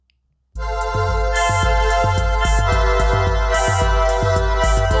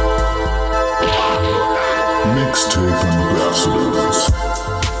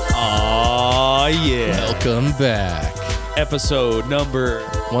Welcome back. Episode number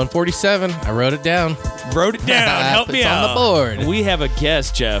 147. I wrote it down. Help me It's out. on the board. We have a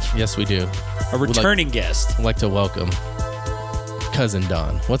guest, Jeff. Yes, we do. A returning guest. I'd like to welcome Cousin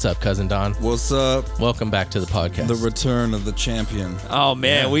Don. What's up, Cousin Don? What's up? Welcome back to the podcast. The return of the champion. Oh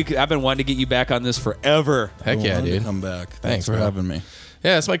man, I've been wanting to get you back on this forever. Heck yeah, Wanted to dude. Come back. Thanks, Thanks for bro. having me.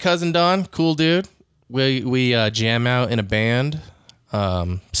 Yeah, it's my cousin Don. Cool dude. We jam out in a band.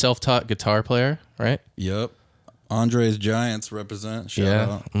 Self-taught guitar player, right? Yep. Andre's Giants represent. Shout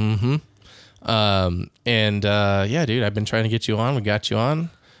out. Mm-hmm. Yeah, dude, I've been trying to get you on. We got you on.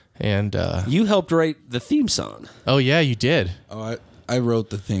 And You helped write the theme song. oh yeah, you did. Oh, I wrote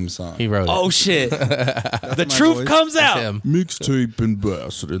the theme song. He wrote it. Oh shit. The my truth voice. comes out. Him. Mixtape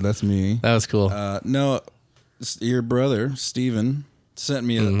ambassador. That's me. That was cool. No, your brother Steven sent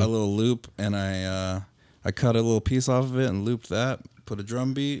me a little loop, and I cut a little piece off of it and looped that. Put a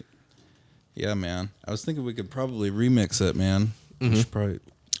drum beat. Yeah, man. I was thinking we could probably remix it, man. We should probably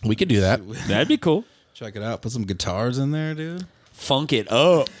We could do that. That'd be cool. check it out. Put some guitars in there, dude. Funk it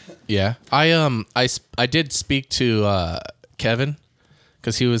up. Yeah. I did speak to Kevin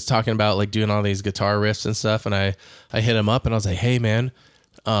because he was talking about like doing all these guitar riffs and stuff, and I hit him up and I was like, hey man,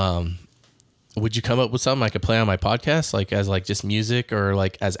 would you come up with something I could play on my podcast, like as like just music or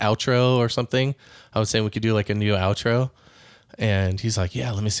like as outro or something? I was saying we could do like a new outro, and he's like,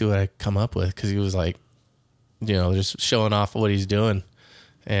 yeah, let me see what I come up with, because he was like, you know, just showing off what he's doing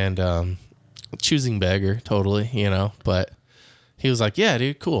and choosing beggar totally, you know, but he was like, yeah,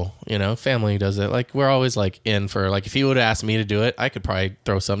 dude, cool. You know, family does it. Like, we're always like in for, like, if he would have asked me to do it, I could probably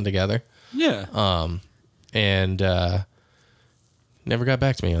throw something together. Yeah. And never got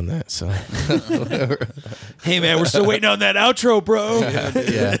back to me on that. So, Hey man, we're still waiting on that outro, bro.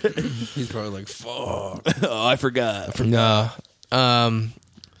 yeah. He's probably like, fuck. Oh, I forgot. No.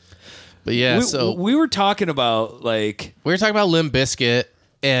 But yeah, we were talking about like we were talking about Limp Bizkit,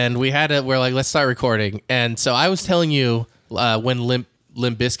 and we're like, let's start recording. And so I was telling you when Limp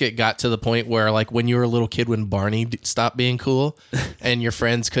Bizkit got to the point where, like, when you were a little kid, when Barney stopped being cool, and your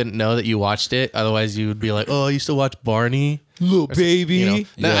friends couldn't know that you watched it. Otherwise, you would be like, "Oh, I used to watch Barney, little baby." You know,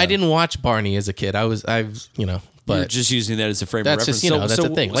 no, Yeah. I didn't watch Barney as a kid. But But just using that as a frame that's of reference. just that's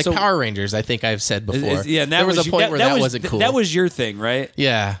the thing. Like Power Rangers, I think I've said before. Yeah, and there was a point where that wasn't cool. That was your thing, right?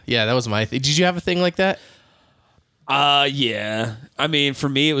 Yeah, that was my thing. Did you have a thing like that? Yeah. I mean, for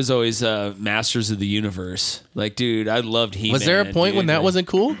me, it was always Masters of the Universe. Like, dude, I loved He-Man. Was there a point when that wasn't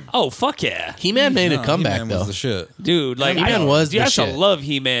cool? Oh, fuck yeah. He-Man made a No, comeback He-Man though. was the shit. Dude, like, He-Man was the I still shit. love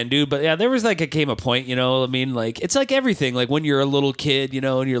He-Man, dude. But yeah, there was like, it came a point, you know, I mean, like, it's like everything. Like, when you're a little kid, you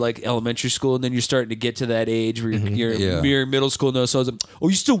know, and you're like elementary school, and then you're starting to get to that age where you're in middle school. No, so I was like, oh,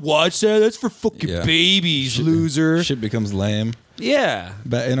 you still watch that? That's for fucking Yeah. babies, loser. Shit becomes lame. Yeah.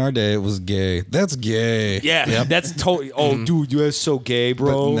 But in our day, it was gay. That's gay. Yeah, that's totally. Oh, dude, that's so gay, But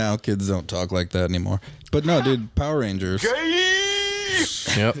bro. now kids don't talk like that anymore. But no, dude, Power Rangers.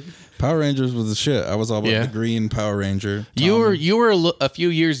 Yep. Power Rangers was the shit. I was all about Yeah. the green Power Ranger. You were a few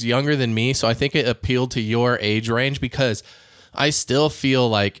years younger than me, so I think it appealed to your age range, because I still feel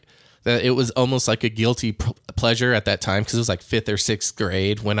like that it was almost like a guilty pleasure at that time, because it was like 5th or 6th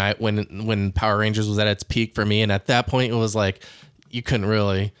grade when Power Rangers was at its peak for me, and at that point it was like you couldn't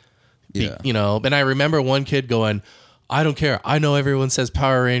really, Yeah. you know. And I remember one kid going, "I don't care. I know everyone says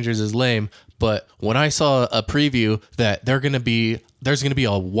Power Rangers is lame, but when I saw a preview that there's gonna be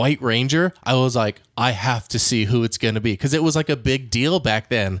a White Ranger, I was like, I have to see who it's gonna be," because it was like a big deal back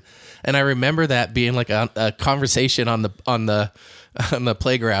then. And I remember that being like a conversation on the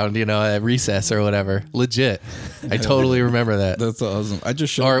playground, you know, at recess or whatever. Legit, I totally remember that. That's awesome. I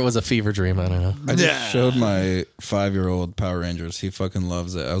just showed. Or it was a fever dream. I don't know. I just showed my 5-year-old Power Rangers. He fucking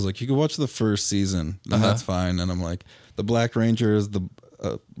loves it. I was like, you can watch the first season, and that's fine. And I'm like, the Black Ranger is the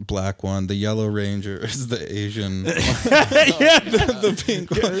black one. The Yellow Ranger is the Asian. the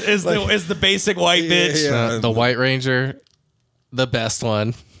pink one Is the basic white bitch. Yeah. The White Ranger, the best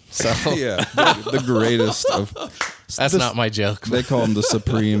one. So Yeah, the greatest of. that's not my joke. They call him the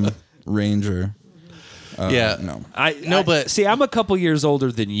Supreme Ranger. Yeah. No. But See, I'm a couple years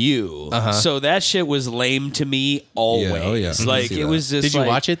older than you, so that shit was lame to me always. Yeah, oh, yeah. I can Like see it that. was just. did you like-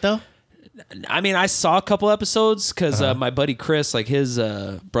 watch it though? I mean, I saw a couple episodes because my buddy Chris, like his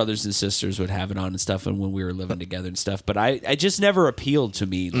brothers and sisters, would have it on and stuff, and when we were living together and stuff. But I just never appealed to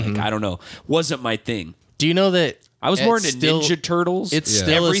me. Like I don't know, wasn't my thing. Do you know that I was more it's into still- Ninja Turtles. It's Yeah.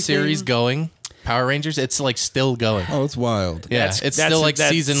 still Everything. a series going. Power Rangers, it's like still going. Oh, it's wild. Yeah, That's- it's that's- still like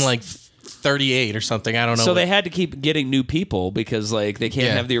that's- season like 38 or something. I don't know. So they had to keep getting new people because like they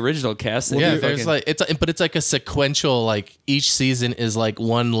can't have the original cast. Yeah, there's like but it's like a sequential. Like each season is like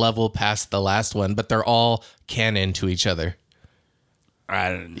one level past the last one, but they're all canon to each other.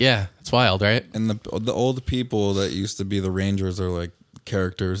 Yeah, it's wild, right? And the old people that used to be the Rangers are like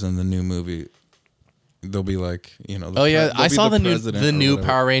characters in the new movie. They'll be like, you know. I saw the new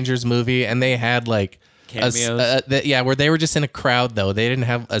Power Rangers movie, and they had like cameos. Where they were just in a crowd though. They didn't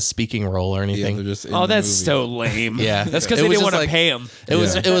have a speaking role or anything. Yeah, they're just in oh, the that's movie. so lame. Yeah, that's because It they was didn't just want to like- pay him.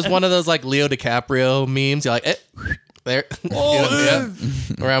 It was one of those like Leo DiCaprio memes. You're like, there.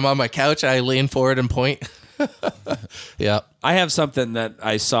 Where I'm on my couch, I lean forward and point. Yeah. I have something that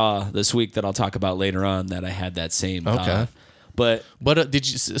I saw this week that I'll talk about later on that I had that same thought. But did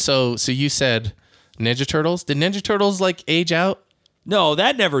you? So you said Ninja Turtles? Did Ninja Turtles like age out? no,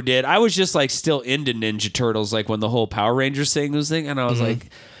 that never did. I was just like still into Ninja Turtles, like when the whole Power Rangers thing was thing, and I was like,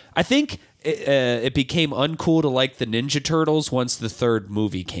 I think it became uncool to like the Ninja Turtles once the third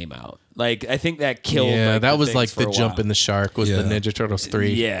movie came out. Like I think that killed. Yeah, like, that the was things like for the a jump while. in the shark was the Yeah. Ninja Turtles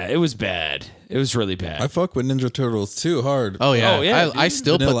 3. Yeah, it was bad. It was really bad. I fuck with Ninja Turtles too hard. Oh yeah, Oh, yeah, I dude.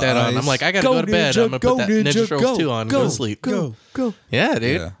 still put Vanilla that on. Ice. I'm like, I gotta go to bed. I'm gonna put that Ninja Turtles 2 on. Go to sleep. Go. Yeah,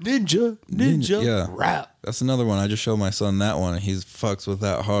 dude. Yeah. Ninja. Yeah. Rap. That's another one. I just showed my son that one, and he fucks with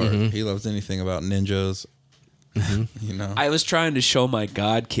that hard. He loves anything about ninjas. You know. I was trying to show my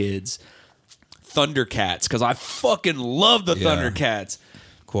god kids Thundercats because I fucking love the Yeah. Thundercats.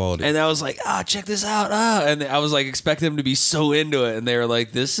 Quality. And I was like, check this out. And I was like, expecting them to be so into it. And they were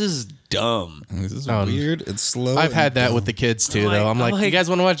like, this is dumb. This is weird. It's slow. I've and had that dumb. with the kids too, I'm though. I'm like- like, you guys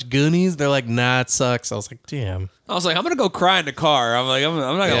want to watch Goonies? They're like, nah, it sucks. I was like, damn. I was like, I'm going to go cry in the car. I'm like, I'm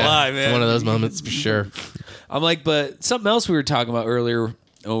not going to lie, man. It's one of those moments for sure. I'm like, but something else we were talking about earlier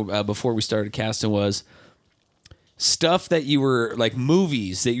before we started casting was stuff that you were like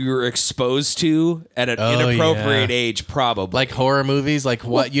movies that you were exposed to at an inappropriate yeah. age, probably. Like horror movies, like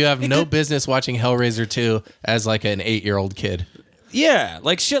what you have no business watching Hellraiser 2 as like an 8-year-old kid. Yeah,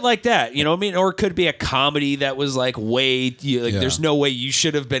 like shit like that. You know what I mean? Or it could be a comedy that was like there's no way you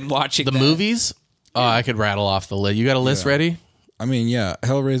should have been watching The that. movies? Oh, I could rattle off the list. You got a list ready? I mean, yeah,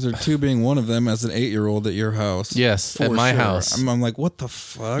 Hellraiser 2 being one of them as an 8-year-old at your house. Yes, for at my sure. house. I'm like, what the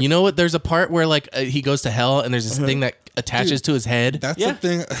fuck? You know what? There's a part where like he goes to hell and there's this thing that attaches to his head. That's Yeah. the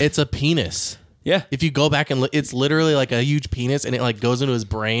thing. It's a penis. Yeah. If you go back and look, it's literally like a huge penis and it like goes into his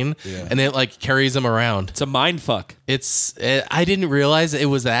brain and it like carries him around. It's a mind fuck. I didn't realize it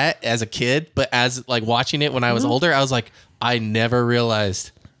was that as a kid, but as like watching it when I was older, I was like, I never realized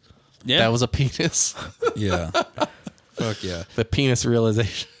Yeah. that was a penis. Yeah. Fuck yeah. The penis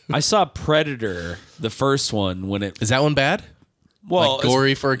realization. I saw Predator, the first one, when it Is that one bad? well Like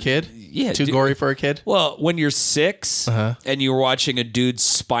gory for a kid? yeah, Too dude. gory for a kid? Well, when you're 6 and you're watching a dude's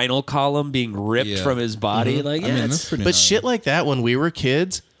spinal column being ripped Yeah. from his body, like, yeah, I mean, it's- that's pretty But nice. shit like that when we were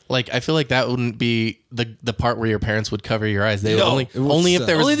kids, like I feel like that wouldn't be the part where your parents would cover your eyes. They No. only It would only if suck.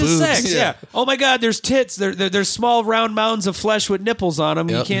 there was only the boobs. sex. Yeah. Oh my God, there's tits. There's small round mounds of flesh with nipples on them.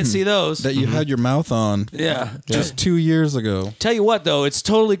 You Yep. can't see those. That you had your mouth on Yeah. just 2 years ago. Tell you what, though, it's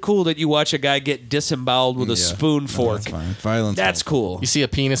totally cool that you watch a guy get disemboweled with a Yeah. spoon No, fork. that's fine. Violence. That's cool. You see a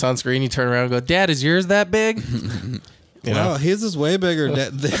penis on screen, you turn around and go, "Dad, is yours that big?" You know? Wow, his is way bigger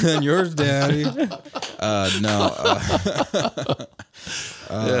than yours, Daddy. No.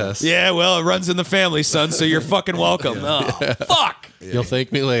 Yes. Yeah, well, it runs in the family, son, so you're fucking welcome. Oh, fuck. You'll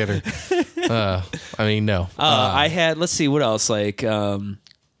thank me later. I mean, no. I had, let's see, what else? Like,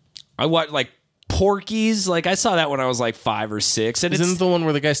 I watched, like, Porky's. Like, I saw that when I was, like, 5 or 6. And Isn't it's it the one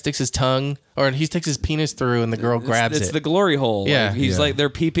where the guy sticks his tongue, or he sticks his penis through, and the girl grabs it's it? the glory hole. Yeah. Like, he's Yeah. like, they're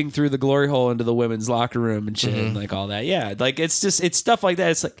peeping through the glory hole into the women's locker room and shit, and like all that. Yeah. Like, it's stuff like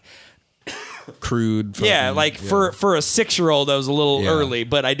that. It's like, Crude. yeah, fucking- like for a 6-year-old, I was a little Yeah. early,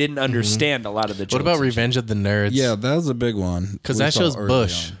 but I didn't understand a lot of the jokes. What about and shit. Revenge of the Nerds? Yeah, that was a big one. because We that saw shows early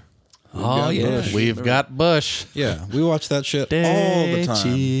Bush. on. Oh, yeah. Bush. We've got Bush. Yeah, we watch that shit all the time.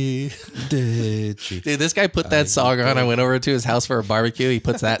 Daichi. Daichi. Dude, this guy put that song on. I went over to his house for a barbecue. He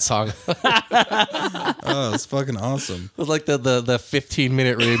puts that song. It Oh, it's fucking awesome. was like the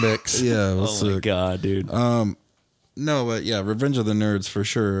 15-minute remix. Yeah, it was Oh my sick. God, dude. No, but yeah, Revenge of the Nerds for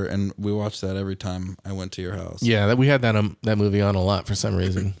sure, and we watched that every time I went to your house. Yeah, we had that movie on a lot for some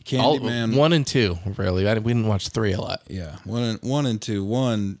reason. Candyman. 1 and 2, really. We didn't watch 3 a lot. Yeah, one and two.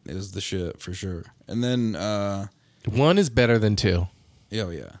 1 is the shit for sure, and then 1 is better than 2 oh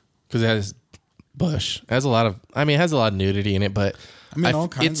yeah, because it has Bush. It has a lot of nudity in it, but I mean all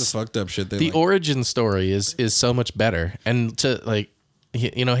kinds it's- of fucked up shit. They the like. origin story is so much better. And to like,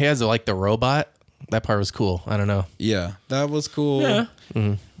 he has like the robot. That part was cool. I don't know. Yeah, that was cool. Yeah.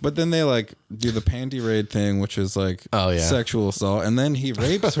 But then they like do the panty raid thing, which is like sexual assault, and then he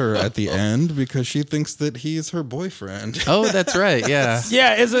rapes her at the end because she thinks that he's her boyfriend. Oh, that's right. Yeah.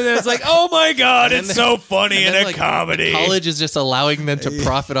 Yeah, it's like, oh my god, it's so funny in a comedy. College is just allowing them to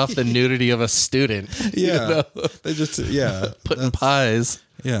profit off the nudity of a student. Yeah, you know? they just putting pies.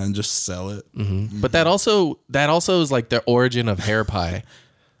 Yeah, and just sell it. Mm-hmm. But that also is like the origin of hair pie.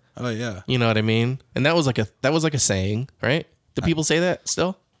 Oh yeah, you know what I mean? And that was like a saying, right? Do people say that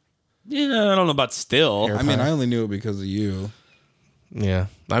still? Yeah, I don't know about still. I mean, I only knew it because of you. Yeah,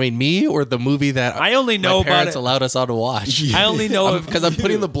 I mean, me or the movie that I only know my about parents it. allowed us all to watch. I only know because I'm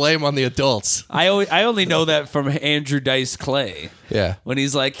putting the blame on the adults. I only know that from Andrew Dice Clay. Yeah, when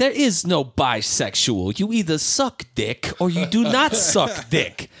he's like, there is no bisexual. You either suck dick or you do not suck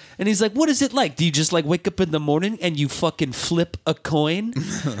dick. And he's like, what is it like? Do you just like wake up in the morning and you fucking flip a coin?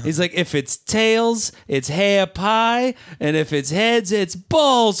 He's like, if it's tails, it's hair pie, and if it's heads, it's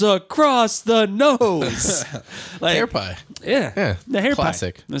balls across the nose. Like, hair pie. Yeah, the hair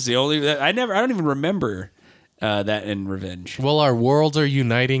classic. pie. That's the only. I don't even remember that in Revenge. Well, our worlds are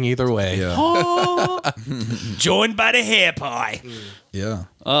uniting either way. Yeah. Joined by the hair pie. Yeah.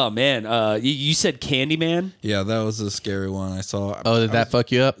 Oh man, you said Candyman? Yeah, that was a scary one I saw. Oh, did that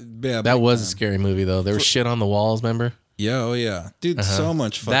fuck you up? Yeah, that was a scary movie though. There was shit on the walls. Remember? Yeah. Oh yeah, dude. So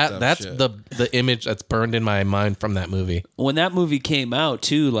much fucked up That's shit. the image that's burned in my mind from that movie. When that movie came out,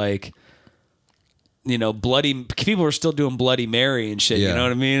 too, like, you know, bloody people were still doing Bloody Mary and shit. Yeah. You know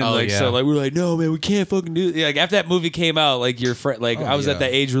what I mean? Oh, Like, yeah. so like we're like, no man, we can't fucking do it. Like after that movie came out, like your friend, like I was at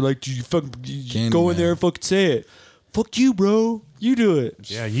that age where like, you fucking go in there and fucking say it. Fuck you, bro. You do it.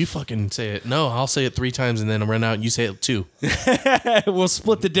 Yeah, you fucking say it. No, I'll say it 3 times and then I'll run out and you say it 2. We'll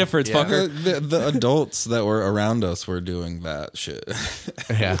split the difference, fucker. The adults that were around us were doing that shit.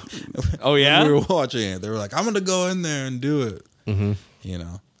 Yeah. Oh yeah. When we were watching it. They were like, "I'm gonna go in there and do it." Mm-hmm. You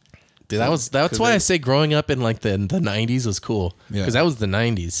know. Dude, that's why I say growing up in like the 90s was cool. Yeah. Because that was the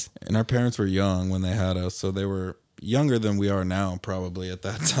 90s. And our parents were young when they had us, so they were younger than we are now, probably at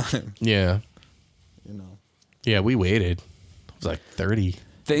that time. Yeah. You know. Yeah, we waited. It was like 30.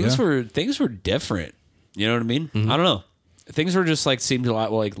 Things were different. You know what I mean? Mm-hmm. I don't know. Things were just like seemed a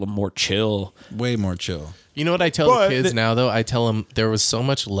lot like more chill. Way more chill. You know what I tell the kids now though? I tell them there was so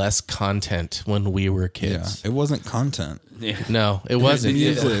much less content when we were kids. Yeah, it wasn't content. Yeah. No, it wasn't.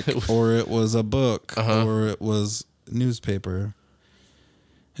 Music, or it was a book, or it was newspaper.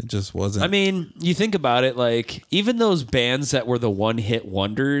 It just wasn't. I mean, you think about it, like even those bands that were the one-hit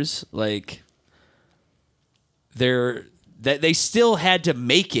wonders, like they still had to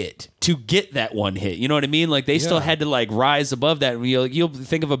make it to get that one hit. You know what I mean? Like they still had to like rise above that. And you'll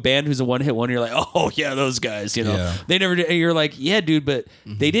think of a band who's a one hit wonder. You're like, oh yeah, those guys. You know, they never did. And you're like, yeah, dude, but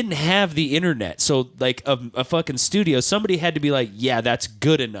they didn't have the internet. So like a fucking studio, somebody had to be like, yeah, that's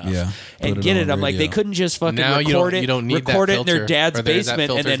good enough. Yeah, and put it get on it. I'm like, they radio. couldn't just fucking Now record you don't need that record it in their filter, dad's or that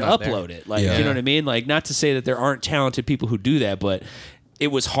basement and then filter's not upload there. it. Like, Yeah. you know what I mean? Like, not to say that there aren't talented people who do that, but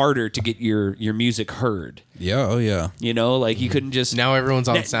it was harder to get your music heard. Yeah. Oh yeah. You know, like you couldn't just Now everyone's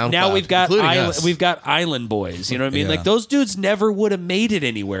on SoundCloud. Now we've got including us. we've got Island Boys. You know what I mean? Yeah. Like those dudes never would have made it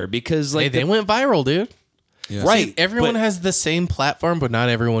anywhere because like Hey, they went viral, dude. Yeah. right. See, everyone but- has the same platform, but not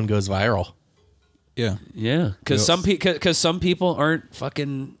everyone goes viral. Yeah. Yeah, because some people aren't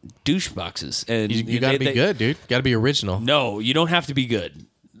fucking doucheboxes, and You got to be good, dude. Got to be original. No, you don't have to be good.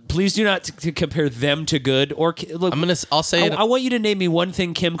 Please do not to compare them to good. Or look, I'll say it. I want you to name me one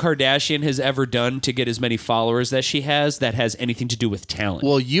thing Kim Kardashian has ever done to get as many followers as she has that has anything to do with talent.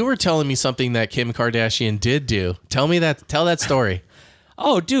 Well, you were telling me something that Kim Kardashian did do. Tell that story.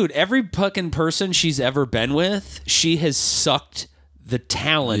 Oh, dude, every fucking person she's ever been with, she has sucked the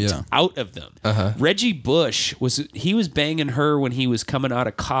talent out of them. Reggie Bush was banging her when he was coming out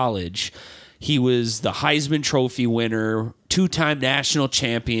of college. He was the Heisman Trophy winner, 2-time national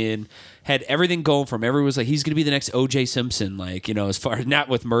champion, had everything going for him. Everyone was like, he's going to be the next O.J. Simpson, like, you know, as far not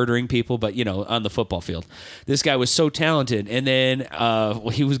with murdering people, but, you know, on the football field. This guy was so talented. And then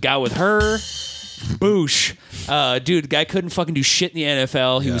he got with her. Boosh. Dude, the guy couldn't fucking do shit in the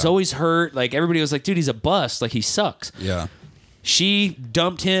NFL. He was always hurt. Like, everybody was like, dude, he's a bust. Like, he sucks. Yeah. She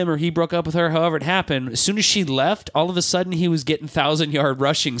dumped him or he broke up with her, however it happened. As soon as she left, all of a sudden he was getting 1,000-yard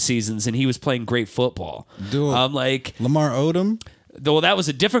rushing seasons and he was playing great football. Dude. I'm like, Lamar Odom. though that was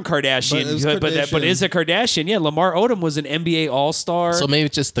a different Kardashian, But it was but it's a Kardashian. Yeah, Lamar Odom was an NBA All-Star. So maybe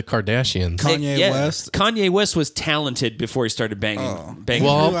it's just the Kardashians. Kanye West. Kanye West was talented before he started banging. His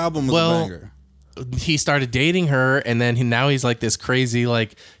Well, new album was a banger. He started dating her, and then now he's like this crazy,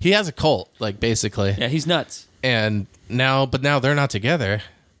 like he has a cult, like basically. Yeah, he's nuts. And now they're not together.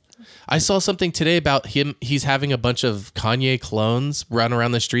 I saw something today about him. He's having a bunch of Kanye clones run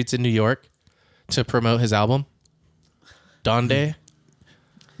around the streets in New York to promote his album. Donda.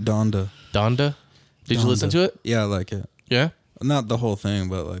 Donda. Did you listen to it? Yeah, I like it. Yeah. Not the whole thing,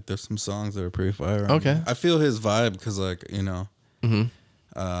 but like there's some songs that are pretty fire. Okay. I feel his vibe because like, you know,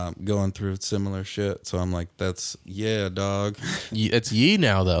 going through similar shit. So I'm like, that's dog. It's Ye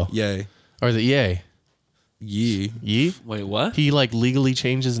now though. Yay. Or is it Ye? Ye. Wait, what? He like legally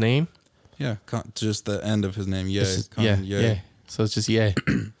changed his name. Yeah, just the end of his name. Yay. Yeah. So it's just Ye.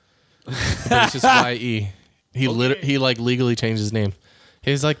 But it's just YE. He like legally changed his name.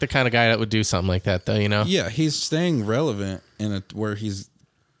 He's like the kind of guy that would do something like that, though, you know? Yeah, he's staying relevant in it where he's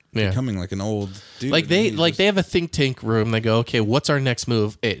becoming like an old dude. Like they have a think tank room. They go, okay, what's our next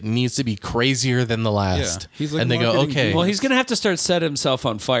move? It needs to be crazier than the last. Yeah, he's like and they go, marketing okay. Well, he's gonna have to start setting himself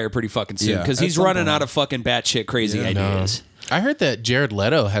on fire pretty fucking soon Yeah, because at he's some running point. out of fucking batshit crazy ideas. I heard that Jared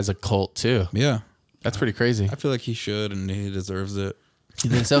Leto has a cult too. Yeah, That's pretty crazy. I feel like he should and he deserves it. You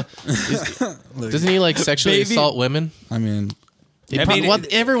think so? Doesn't he like sexually Maybe. assault women? I mean,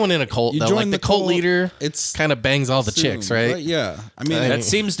 Everyone in a cult, you though, join like the the cult cult, leader, it's kind of bangs all the chicks, right? Yeah, I mean, That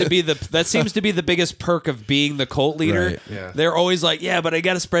seems to be the biggest perk of being the cult leader. Right. Yeah. They're always like, yeah, but I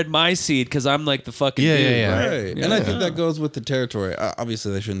got to spread my seed because I'm like the fucking dude. Yeah. Right? right. And I think that goes with the territory.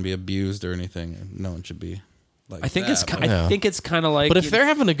 Obviously, they shouldn't be abused or anything. No one should be like. I think that, it's but- I think it's kind of like. But if they're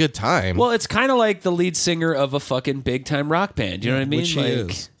having a good time, well, it's kind of like the lead singer of a fucking big time rock band. You know what I mean? which he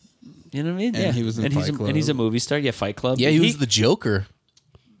like, is. You know what I mean? And yeah. he was in and Fight he's Club. and he's a movie star. Yeah, Fight Club. yeah, he was the Joker.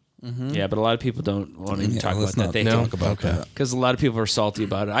 Yeah, but a lot of people don't want to even talk about let's that. not They talk about that. because a lot of people are salty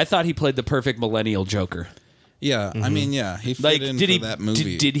about it. I thought he played the perfect millennial Joker. Yeah, I mean, yeah, he fit Like, in did for he? that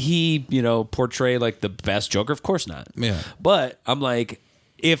movie. Did he? Portray like the best Joker? Of course not. Yeah. But I'm like,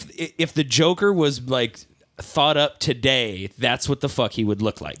 if the Joker was like thought up today, that's what the fuck he would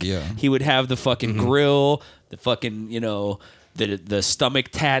look like. Yeah. He would have the fucking grill, the fucking the stomach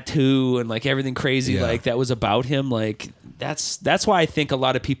tattoo, and like everything crazy Yeah. like that was about him. Like that's why I think a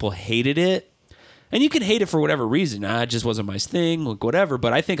lot of people hated it. And you can hate it for whatever reason. It just wasn't my thing, like whatever.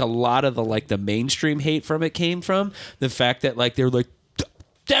 But I think a lot of the mainstream hate from it came from the fact that like they're like,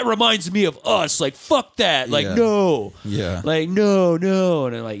 that reminds me of us. Like fuck that. Like Yeah. no. Yeah. Like no.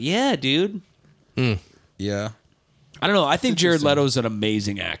 And I'm like, yeah, dude. Yeah, I don't know. I think Jared interesting. Leto's an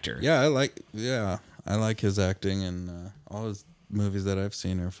amazing actor. yeah, I like his acting and all his movies that I've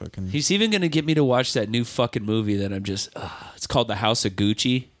seen are fucking. He's even gonna get me to watch that new fucking movie that I'm just. It's called The House of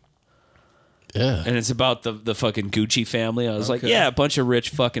Gucci. Yeah. And it's about the fucking Gucci family. I was like, Okay. yeah, a bunch of rich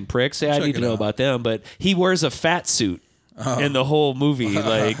fucking pricks. Yeah, I Check need to it know out. about them. But he wears a fat suit in the whole movie.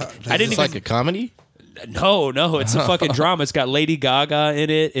 Like, I didn't It's even. like a comedy? No, it's a fucking drama. It's got Lady Gaga in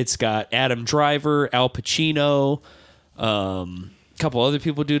it. It's got Adam Driver, Al Pacino, a couple other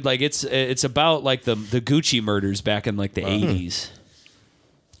people, dude. Like, it's about like the Gucci murders back in like the 80s.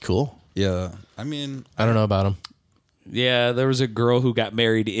 Cool. Yeah, I mean, I don't know about him. Yeah, there was a girl who got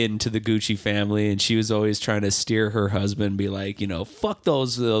married into the Gucci family, and she was always trying to steer her husband, be like, fuck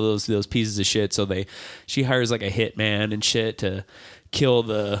those pieces of shit. So she hires like a hitman and shit to kill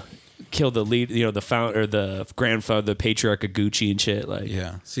the lead, the founder, the grandfather, the patriarch of Gucci and shit. Like,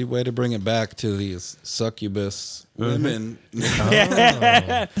 yeah. See, way to bring it back to these succubus women.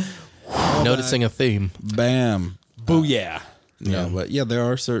 Noticing a theme. Bam. booyah. Yeah, but yeah, there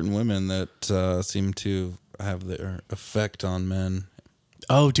are certain women that seem to have their effect on men.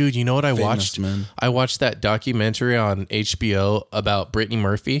 Oh, dude, you know what I Famous watched? men. I watched that documentary on HBO about Brittany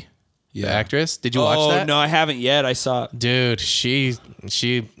Murphy, Yeah. the actress. Did you watch that? No, I haven't yet. I saw. Dude, she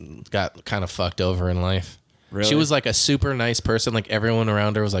got kind of fucked over in life. Really? She was like a super nice person. Like everyone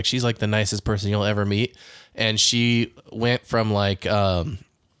around her was like, she's like the nicest person you'll ever meet. And she went from like,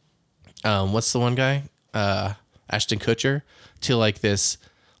 what's the one guy? Ashton Kutcher to like this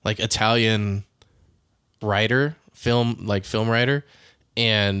like Italian film writer.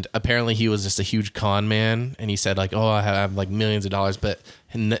 And apparently he was just a huge con man. And he said like, oh, I have like millions of dollars, but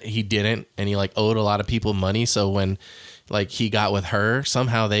he didn't. And he like owed a lot of people money. So when like he got with her,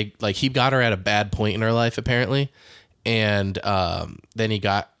 somehow he got her at a bad point in her life apparently. And then he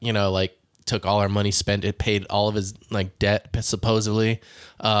got, like took all her money, spent it, paid all of his like debt supposedly.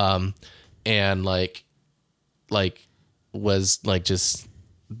 And like was like just,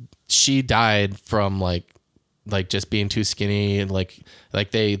 she died from like just being too skinny, and like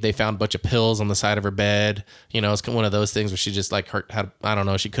they found a bunch of pills on the side of her bed. It's one of those things where she just like I don't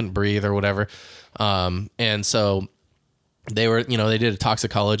know, she couldn't breathe or whatever. And so they did a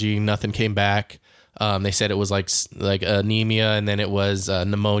toxicology, nothing came back. They said it was like anemia, and then it was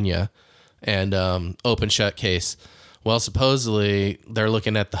pneumonia, and open shut case. Well, supposedly they're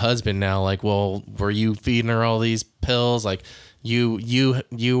looking at the husband now, like, well, were you feeding her all these pills? Like, you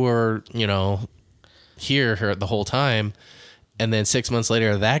were, here her the whole time, and then 6 months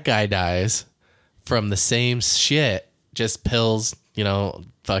later, that guy dies from the same shit, just pills,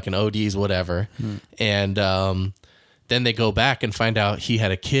 fucking ODs, whatever, and then they go back and find out he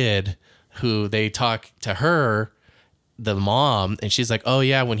had a kid who they talk to her, the mom, and she's like, oh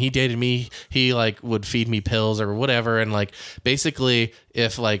yeah, when he dated me, he like would feed me pills or whatever, and like basically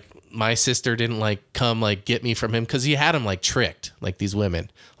if like my sister didn't like come like get me from him, because he had him like tricked, like these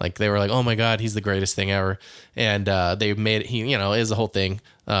women, like they were like, oh my god, he's the greatest thing ever, and they made it is the whole thing,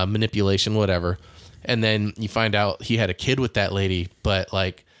 manipulation, whatever, and then you find out he had a kid with that lady, but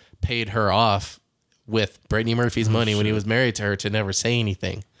like paid her off with Brittany Murphy's money when he was married to her to never say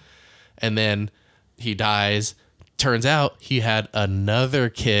anything, and then he dies. Turns out he had another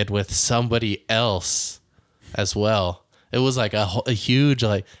kid with somebody else as well. It was like a huge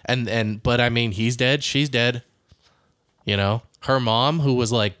like, but I mean, he's dead, she's dead. Her mom, who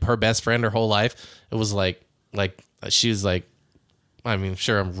was like her best friend her whole life, it was like she was like, I mean,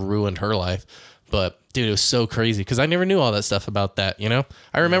 sure, I'm ruined her life, but dude, it was so crazy because I never knew all that stuff about that.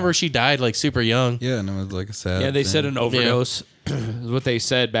 I remember she died like super young. Yeah, and it was like a sad. Yeah, they thing. said an overdose. Is what they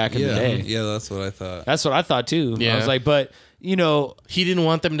said back in the day. Yeah, that's what I thought. That's what I thought too. Yeah. I was like, but he didn't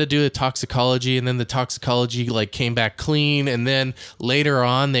want them to do the toxicology, and then the toxicology like came back clean, and then later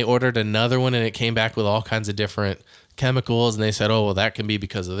on they ordered another one, and it came back with all kinds of different chemicals, and they said, oh well, that can be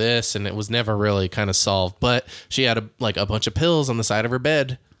because of this, and it was never really kind of solved. But she had a bunch of pills on the side of her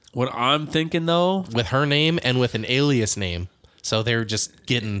bed. What I'm thinking though, with her name and with an alias name, so they're just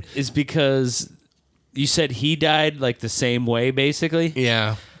getting is because you said he died like the same way, basically.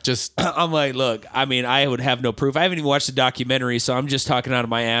 Yeah, just I'm like, look, I mean, I would have no proof. I haven't even watched the documentary, so I'm just talking out of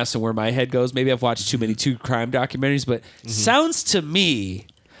my ass and where my head goes. Maybe I've watched too many true crime documentaries, but sounds to me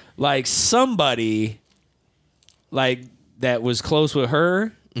like somebody like that was close with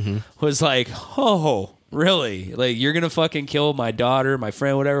her was like, oh, really? Like, you're gonna fucking kill my daughter, my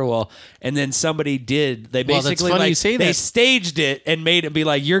friend, whatever? Well, and then somebody did. They basically you say they that. staged it and made it be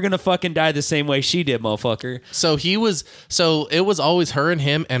like, you're gonna fucking die the same way she did, motherfucker. So it was always her and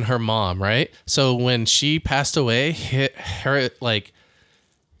him and her mom, right? So when she passed away, he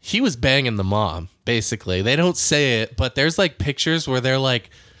was banging the mom, basically. They don't say it, but there's like pictures where they're like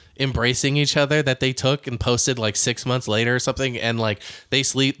embracing each other that they took and posted like 6 months later or something, and like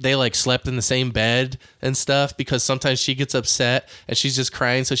they like slept in the same bed and stuff, because sometimes she gets upset and she's just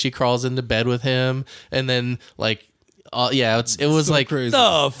crying, so she crawls into bed with him, and then like it was so like crazy.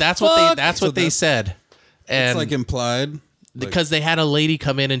 That's what they said, and it's like implied because they had a lady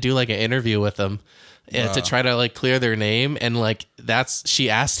come in and do like an interview with them to try to like clear their name, and like she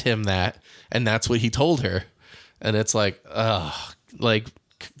asked him that, and that's what he told her, and it's like like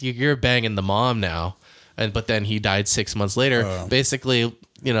you're banging the mom now, but then he died 6 months later. Basically,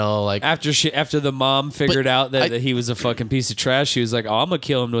 like after the mom figured out that he was a fucking piece of trash, she was like, "Oh, I'm gonna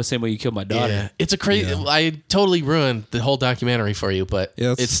kill him the same way you killed my daughter." Yeah, it's a crazy. Yeah. I totally ruined the whole documentary for you, but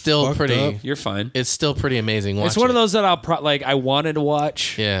it's still pretty. You're fine. It's still pretty amazing. It's one of those that I wanted to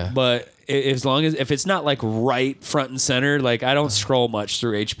watch. Yeah, but as long as if it's not like right front and center, like I don't scroll much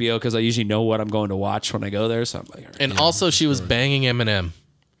through HBO because I usually know what I'm going to watch when I go there. So I'm like, and also she was banging Eminem.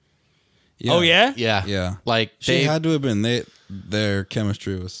 Yeah. Oh yeah, yeah. Like she had to have been. Their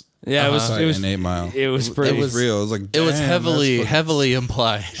chemistry was. Yeah, it was an 8 Mile. It was pretty. It was real. It was like it was heavily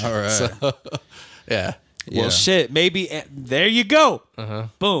implied. All right. So, yeah. Well, shit. Maybe there you go.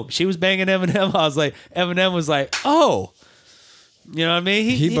 Boom. She was banging Eminem. I was like, Eminem was like, oh, you know what I mean?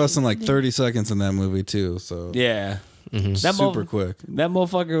 He busting like 30 seconds in that movie too. So yeah. That super quick. That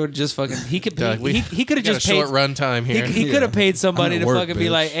motherfucker would just fucking. He could. He could have just paid short run time here. He could have paid somebody to fucking be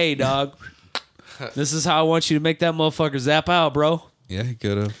bitch. like, "Hey, dog, this is how I want you to make that motherfucker zap out, bro." Yeah, he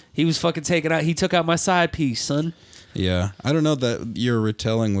could have. He was fucking taking out. He took out my side piece, son. Yeah, I don't know that your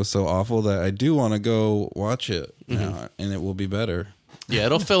retelling was so awful that I do want to go watch it now, and it will be better. Yeah,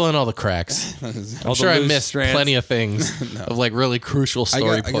 it'll fill in all the cracks. I'm sure I missed plenty of things of like really crucial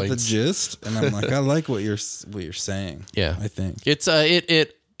story points. I get the gist, and I'm like, I like what you're saying. Yeah, I think it's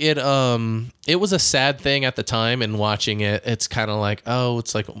it was a sad thing at the time, and watching it, it's kind of like, oh,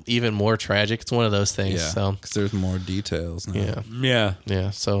 it's like even more tragic. It's one of those things. Yeah, so because there's more details now.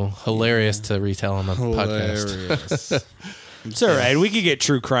 Yeah. So hilarious to retell on the podcast. It's all right. We could get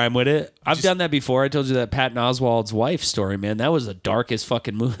true crime with it. I've done that before. I told you that Patton Oswalt's wife story, man. That was the darkest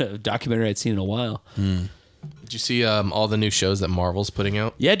fucking documentary I'd seen in a while. Did you see all the new shows that Marvel's putting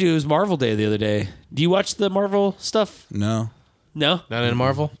out? Yeah, dude. It was Marvel Day the other day. Do you watch the Marvel stuff? No. No? Not in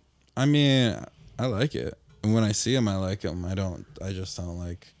Marvel? I mean, I like it. And when I see them, I like them. I just don't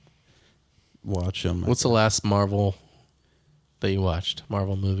like watch them. What's the last Marvel that you watched?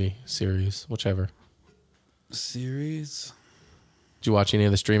 Marvel movie, series, whichever. Series? Did you watch any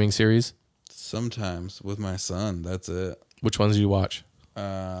of the streaming series? Sometimes with my son. That's it. Which ones did you watch?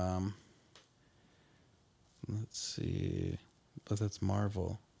 Let's see. But that's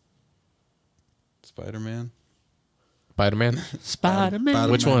Marvel. Spider-Man? Spider-Man?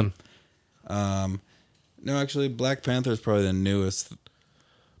 Spider-Man. Which one? No, actually, Black Panther is probably the newest.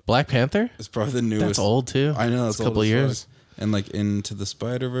 Black Panther? It's probably the newest. That's old too. I know. It's a couple old as years. fuck. And like Into the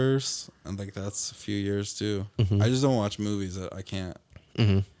Spider-Verse, and like that's a few years too. Mm-hmm. I just don't watch movies. I can't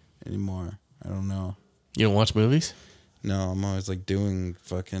anymore. I don't know. You don't watch movies? No, I'm always like doing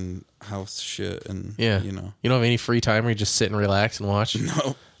fucking house shit and Yeah. you know. You don't have any free time where you just sit and relax and watch?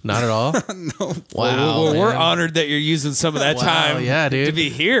 No. Not at all? No. Wow. Well, we're man. honored that you're using some of that Wow, time yeah, dude. to be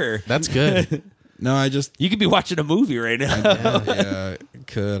here. That's good. No, I just You could be watching a movie right now. yeah, I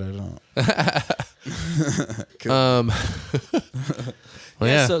could. I don't. Well,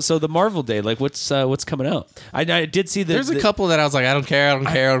 yeah. So the Marvel Day, like what's coming out? I did see There's a couple that I was like, I don't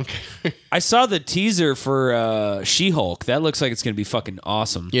care. I saw the teaser for She-Hulk. That looks like it's gonna be fucking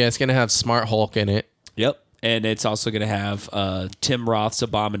awesome. Yeah, it's going to have Smart Hulk in it. Yep, and it's also gonna have Tim Roth's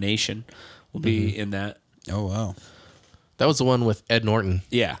Abomination will be in that. Oh wow. That was the one with Ed Norton.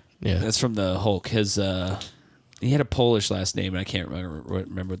 Yeah, Yeah. that's from the Hulk. His he had a Polish last name, and I can't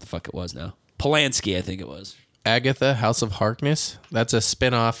remember what the fuck it was now. Polanski, I think it was. Agatha, House of Harkness. That's a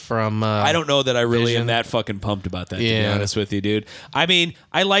spin-off from... I don't know that I really Vision. am that fucking pumped about that, to be Yeah. honest with you, dude. I mean,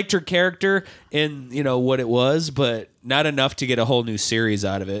 I liked her character in, what it was, but not enough to get a whole new series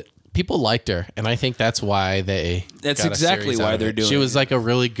out of it. People liked her, and I think that's why they... That's got a exactly series why out of they're it. doing She was it. like a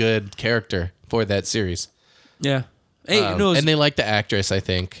really good character for that series. Yeah. Hey, no, And they like the actress, I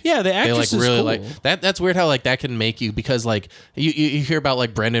think. Yeah, the They actress like is really cool. like that. That's weird how like that can make you, because like you hear about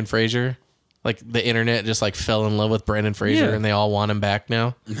like Brendan Fraser, like the internet just like fell in love with Brendan Fraser, Yeah. and they all want him back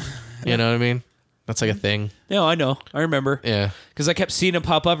now. You know what I mean? That's like a thing. Yeah, I know. I remember. Yeah. Because I kept seeing him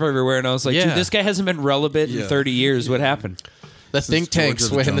pop up everywhere, and I was like, Yeah. dude, this guy hasn't been relevant in Yeah. 30 years. What happened? The think George tanks of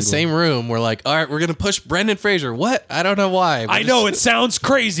the were in the Jungle. same room. We're like, all right, we're gonna push Brendan Fraser. What? I don't know why. I know it sounds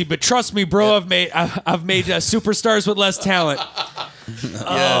crazy, but trust me, bro. I've made superstars with less talent.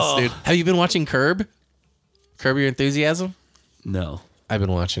 Yes, dude. Have you been watching Curb? Curb Your Enthusiasm? No. I've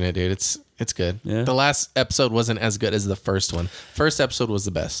been watching it, dude. It's good. Yeah. The last episode wasn't as good as the first one. First episode was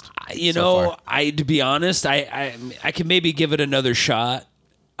the best. So far. To be honest, I can maybe give it another shot.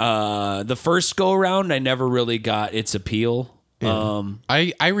 The first go around, I never really got its appeal.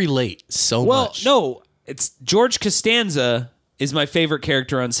 I relate so Well, much. no, it's George Costanza is my favorite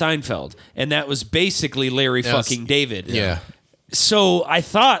character on Seinfeld, and that was basically Larry Yes. fucking David. Yeah. So I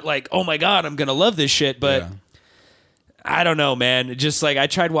thought like, oh my god, I'm gonna love this shit, but Yeah. I don't know, man. Just like I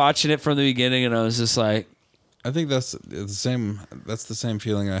tried watching it from the beginning, and I was just like, I think that's the same. That's the same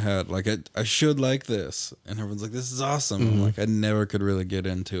feeling I had. Like I should like this, and everyone's like, "This is awesome." I'm like, I never could really get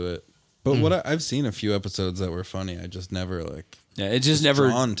into it. But I've seen a few episodes that were funny. I just never like. yeah, it just was never.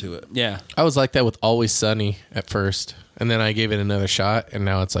 drawn to it. Yeah, I was like that with Always Sunny at first, and then I gave it another shot, and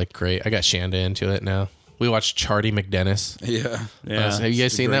now it's like great. I got Shanda into it now. We watched Charlie McDennis. Yeah, yeah. Have you guys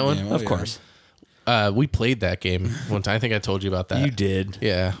It's a seen great that one? game. Oh, of yeah. course, We played that game one time. I think I told you about that. you did.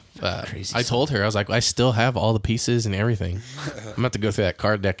 Yeah. Crazy I told her, I was like, I still have all the pieces and everything. I'm about to go through that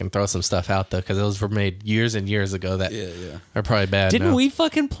card deck and throw some stuff out though, because those were made years and years ago that Yeah. are probably bad. Didn't now. we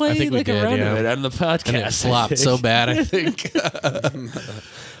fucking play I think we like a did, round yeah. of it on the podcast? And it flopped so bad, I think.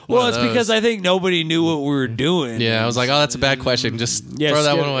 Well, of it's those. because I think nobody knew what we were doing. Yeah, I was like, oh, that's a bad question. Just Yeah, throw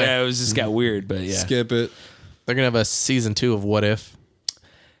that skip- one away. Yeah, it was just got weird, but yeah. Skip it. They're going to have a season 2 of What If.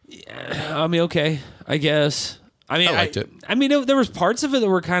 I mean, okay, I guess. I mean, I liked it. I mean, there was parts of it that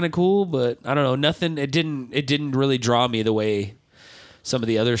were kind of cool, but I don't know. Nothing. It didn't really draw me the way some of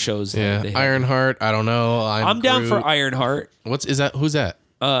the other shows. Yeah. they had. Ironheart, I don't know. I'm down for Groot. Ironheart. Is that? Who's that?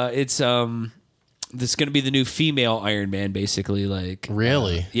 It's this is gonna be the new female Iron Man, basically. Like,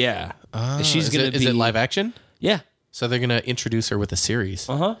 Really? yeah, Is it live action? Yeah. So they're going to introduce her with a series.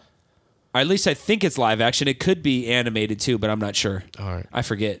 Or at least I think it's live action. It could be animated too, but I'm not sure. All right. I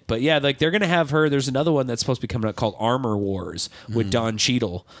forget. But yeah, like they're gonna have her. There's another one that's supposed to be coming out called Armor Wars with Don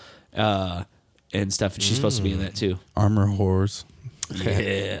Cheadle and stuff, and she's supposed to be in that too. Armor whores.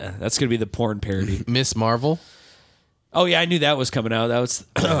 Yeah, that's gonna be the porn parody. Miss Marvel. Oh yeah, I knew that was coming out. That was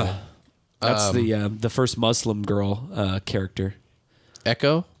that's the first Muslim girl character.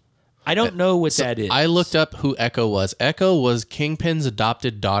 Echo. I don't know what that is. I looked up who Echo was. Echo was Kingpin's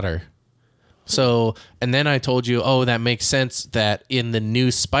adopted daughter. So, and then I told you, oh, that makes sense that in the new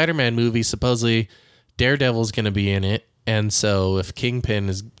Spider-Man movie, supposedly Daredevil's going to be in it. And so if Kingpin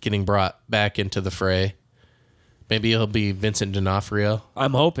is getting brought back into the fray, maybe he'll be Vincent D'Onofrio.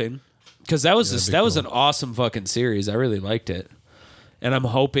 I'm hoping, because that was was an awesome fucking series. I really liked it, and I'm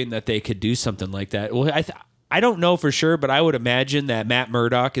hoping that they could do something like that. Well, I don't know for sure, but I would imagine that Matt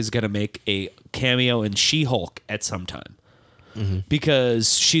Murdock is going to make a cameo in She-Hulk at some time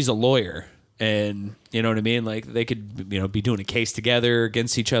because she's a lawyer, and you know what I mean. Like they could, be doing a case together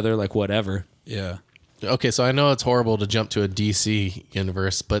against each other, like whatever. Yeah. Okay, so I know it's horrible to jump to a DC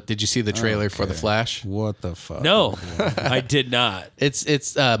universe, but did you see the trailer for The Flash? What the fuck? No, I did not.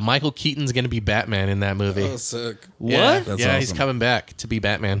 It's Michael Keaton's going to be Batman in that movie. Oh, sick. What? Yeah, That's yeah, he's awesome. coming back to be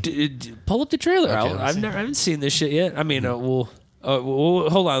Batman. Pull up the trailer. Okay, let's see. I haven't seen this shit yet. I mean, hold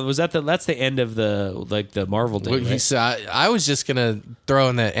on. Was that's the end of the Marvel day? Well, Right? I was just gonna throw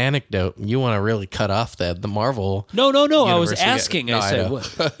in that anecdote. You want to really cut off the Marvel? No. I was universe. asking. No, I said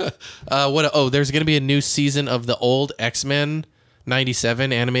know. what? Oh, there's gonna be a new season of the old X-Men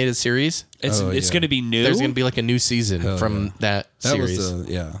 '97 animated series. It's yeah. going to be new. There's gonna be like a new season from yeah. that That series. was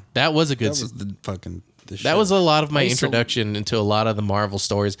That was a good. that was the fucking. The That was a lot of my I used to- introduction into a lot of the Marvel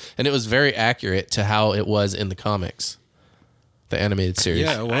stories, and it was very accurate to how it was in the comics, the animated series.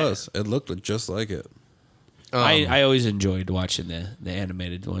 Yeah, it was. It looked just like it. I always enjoyed watching the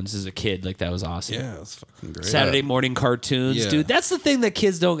animated ones as a kid. Like that was awesome. Yeah, it was fucking great. Saturday morning cartoons, Yeah. dude. That's the thing that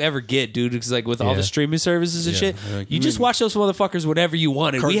kids don't ever get, dude. Because like with all Yeah. the streaming services and Yeah. shit, Like, you you just mean- watch those motherfuckers whenever you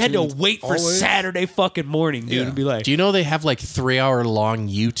wanted. We had to Cartoons wait for always? Saturday fucking morning, dude, Yeah. and be like, Do you know they have like 3-hour long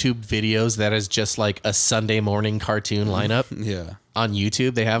YouTube videos that is just like a Sunday morning cartoon lineup Yeah. on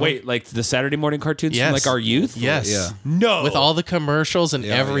YouTube? They have 'em? wait, like the Saturday morning cartoons Yes. from like our youth? Yes. Yeah. No. With all the commercials and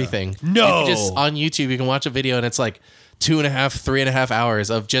Yeah, everything. No. You can just on YouTube, you can watch a video and it's like 2.5, 3.5 hours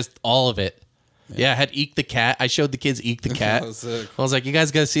of just all of it. Yeah, I had Eek the Cat. I showed the kids Eek the Cat. That was sick. I was like, you guys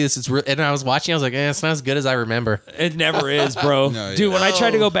got to see this. It's real. And I was watching. I was like, it's not as good as I remember. It never is, bro. No, Dude, yeah. when I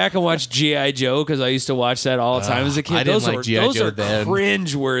tried to go back and watch G.I. Joe, because I used to watch that all the time as a kid, I didn't those like are, G.I. those Joe are then.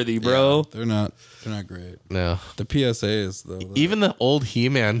 cringe-worthy, bro. They're not great. No. The PSAs though. Even the old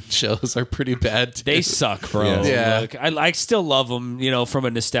He-Man shows are pretty bad. Too. They suck, bro. Yeah. Like, I still love them, from a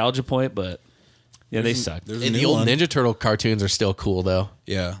nostalgia point, but yeah, they suck. There's a And the new old one. Ninja Turtle cartoons are still cool, though.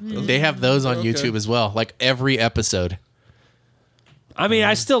 Yeah. They have those on Okay. YouTube as well, like every episode. I mean,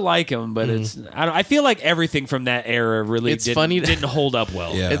 I still like them, but I feel like everything from that era really It's funny to- didn't hold up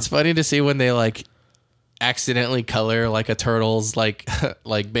well. Yeah. It's funny to see when they like accidentally color like a turtle's like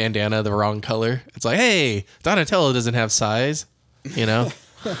bandana the wrong color. It's like, hey, Donatello doesn't have size,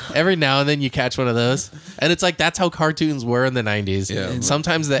 Every now and then you catch one of those, and it's like that's how cartoons were in the '90s. Yeah. And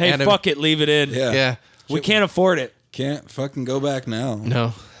sometimes the Hey, fuck it, leave it in. Yeah. Yeah, We can't afford it. Can't fucking go back now.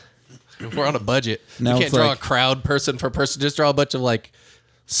 no, we're on a budget. Now you can't it's draw like- a crowd person for person. Just draw a bunch of like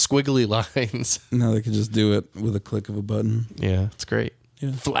squiggly lines. Now they can just do it with a click of a button. Yeah, it's great.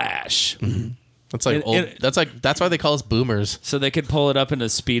 Flash. That's like old. That's why they call us boomers. So they could pull it up in the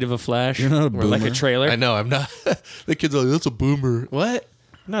speed of a flash. You're not a or like a boomer. trailer. I know I'm not. The kids are like, that's a boomer. What?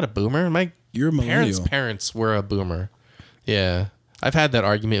 I'm not a boomer. My You're a millennial. parents were a boomer. Yeah, I've had that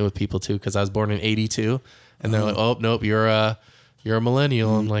argument with people too because I was born in '82, and they're like, "Oh nope, you're a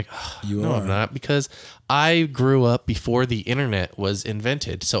millennial." I'm like, You "No, are. I'm not," because I grew up before the internet was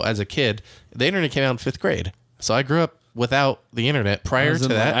invented. So as a kid, the internet came out in 5th grade. So I grew up without the internet prior to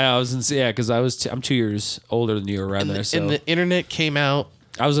that. I was in, because I'm 2 years older than you around there. So And the internet came out,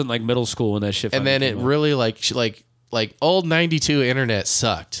 I was in like middle school when that shit. and then finally it came out. really like old '92 internet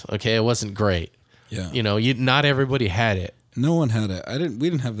sucked. Okay, it wasn't great. Yeah. Not everybody had it. No one had it. We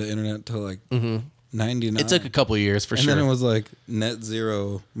didn't have the internet until like 99. It took a couple of years for and sure. then it was like net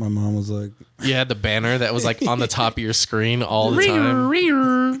zero. My mom was like, You had the banner that was like on the top of your screen all the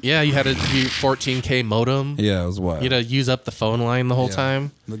time. Yeah, you had a 14K modem. yeah, it was wild. You had to use up the phone line the whole Yeah.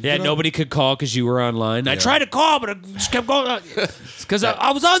 time. Like, Yeah, get up. nobody could call because you were online. I Yeah. tried to call, but it just kept going. Because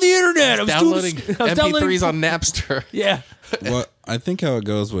I was on the internet. I was Downloading I was downloading- MP3s on Napster. Yeah. Well, I think how it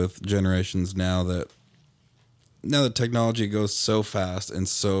goes with generations now that technology goes so fast and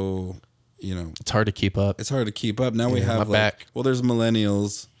so, It's hard to keep up. it's hard to keep up. Now we Yeah, have my like, back. well, there's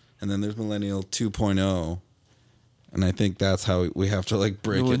millennials and then there's millennial 2.0. And I think that's how we have to like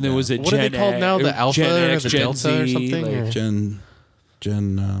break it When there down. was a What are they Gen called now? X- The Alpha Gen or X, the Gen Delta or Z, something? like- Or-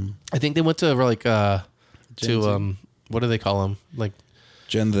 Gen I think they went to like Gen Z. what do they call them? Like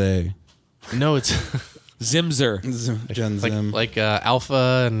Gen they. no, it's Zimzer. Gen Zim. like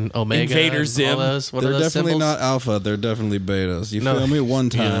Alpha and Omega. Invader and Zim. All those. What They're are those definitely symbols? not alpha. They're definitely betas. You No. feel me? One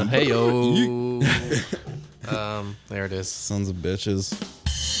Yeah. time. Hey yo. There it is. Sons of bitches.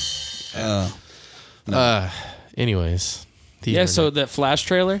 Anyways. the Yeah, so internet. that Flash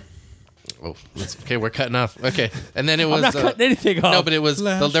trailer. Oh, okay, we're cutting off. Okay, and then it was. I'm not cutting anything off. No, but it was.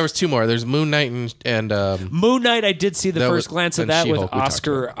 There was two more. There's Moon Knight and Moon Knight. I did see the first glance of that with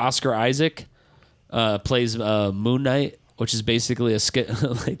She-Hulk Oscar Isaac plays Moon Knight, which is basically a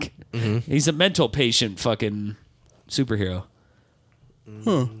like he's a mental patient fucking superhero.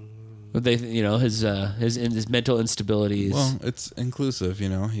 Huh. But they, his mental instabilities. Well, it's inclusive,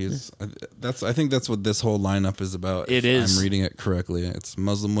 I think that's what this whole lineup is about. It if is. I'm reading it correctly. It's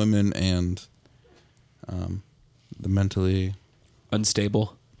Muslim women and the mentally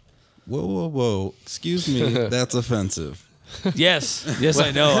unstable. Whoa. Excuse me. That's offensive. Yes,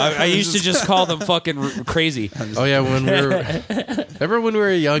 I know. I used to just call them fucking crazy. Oh yeah, remember when we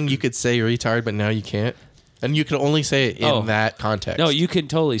were young, you could say retard, but now you can't, and you can only say it in that context. No, you can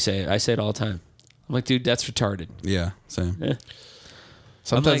totally say it. I say it all the time. I'm like, dude, that's retarded. Yeah, same. Yeah.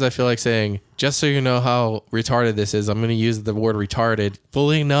 Sometimes I feel like saying, just so you know how retarded this is, I'm going to use the word retarded,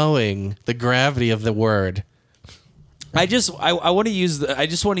 fully knowing the gravity of the word. I want to use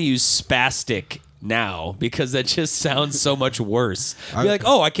spastic now because that just sounds so much worse. Be like,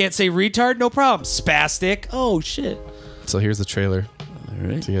 oh, I can't say retard, no problem. Spastic, oh shit. So here's the trailer. All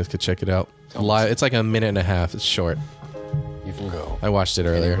right, so you guys could check it out. Live. It's like a minute and a half. It's short. You can go. I watched it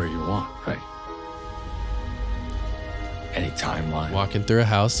earlier. Anywhere you want, right? Any timeline. Walking through a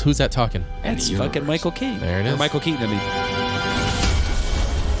house. Who's that talking? It's fucking Michael Keaton. There it is. Or Michael Keaton, I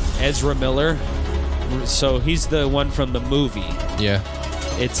mean. Ezra Miller. So he's the one from the movie. Yeah.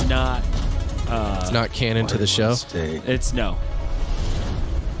 It's not. It's not canon to the show. It's no.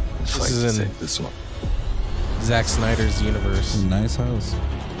 This is in this one. Zack Snyder's universe. Nice house.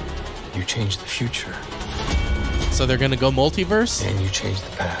 You change the future. So they're gonna go multiverse? And you change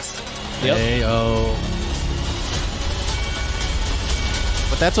the past. Yep. Hey-oh.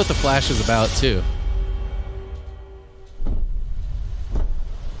 But that's what The Flash is about, too.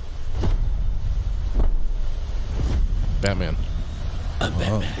 Batman.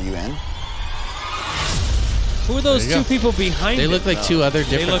 Batman. Are you in? Who are those There you two go. people behind They it, look like though? two other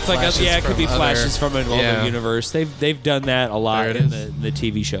different They look like Flashes it could be from flashes other- from an older universe. They've done that a lot There it in is. the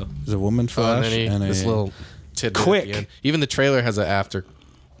TV show. There's a woman Flash and this a little tidbit Quick. at the end. Even the trailer has an after.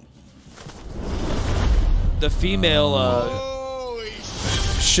 The female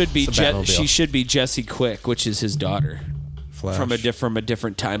should be It's a Batmobile. she should be Jesse Quick, which is his daughter Flash. from a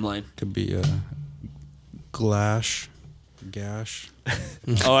different timeline. Could be a Gash.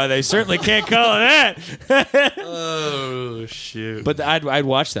 Oh, they certainly can't call it that. Oh, shoot. But I'd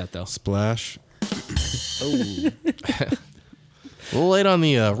watch that though. Splash. A little late on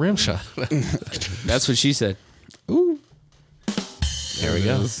the rim shot. That's what she said. Ooh. There we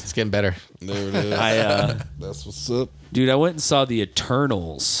go. It's getting better. There it is. That's what's up. Dude, I went and saw the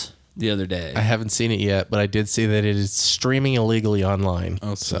Eternals the other day. I haven't seen it yet, but I did see that it is streaming illegally online.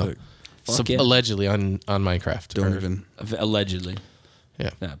 Oh, so, sick. Fuck yeah. allegedly on Minecraft. Don't even. Allegedly. Yeah.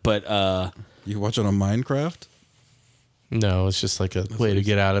 But You watch it on Minecraft? No, it's just like a way to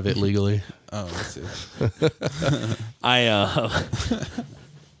get out of it legally. Oh, I see.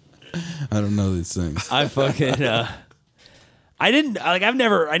 I don't know these things. I fucking I didn't like. I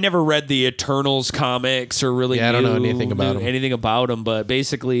never read the Eternals comics or really. Yeah, I don't know knew anything about 'em. Anything about them, but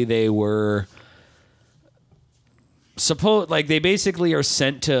basically they were they basically are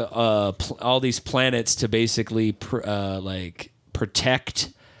sent to all these planets to basically protect.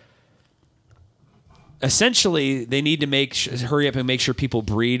 Essentially, they need to hurry up and make sure people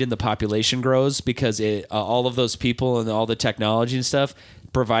breed and the population grows because all of those people and all the technology and stuff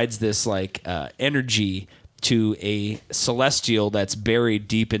provides this energy to a celestial that's buried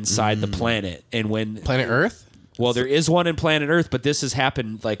deep inside the planet. And when Planet Earth? well, there is one in planet Earth, but this has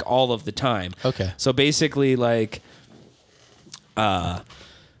happened like all of the time. Okay. So basically, the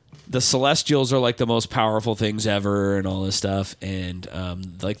Celestials are like the most powerful things ever and all this stuff. And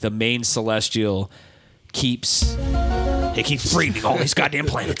the main Celestial keeps breeding all these goddamn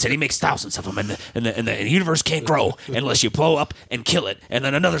planets, and he makes thousands of them, and the universe can't grow unless you blow up and kill it, and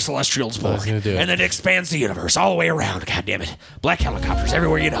then another Celestial's born, he's gonna do it. and then it expands the universe all the way around. God damn it! Black helicopters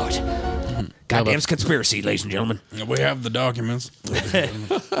everywhere you know it. Goddamn conspiracy, ladies and gentlemen. We have the documents.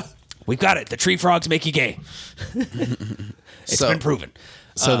 We've got it. The tree frogs make you gay. It's So- been proven.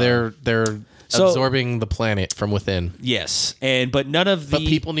 So they're absorbing the planet from within. Yes, but none of the But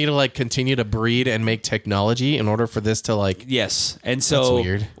people need to continue to breed and make technology in order for this to yes, and so That's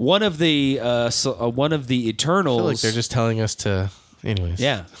weird. one of the Eternals. I feel like they're just telling us to. Anyways.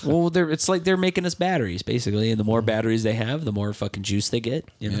 yeah. Well, it's like they're making us batteries basically, and the more batteries they have, the more fucking juice they get.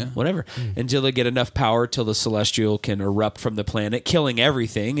 Whatever, until they get enough power till the Celestial can erupt from the planet, killing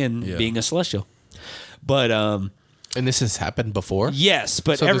everything and being a Celestial. But And this has happened before? Yes,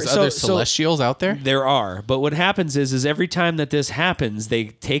 but So there's other Celestials out there? There are, but what happens is every time that this happens, they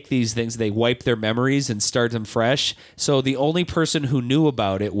take these things, they wipe their memories and start them fresh. So the only person who knew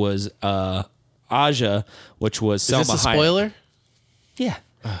about it was Aja, which was Selma Is this a Hayek. spoiler? Yeah.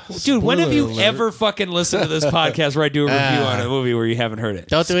 Dude, when have you alert. ever fucking listened to this podcast where I do a review on a movie where you haven't heard it?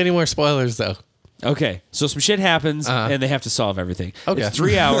 Don't do any more spoilers, though. Okay, so some shit happens and they have to solve everything. Okay. It's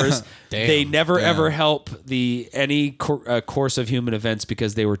 3 hours. Damn. They never ever help any course of human events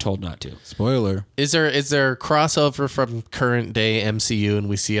because they were told not to. Spoiler. Is there crossover from current day MCU and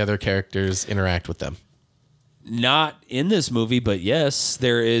we see other characters interact with them? Not in this movie, but yes,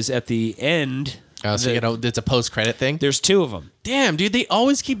 there is at the end. So it's a post-credit thing? There's 2 of them. Damn, dude, they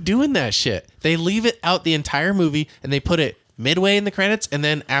always keep doing that shit. They leave it out the entire movie and they put it midway in the credits and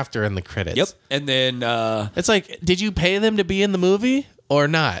then after in the credits. Yep. And then It's like, did you pay them to be in the movie or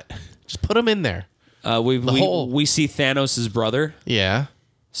not? Just put them in there. we see Thanos' brother, Yeah.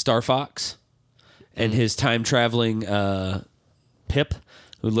 Star Fox, and his time traveling Pip,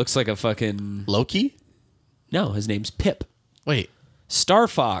 who looks like a fucking Loki? no. His name's Pip. Wait, Star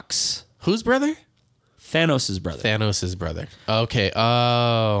Fox, whose brother? Thanos' brother. Thanos' brother. Okay.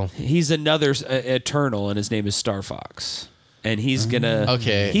 Oh. He's another Eternal, and his name is Star Fox. And he's gonna.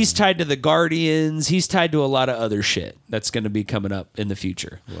 Okay. He's tied to the Guardians. He's tied to a lot of other shit that's gonna be coming up in the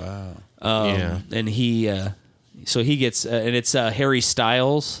future. Wow. Yeah. And he, so he gets, and it's Harry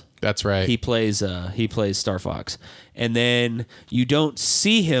Styles. That's right. He plays Star Fox, and then you don't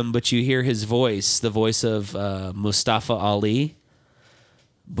see him, but you hear his voice, the voice of Mustafa Ali,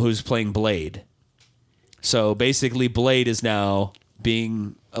 who's playing Blade. So basically, Blade is now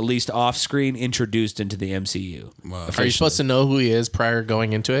being at least off screen introduced into the MCU. Wow. Are you supposed to know who he is prior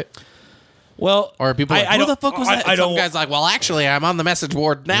going into it? Well, Or are people like, who the fuck was that? I And some don't. guy's like, well, actually, I'm on the message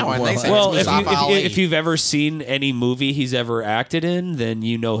board now, and they say Well, it's Mustafa Ali. if you've ever seen any movie he's ever acted in, then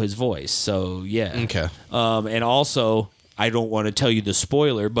you know his voice. So yeah. Okay. And also, I don't want to tell you the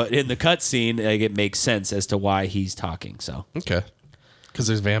spoiler, but in the cutscene, like, it makes sense as to why he's talking. So Okay. Because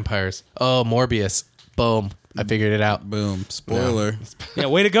there's vampires. Oh, Morbius. Boom. I figured it out. Boom. Spoiler. yeah,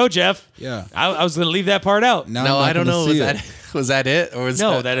 way to go, Jeff. Yeah. I was going to leave that part out. Now No, I'm not I don't gonna know. see Was that it? Or was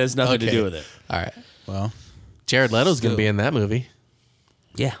No, that has nothing to Okay. do with it. All right. Well, Jared Leto's going to Still. be in that movie.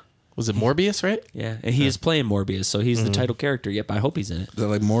 Yeah. Was it Morbius, right? Yeah, and he is playing Morbius, so he's the title character. Yep, I hope he's in it. is that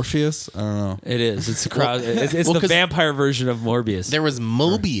like Morpheus? I don't know. It is. It's a crowd. It's well, the 'cause vampire version of Morbius. There was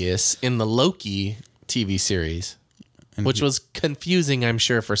Mobius in the Loki TV series, which was confusing, I'm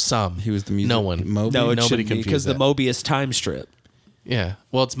sure, for some. He was the music. No one. Moby? no, it nobody shouldn't be confused because the that. Mobius time strip. Yeah.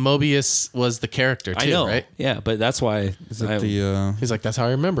 Well, it's Mobius was the character, too, I know, right? yeah, but that's why. Is it the? He's like, that's how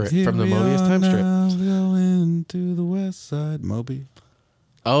I remember it Here from the we Mobius are time strip. now, going to the west side, Moby.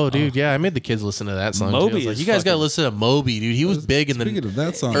 Oh, dude, yeah, I made the kids listen to that song. Moby too. I was like, is you guys got to fucking- listen to Moby, dude. He was big in the Speaking of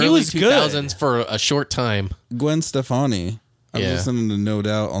that song, early He was good. 2000s for a short time. Gwen Stefani. I was Yeah. listening to No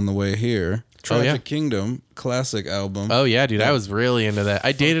Doubt on the way here. Tragic yeah? Kingdom, classic album. Oh, yeah, dude, I was really into that.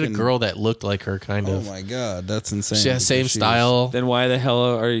 I dated a Fucking- girl that looked like her, kind Oh of. my god, that's insane. She has same She style. Then why the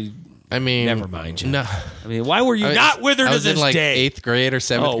hell are you? I mean, Never mind, Jeff. No, I mean, why were you not with her I to was this in like day? 8th grade or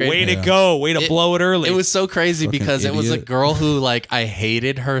 7th Oh, grade. way to Yeah. go! Way to blow it early. It was so crazy Fucking because it was a idiot. girl who like I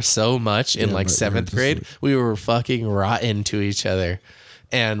hated her so much in Yeah, like but you're 7th just grade. like- We were fucking rotten to each other,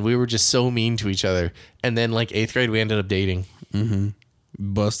 and we were just so mean to each other. And then like 8th grade, we ended up dating.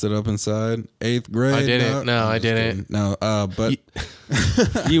 busted up inside 8th grade. I didn't. dog. No, I'm I just didn't. kidding. No, but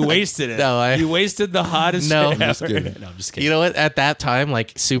you wasted it. No, you wasted the hottest. No. shit I'm just ever. kidding. No, I'm just kidding. You know what? At that time,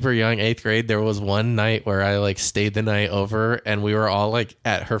 like super young, 8th grade, there was one night where I like stayed the night over, and we were all like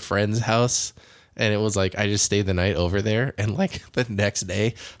at her friend's house. And it was like I just stayed the night over there, and like the next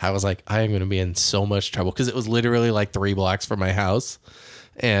day, I was like, I am gonna be in so much trouble because it was literally like 3 blocks from my house,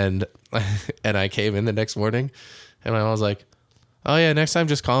 and I came in the next morning, and I was like, oh yeah, next time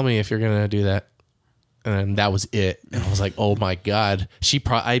just call me if you're gonna do that, and that was it. And I was like, oh my god,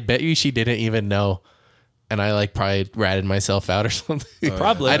 I bet you she didn't even know, and I like probably ratted myself out or something.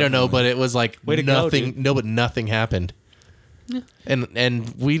 Probably. I don't know, but it was like Way to go, nothing. dude. No, but nothing happened.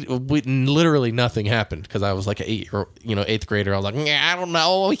 And we literally nothing happened because I was like an 8th grader. I was like, I don't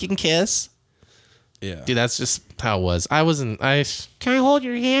know, we can kiss. yeah. Dude, that's just how it was. Can Can I hold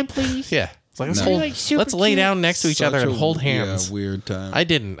your hand, please? yeah. It's like No. Like, super let's lay cute. down next to each other Such and a- hold hands. Yeah, weird time. I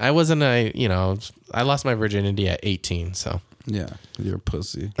didn't. I wasn't I lost my virginity at 18. So yeah, you're a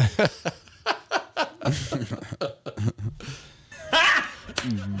pussy.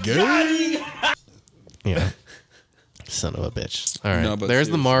 yeah, son of a bitch. All right, No, but there's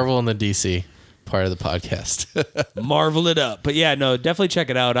the seriously. Marvel and the DC part of the podcast. Marvel it up. But yeah, no, definitely check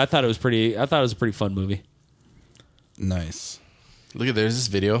it out. I thought it was a pretty fun movie. Nice. Look at there's this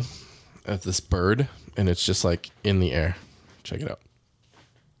video of this bird, and it's just like in the air. Check it out.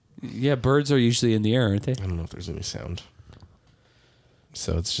 Yeah, birds are usually in the air, aren't they? I don't know if there's any sound.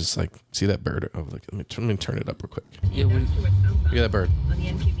 So it's just like, see that bird? Oh, look, let me turn it up real quick. Yeah, Look at that bird.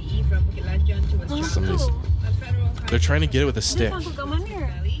 Somebody's, they're trying to get it with a stick.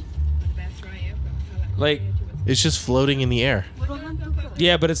 like, It's just floating in the air.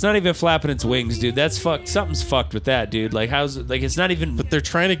 yeah, but it's not even flapping its wings, dude. That's fucked. Something's fucked with that, dude. Like, how's it? Like, it's not even. But they're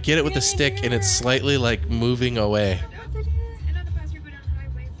trying to get it with a stick, and it's slightly like moving away.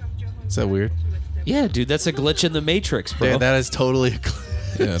 Is that weird? Yeah, dude, that's a glitch in the Matrix, bro. Yeah, that is totally.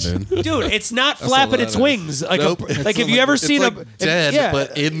 Yeah, dude. Dude, it's not flapping that its is. wings. Like, Nope. like if you ever It's seen like a dead, yeah.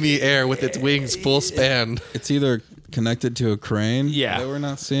 but in the air with its wings full span. It's either connected to a crane Yeah. that we're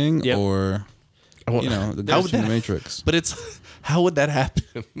not seeing, Yep. or the How glitch would in the that- Matrix. But it's how would that happen?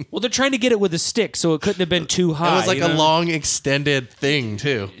 Well, they're trying to get it with a stick, so it couldn't have been too high. It was like you a know? long extended thing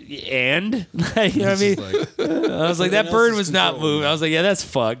too. And you know what I mean? I was like, that bird was not moving. I was like, yeah, that's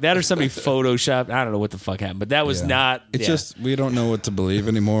fucked. That or somebody photoshopped. I don't know what the fuck happened, but that was not. It's yeah. just we don't know what to believe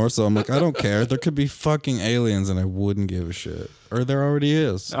anymore. So I'm like, I don't care. There could be fucking aliens, and I wouldn't give a shit. Or there already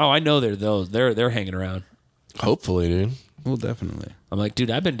is. Oh, I know they're those. They're hanging around. Hopefully, dude. Well, definitely. I'm like, dude,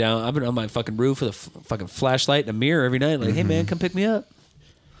 I've been on my fucking roof with a fucking flashlight and a mirror every night. Like, hey man, come pick me up.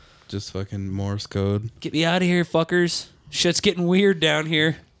 Just fucking Morse code. Get me out of here, fuckers. Shit's getting weird down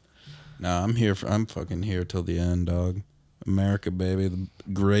here. Nah, I'm fucking here till the end, dog. America, baby, the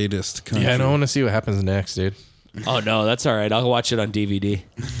greatest country. Yeah, I don't want to see what happens next, dude. Oh no, that's all right. I'll watch it on DVD.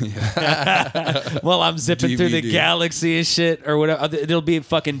 Well, I'm zipping through the DVD. galaxy and shit, or whatever. It'll be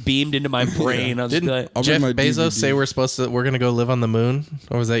fucking beamed into my brain. I'll just be like, I'll Jeff bring my Bezos DVD. say we're gonna go live on the moon,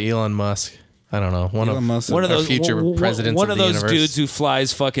 or was that Elon Musk? I don't know. Elon Musk. one of our those future presidents One of of the those universe. dudes who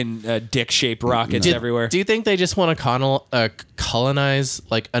flies fucking dick-shaped rockets everywhere. Do you think they just want to colonize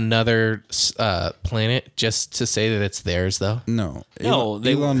like another planet just to say that it's theirs, though? No. No,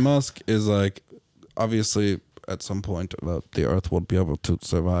 they- Elon Musk is like, obviously, at some point, the Earth will be able to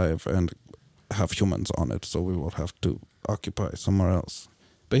survive and have humans on it, so we will have to occupy somewhere else.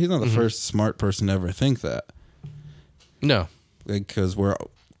 But he's not the first smart person to ever think that. No. Because we're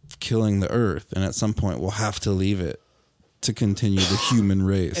killing the Earth, and at some point, we'll have to leave it to continue the human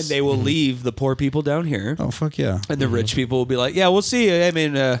race. And they will leave the poor people down here. Oh, fuck yeah. And the rich people will be like, yeah, we'll see you. I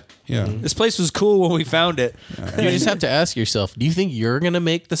mean, Yeah. this place was cool when we found it. You just have to ask yourself: do you think you're gonna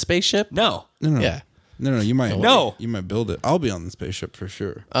make the spaceship? No. No. Yeah. No, you might. No. You might build it. I'll be on the spaceship for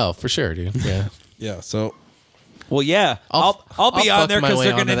sure. Oh, for sure, dude. Yeah. Yeah, so Well, yeah, I'll be I'll on fuck there my because way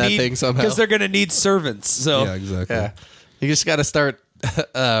they're onto gonna that need thing somehow. because they're gonna need servants. So yeah, exactly. Yeah. You just got to start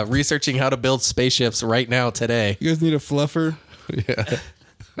researching how to build spaceships right now today. You guys need a fluffer? Yeah.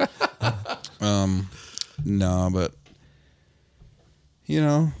 No, but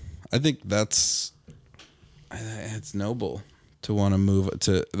I think it's noble to want to move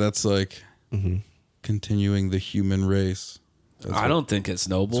to. That's like continuing the human race. I don't think it's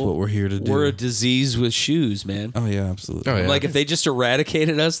noble. That's what we're here to do. We're a disease with shoes, man. Oh yeah, absolutely. Oh, yeah. Like if they just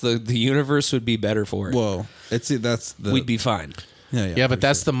eradicated us, the universe would be better for it. Whoa, that's the We'd be fine. Yeah, but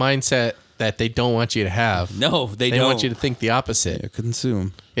that's the mindset that they don't want you to have. No, they They don't. want you to think the opposite. yeah,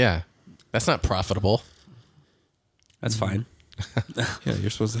 consume. Yeah. That's not profitable. That's fine. Yeah, you're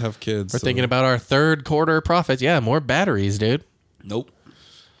supposed to have kids. We're thinking about our third quarter profits. Yeah, more batteries, dude. Nope.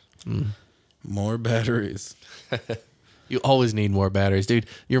 more batteries. You always need more batteries, dude.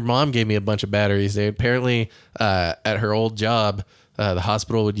 Your mom gave me a bunch of batteries, dude. Apparently, at her old job, the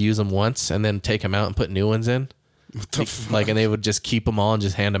hospital would use them once and then take them out and put new ones in. What the fuck? Like, and they would just keep them all and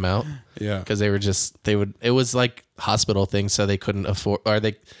just hand them out. Yeah. Because it was like hospital things, so they couldn't afford, or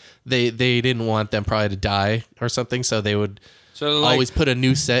they didn't want them probably to die or something, so they would always put a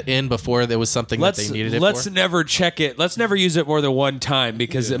new set in before there was something that they needed it let's for. never check it. Let's never use it more than one time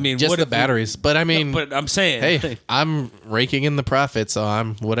because I mean, Just what the if batteries. But I mean, but I'm saying, hey, I'm raking in the profit, so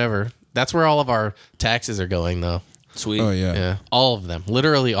I'm whatever. That's where all of our taxes are going, though. sweet. Oh yeah. Yeah, all of them,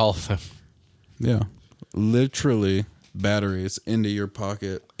 literally all of them. Yeah. Literally batteries into your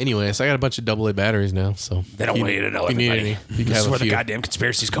pocket. Anyways, I got a bunch of AA batteries now, so They don't want you to know, if you need everybody. any, you can This have is a where the few. goddamn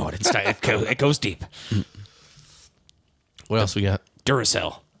conspiracy's going. It goes deep. What else we got?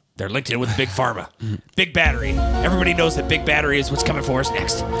 Duracell. They're linked in with Big Pharma. Big Battery. Everybody knows that Big Battery is what's coming for us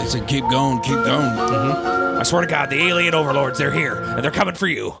next. They said, keep going, keep going. I swear to God, the alien overlords, they're here, and they're coming for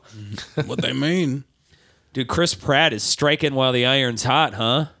you. What they mean? Dude, Chris Pratt is striking while the iron's hot,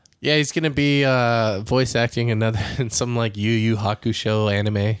 huh? Yeah, he's gonna be voice acting in some like Yu Yu Hakusho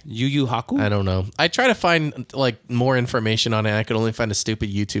anime. Yu Yu Haku? I don't know. I try to find like more information on it. I could only find a stupid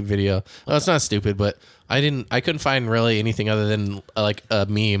YouTube video. Well, it's not stupid, but I couldn't find really anything other than like a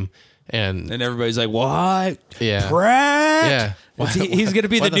meme. And everybody's like, what? Yeah. Pratt? Yeah. He's going to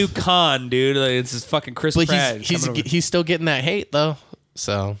be Why the new Khan, dude. Like, it's just fucking Chris But Pratt. he's still getting that hate though.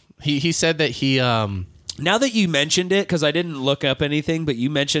 So he said that he Now that you mentioned it, because I didn't look up anything, but you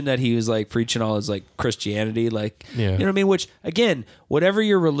mentioned that he was like preaching all his like Christianity, like, Yeah. you know what I mean? Which, again, whatever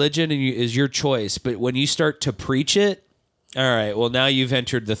your religion is your choice. But when you start to preach it, all right, well, now you've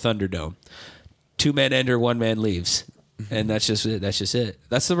entered the Thunderdome. 2 men enter, 1 man leaves. And that's just it. That's just it.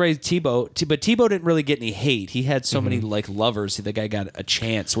 That's the way Tebow. But Tebow didn't really get any hate. He had so many like lovers. The guy got a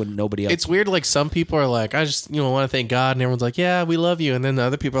chance when nobody else. It's weird. Like some people are like, I just want to thank God, and everyone's like, yeah, we love you. And then the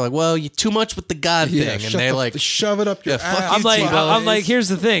other people are like, well, you too much with the God thing, and they're like, shove it up your fuck ass. you, I'm like, here's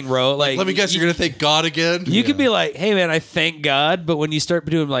the thing, bro. Like, let me guess, you're gonna thank God again. You could be like, hey man, I thank God, but when you start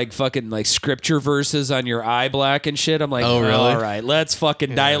doing like fucking like scripture verses on your eye black and shit, I'm like, Oh, really? all right, let's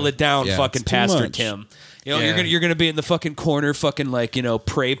fucking dial it down, Yeah, fucking it's too Pastor much. Tim. You know, Yeah. you're gonna be in the fucking corner, fucking like, you know,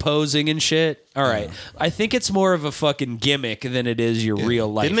 pray posing and shit. All right, I think it's more of a fucking gimmick than it is your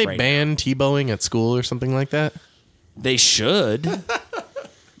real life. Didn't they right ban Tebowing at school or something like that? now. They should.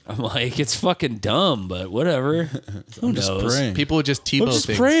 I'm like, it's fucking dumb, but whatever. Who Just knows? praying. People would just I'm Tebow just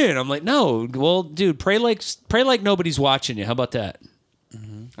things. praying. I'm like, no, well, dude, pray like nobody's watching you. How about that?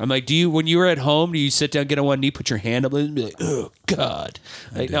 I'm like, when you were at home, do you sit down, get on one knee, put your hand up, and be like, oh God?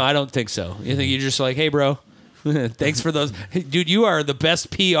 Like, no, I don't think so. You think you're just like, hey, bro, thanks for those, hey, dude. You are the best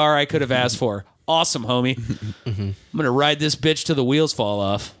PR I could have asked for. Awesome, homie. I'm gonna ride this bitch till the wheels fall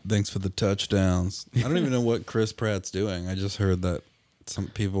off. Thanks for the touchdowns. I don't even know what Chris Pratt's doing. I just heard that some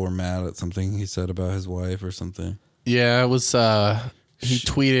people were mad at something he said about his wife or something. Yeah, it was. He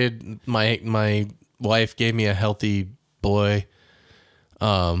tweeted, "My wife gave me a healthy boy."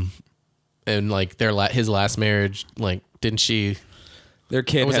 And like his last marriage, like, didn't she? Their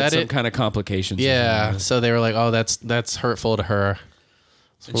kid Was had that some it? kind of complications. Yeah. So they were like, "Oh, that's hurtful to her."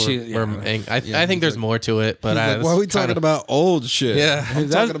 So And I think there's more to it, but He's like, why are we talking about old shit? Yeah. I'm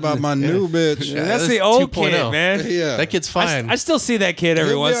talking about my new bitch. Yeah. That's that's the old 2.0. kid, man. Yeah. that kid's fine. I still see that kid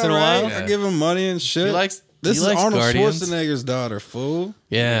every He'll be once in a alright. while. I give him money and shit. He likes Arnold Guardians. Schwarzenegger's daughter, fool.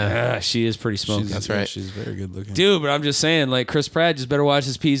 Yeah. She is pretty smoky. That's right. She's very good looking. Dude, but I'm just saying, like, Chris Pratt just better watch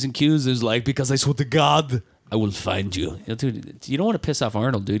his P's and Q's. There's like, because I swear to God, I will find you. You know, dude, you don't want to piss off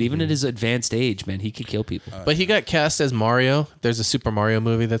Arnold, dude. Even at his advanced age, man, he could kill people. But he got cast as Mario. There's a Super Mario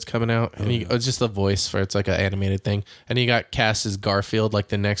movie that's coming out, and it's just a voice for it's like an animated thing. And he got cast as Garfield like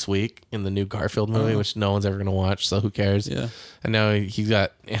the next week in the new Garfield movie, which no one's ever gonna watch, so who cares? Yeah. And now he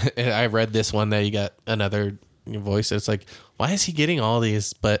got. I read this one that he got another voice. It's like, why is he getting all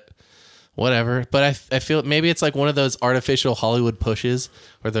these? But whatever. But I feel maybe it's like one of those artificial Hollywood pushes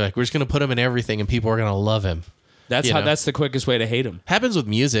where they're like, we're just gonna put him in everything, and people are gonna love him. That's You how. know. That's the quickest way to hate him. Happens with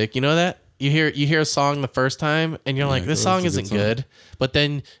music, you know that? You hear a song the first time and you're like, this song that's a isn't good song. good. But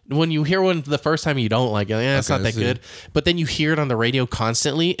then when you hear one the first time you don't like it, it's Okay, not I that see. good. But then you hear it on the radio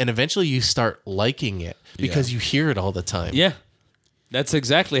constantly and eventually you start liking it because you hear it all the time. Yeah, that's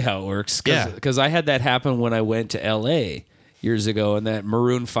exactly how it works. Yeah. Because I had that happen when I went to L.A. years ago, and that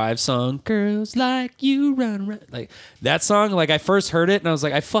Maroon 5 song, "Girls Like You Run Around," like that song. Like I first heard it and I was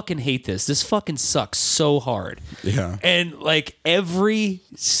like, I fucking hate this. This fucking sucks so hard. Yeah. And like every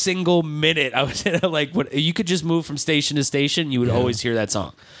single minute, I was like, what? You could just move from station to station, you would always hear that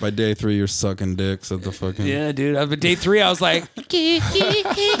song. By day 3, you're sucking dicks at the fucking. Yeah, dude. But day 3, I was like,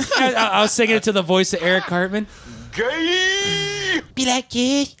 I was singing it to the voice of Eric Cartman. Be like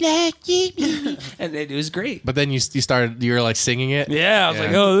you, and it was great. But then you're like singing it. Yeah, I was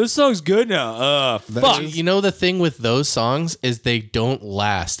like, oh, this song's good now. Fuck. You know, the thing with those songs is they don't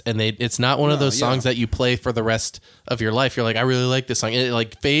last, and it's not one of those songs that you play for the rest of your life. You're like, I really like this song. It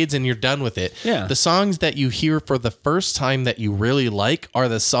like fades and you're done with it. Yeah. The songs that you hear for the first time that you really like are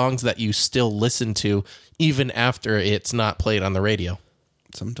the songs that you still listen to even after it's not played on the radio.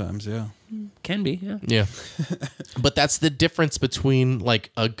 Sometimes, yeah. Can be, yeah. Yeah. But that's the difference between like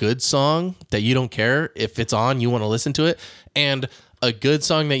a good song that you don't care if it's on, you want to listen to it, and a good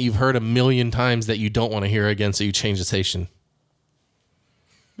song that you've heard a million times that you don't want to hear again, so you change the station.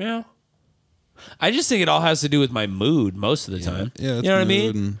 Yeah. I just think it all has to do with my mood most of the time. Yeah, it's you know what I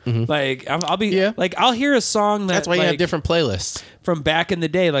mood mean? Like I'll be Yeah. like I'll hear a song That's why you have like, different playlists. from back in the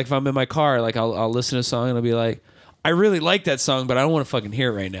day. Like if I'm in my car, like I'll listen to a song and I'll be like, I really like that song, but I don't want to fucking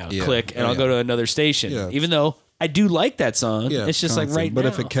hear it right now. Yeah. Click, and Oh, I'll yeah. go to another station, Yeah. even though I do like that song. Yeah, it's just constant. like right But now.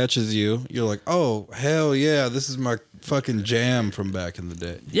 if it catches you, you're like, oh hell yeah, this is my fucking jam from back in the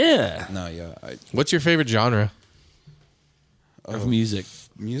day. yeah, No, yeah, What's your favorite genre? of music.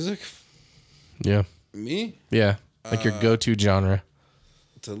 music. Yeah. Me Yeah. Like your go-to genre.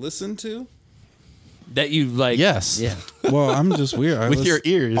 to listen to. That you like. Yes. Yeah. Well, I'm just weird. With your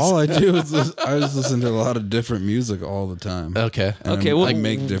ears. All I do is I just listen to a lot of different music all the time. Okay. And Okay, I well,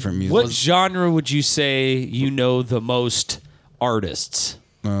 make different music. What genre would you say you know the most artists?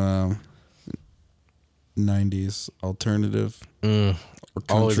 90s alternative or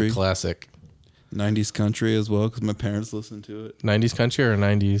Always country. a classic. 90s country as well because my parents listened to it. 90s country or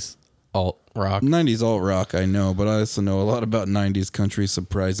 90s alt rock? 90s alt rock, I know, but I also know a lot about 90s country.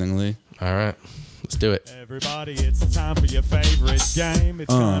 Surprisingly, All right. Let's do it. Everybody, it's time for your favorite game.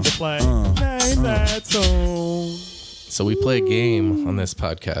 It's time to play Name That Tune. So we play a game on this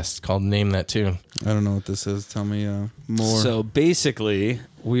podcast called Name That Tune. I don't know what this is. Tell me more. So basically,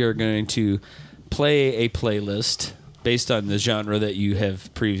 we are going to play a playlist based on the genre that you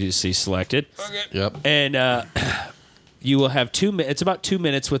have previously selected. Yep. And you will have 2 minutes. It's about 2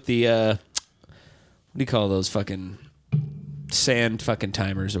 minutes with the, what do you call those fucking sand fucking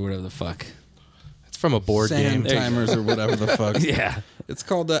timers or whatever the fuck? It's from a board Sand game. timers or whatever the fuck. Yeah. It's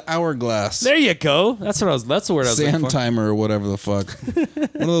called the hourglass. There you go. That's the word I was looking Sand for. timer or whatever the fuck. One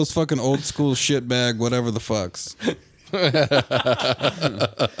of those fucking old school shitbag whatever the fucks.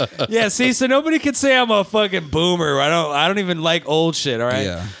 Yeah, see, so nobody can say I'm a fucking boomer. I don't even like old shit, all right?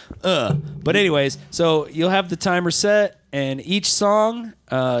 Yeah. But anyways, so you'll have the timer set, and each song,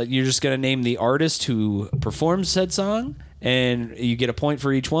 you're just gonna name the artist who performs said song, and you get a point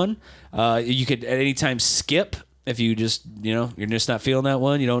for each one. You could at any time skip if you just, you're just not feeling that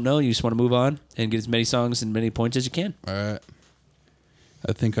one, you don't know, you just want to move on and get as many songs and many points as you can. All right.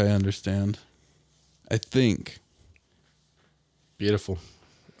 I think I understand. I think. Beautiful.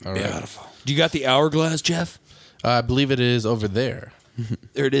 All right. Beautiful. Do you got the hourglass, Jeff? I believe it is over there.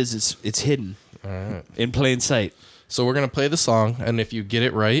 There it is. It's hidden in plain sight. So we're going to play the song, and if you get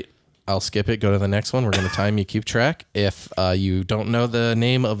it right, I'll skip it, go to the next one. We're going to time you, keep track. If you don't know the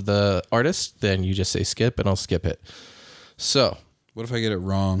name of the artist, then you just say skip, and I'll skip it. So What if I get it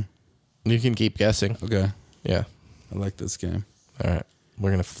wrong? you can keep guessing. Okay. Yeah. I like this game. All right. We're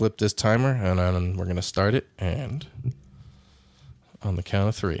going to flip this timer, and then we're going to start it, and on the count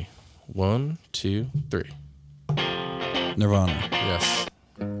of 3. 1, 2, 3. Nirvana. Yes.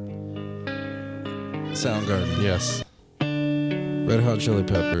 Soundgarden. Yes. Red Hot Chili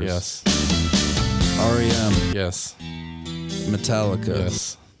Peppers. Yes. R.E.M. Yes. Metallica.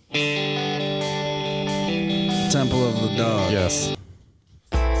 Yes. Temple of the Dog. Yes.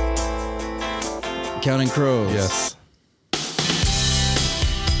 Counting Crows. Yes.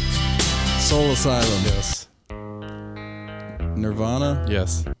 Soul Asylum. Yes. Nirvana.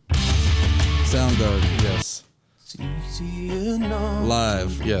 Yes. Soundgarden. Yes.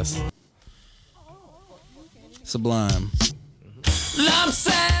 Live. Yes. Sublime.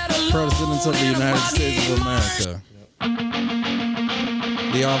 Presidents of the United States of America.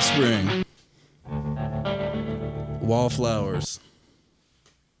 The Offspring. Wallflowers.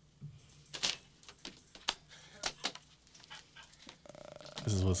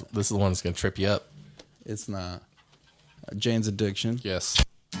 This is the one that's gonna trip you up. It's not. Jane's Addiction. Yes.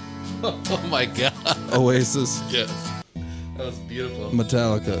 Oh my god. Oasis. Yes. That was beautiful.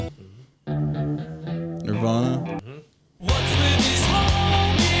 Metallica. Nirvana.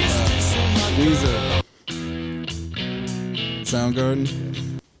 Weezer. Soundgarden.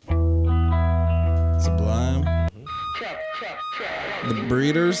 Sublime. The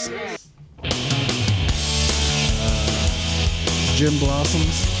Breeders. Jim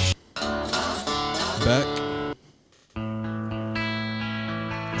Blossoms. Beck.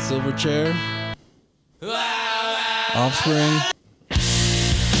 Silverchair. Offspring.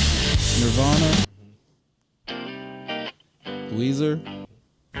 Nirvana. Weezer.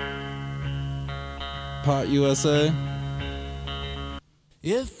 Pot USA.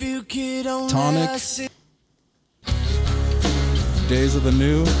 Tonic. Days of the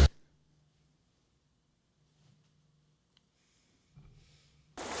New.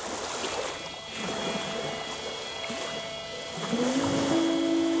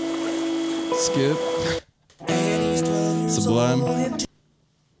 Skip. Sublime.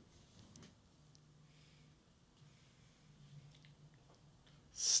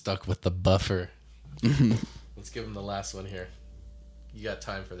 Stuck with the buffer. Let's give him the last one here. You got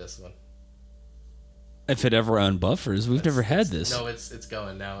time for this one. If it ever unbuffers, we've never had this. No, it's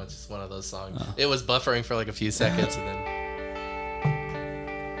going now. It's just one of those songs. It was buffering for like a few seconds, and then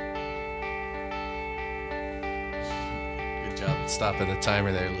stopping the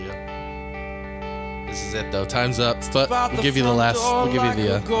timer there, Leo. This is it though. Time's up. But we'll give you the last. We'll give you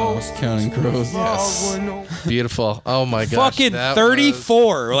the. Counting Crows. Yes. Beautiful. Oh my gosh. Fucking that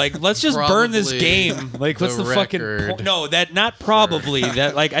 34. Like, let's just burn this probably game. Like, what's the fucking record. no? That not probably.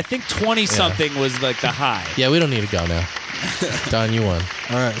 That like I think 20 something was like the high. Yeah, we don't need to go now. Don, you won.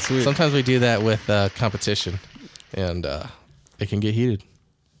 All right, sweet. Sometimes we do that with competition, and it can get heated.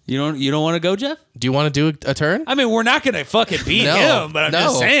 You don't want to go, Jeff? Do you want to do a turn? I mean, we're not gonna fucking beat No, him, but I'm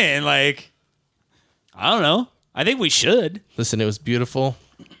just no. saying, like, I don't know. I think we should. Listen, it was beautiful.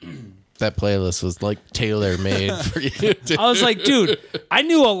 That playlist was like tailor made for you. Dude. I was like, dude, I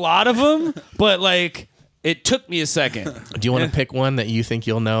knew a lot of them, but like, it took me a second. Do you want to pick one that you think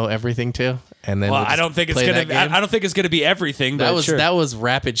you'll know everything to? And then Well, we'll I don't think it's play gonna. that game? I don't think it's gonna be everything. That but was sure. that was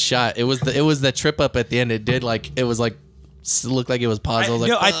rapid shot. It was the trip up at the end. It did like it was like looked like it was paused. I was like,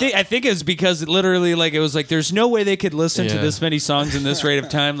 no, I think it's because it literally like it was like there's no way they could listen to Yeah. this many songs in this rate of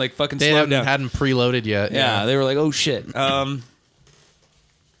time. Like fucking they slow down. hadn't preloaded yet. Yeah, they were like, oh shit. What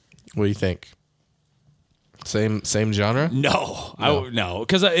do you think? Same genre? No, no,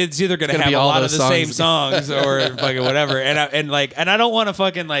 because it's either gonna gonna have be a all lot of those the same songs. songs or fucking whatever, and I don't want to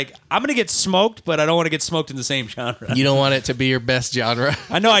fucking like I'm gonna get smoked, but I don't want to get smoked in the same genre. You don't want it to be your best genre.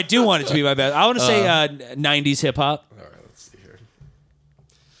 I know I do want it to be my best. I want to say 90s hip hop. All right, let's see here.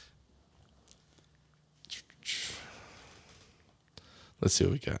 Let's see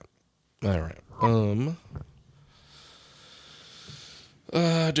what we got. All right.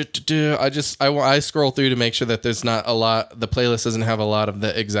 I scroll through to make sure that there's not a lot. The playlist doesn't have a lot of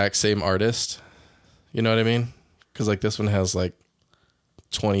the exact same artist. You know what I mean? Because like this one has like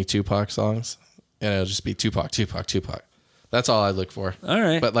 20 Tupac songs, and it'll just be Tupac. That's all I look for. All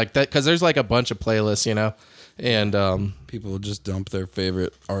right. But like that, because there's like a bunch of playlists, you know, and People will just dump their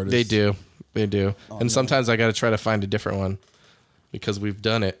favorite artists. they do, and sometimes I got to try to find a different one because we've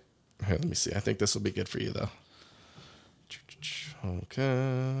done it. Here, let me see. I think this will be good for you though.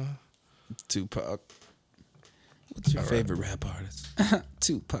 Okay. Tupac. What's your favorite rap artist?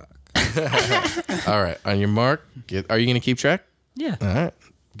 Tupac. All right. On your mark. Are you going to keep track? Yeah. All right.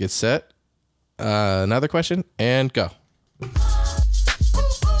 Get set. Another question and go.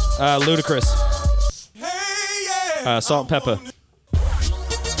 Ludacris. Salt and Pepper.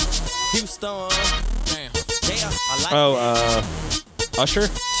 Oh, Usher.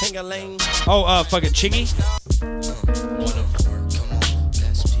 Oh, fucking Chingy.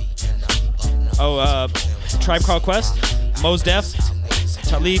 Oh, Tribe Called Quest. Mos Def.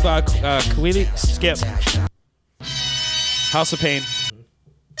 Talib Kweli. Skip. House of Pain.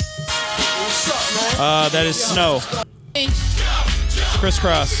 That is Snow.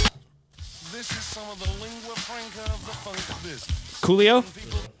 Crisscross. Coolio.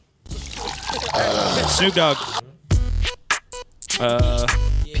 Snoop Dogg.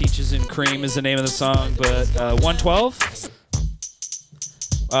 Peaches and Cream is the name of the song, but 112.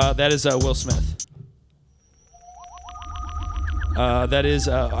 That is Will Smith. That is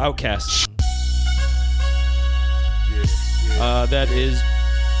Outkast. That is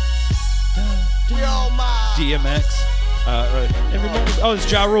DMX. Everybody. Oh,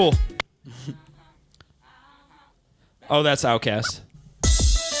 it's Ja Rule. Oh, that's Outkast.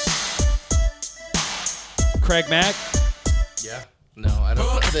 Craig Mack. Yeah. No, I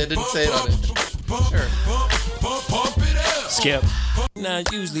don't. They didn't say it on it. Sure. Skip. Now,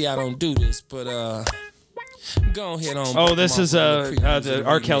 usually I don't do this, but go ahead on. Oh, this is the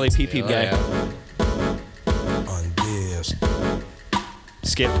R. Kelly PP guy. On this.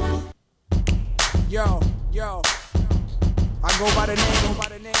 Skip. Yo, I go by the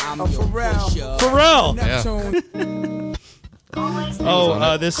name of Pharrell. Pharrell. Neptune.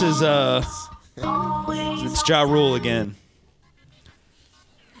 Oh, this is it's Ja Rule again.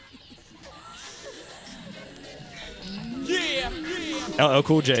 LL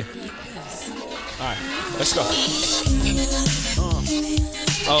Cool J. All right, let's go.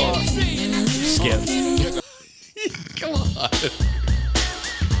 Oh, Skip. Come on.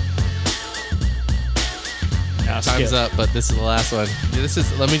 Nah, Time's Skip. up, but this is the last one. This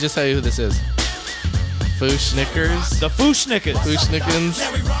is. Let me just tell you who this is. Fooshnickers. The Fooshnickers. Fooshnickens.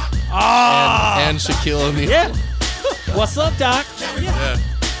 Ah. And Shaquille O'Neal. Yeah. What's up, Doc? Yeah.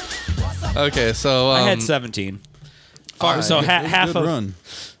 Okay, so I had 17. So half Good of. run.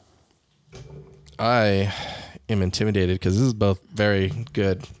 I am intimidated because this is both very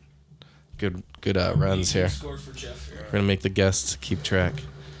good runs here. We're gonna make the guests keep track.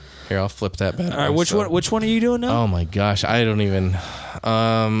 Here, I'll flip that back. All right, which one are you doing now? Oh my gosh, I don't even.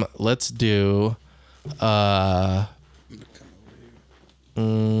 Let's do.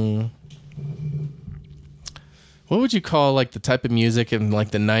 What would you call like the type of music in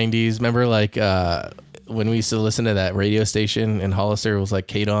like the 90s? Remember like when we used to listen to that radio station in Hollister, it was like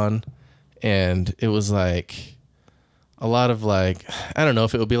K-Don, and it was like a lot of like, I don't know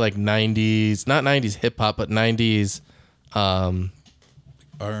if it would be like 90s, not 90s hip hop, but 90s R&B.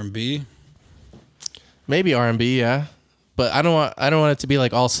 Maybe R&B, yeah. But I don't want it to be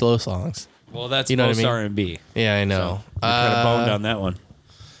like all slow songs. Well, that's You know what I most mean? R&B. Yeah, I know. You're kind of boned on that one.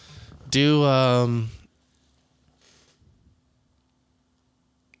 Do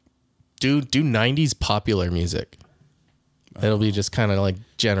 90s popular music. It'll be just kind of like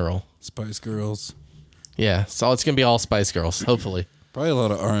general. Spice Girls. Yeah, so it's gonna be all Spice Girls, hopefully. Probably a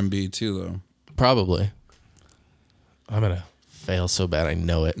lot of R&B too, though. Probably. I'm gonna fail so bad I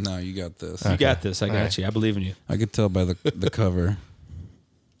know it. No, you got this. You got this. I got right. you. I believe in you. I could tell by the cover.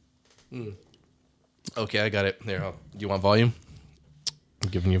 Okay, I got it. There. Do you want volume? I'm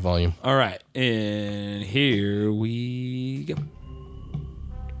giving you volume. All right, and here we go.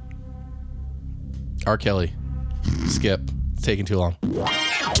 R. Kelly. Skip. It's taking too long.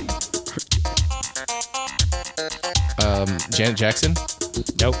 Janet Jackson.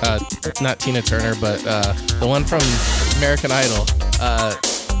 Nope. Not Tina Turner, but the one from American Idol.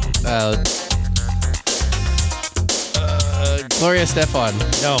 Gloria Estefan.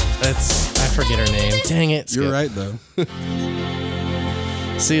 No. I forget her name. Dang it. Skip. You're right, though.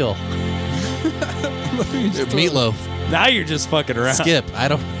 Seal. Meatloaf. Now you're just fucking around. Skip. I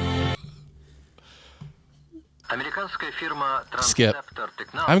don't. Skip.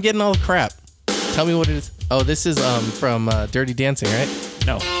 I'm getting all the crap. Tell me what it is. Oh, this is from Dirty Dancing, right?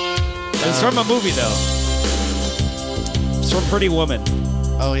 No. It's from a movie, though. It's from Pretty Woman.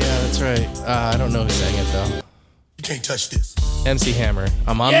 Oh, yeah, that's right. I don't know who sang it, though. You can't touch this. MC Hammer.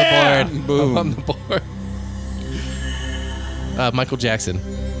 I'm on the board. Boom. I'm on the board. Michael Jackson.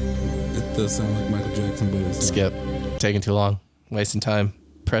 It does sound like Michael Jackson, but it's not. Skip. Taking too long. Wasting time.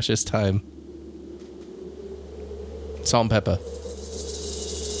 Precious time. Salt and Pepper.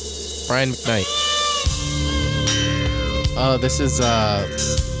 Brian McKnight. Oh, this is the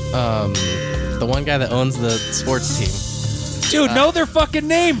one guy that owns the sports team. Dude, know their fucking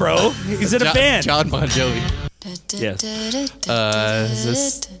name, bro. He's in a band. John Bon Jovi. Yes. Is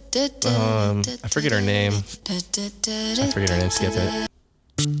this? I forget her name. I forget her name. Skip it.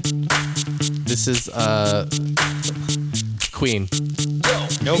 This is Queen.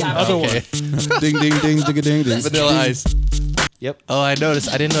 Nope. Other one. Ding, ding, ding, ding, ding, ding. Vanilla Ice. Yep. Oh, I noticed.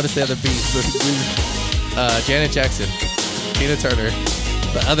 I didn't notice the other beat. Janet Jackson, Tina Turner,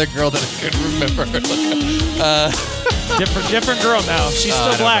 the other girl that I couldn't remember. Different girl now. She's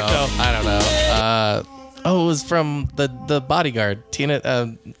still black though. I don't know. It was from the Bodyguard,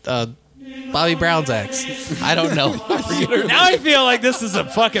 Bobby Brown's ex. I don't know. I forget her Now I feel like this is a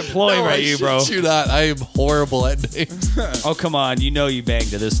fucking ploy by you, bro. You not. I am horrible at names. Oh come on, you know you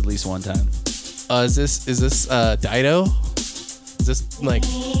banged to this at least one time. Is this Dido? Is this like?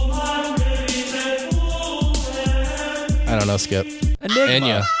 I don't know. Skip. Enigma.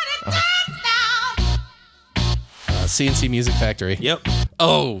 Enya. CNC Music Factory. Yep.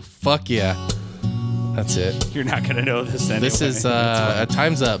 Oh fuck yeah. That's it. You're not gonna know this anyway. This is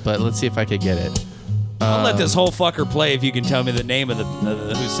time's up, but let's see if I could get it. I'll let this whole fucker play if you can tell me the name of the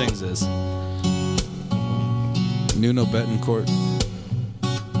who sings this. Nuno Betancourt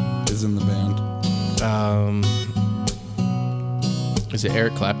is in the band. Is it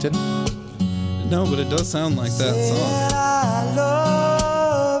Eric Clapton? No, but it does sound like that song.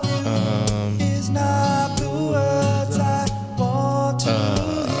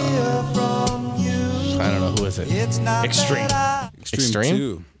 I don't know, who is it? Extreme. Extreme?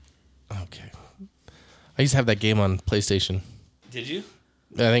 2. Okay. I used to have that game on PlayStation. Did you?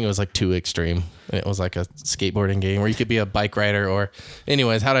 I think it was like 2 Extreme. And it was like a skateboarding game where you could be a bike rider or...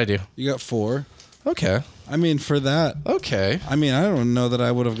 Anyways, how'd I do? You got 4. Okay. I mean, for that. Okay. I mean, I don't know that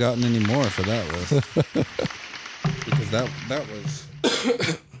I would have gotten any more for that list. Because that was...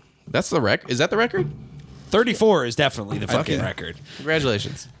 That's the record? Is that the record? 34 is definitely the fucking Okay. record.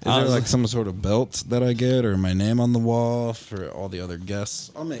 Congratulations. Is there like some sort of belt that I get or my name on the wall for all the other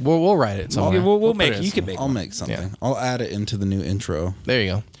guests? I'll make. We'll write it somewhere. We'll put make it it. You can make I'll one. make something. Yeah. I'll add it into the new intro. There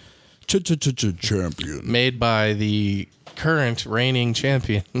you go. Champion. Made by the current reigning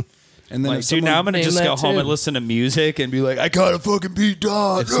champion. And then Like, if dude, now I'm gonna name just that go home too. and listen to music and be like, I gotta fucking beat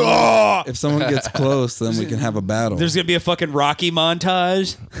Don. if someone gets close, then we can have a battle. There's gonna be a fucking Rocky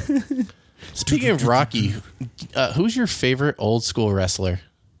montage. Speaking of Rocky, who's your favorite old school wrestler?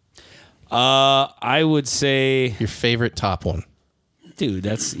 I would say Your favorite top one? Dude,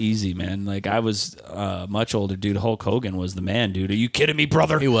 that's easy, man. Like, I was much older, dude. Hulk Hogan was the man, dude. Are you kidding me,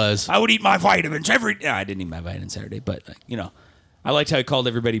 brother? He was. I would eat my vitamins every... No, I didn't eat my vitamins every day, but, you know. I liked how he called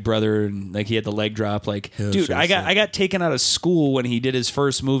everybody brother, and, like, he had the leg drop. Like, dude, I got taken out of school when he did his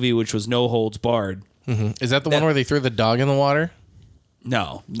first movie, which was No Holds Barred. Is that the one where they threw the dog in the water?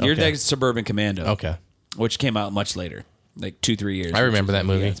 No. You're next Suburban Commando. Okay. Which came out much later. Like 2-3 years. I remember that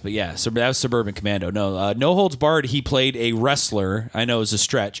movie. But yeah, so that was Suburban Commando. No, No Holds Barred, he played a wrestler. I know it's a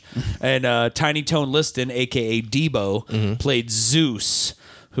stretch. And Tiny Tone Liston, a.k.a. Debo, played Zeus,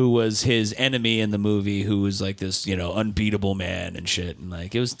 who was his enemy in the movie, who was like this, you know, unbeatable man and shit. And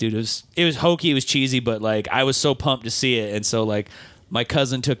like, it was hokey, it was cheesy, but like, I was so pumped to see it. And so like, my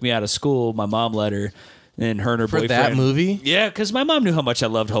cousin took me out of school, my mom let her, and her and her For boyfriend. that movie? Yeah, because my mom knew how much I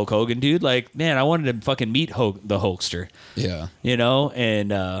loved Hulk Hogan, dude. Like, man, I wanted to fucking meet the Hulkster. Yeah. You know,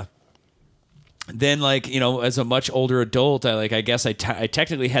 and then like, you know, as a much older adult, I guess I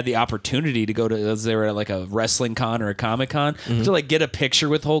technically had the opportunity to go to, as they were at like a wrestling con or a Comic Con, to like get a picture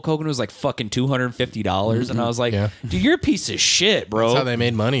with Hulk Hogan. It was like fucking $250, and I was like, dude, you're a piece of shit, bro. That's how they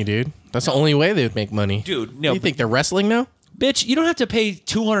made money, dude. That's the only way they would make money. Dude, no. You think they're wrestling now? Bitch, you don't have to pay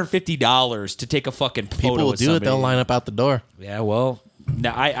 $250 to take a fucking photo. People will with do somebody. it. They'll line up out the door. Yeah, well,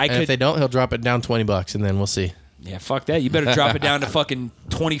 now I could. If they don't, he'll drop it down $20, and then we'll see. Yeah, fuck that. You better drop it down to fucking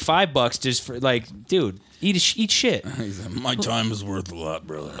 $25 just for like, dude, eat shit. My time is worth a lot,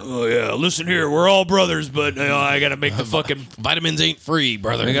 brother. Oh yeah, listen here, we're all brothers, but you know, I gotta make the fucking vitamins ain't free,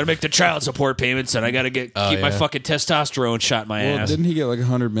 brother. I gotta make the child support payments, and I gotta keep my fucking testosterone shot in my ass. Didn't he get like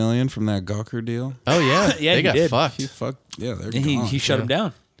 $100 million from that Gawker deal? Oh yeah, Yeah, they he got did. fucked. He fucked. Yeah, they're And gone. he shut him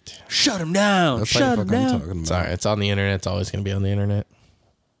down. Shut him down. That's Shut like him the fuck I'm down. talking about. Sorry, it's on the internet. It's always gonna be on the internet.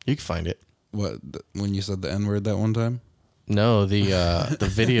 You can find it. What, when you said the N word that one time? No, the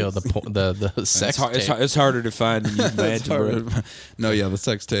video, the sex tape. It's harder to find than you imagine, bro. No, yeah, the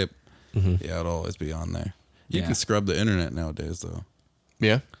sex tape. Yeah, it'll always be on there. You can scrub the internet nowadays, though.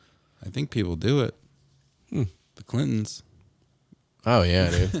 Yeah. I think people do it. The Clintons. Oh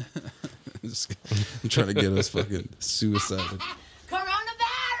yeah, dude. I'm trying to get us fucking suicided.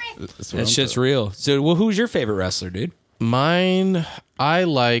 Coronavirus! That shit's real. So, well, who's your favorite wrestler, dude? Mine, I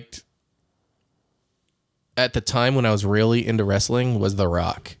liked at the time when I was really into wrestling was The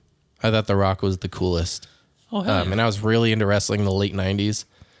Rock. I thought The Rock was the coolest. Oh, hell yeah. And I was really into wrestling in the late 90s.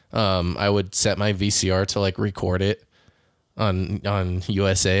 I would set my VCR to like record it on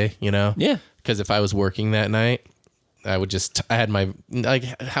USA, you know? Yeah. Because if I was working that night, I would I had my, like,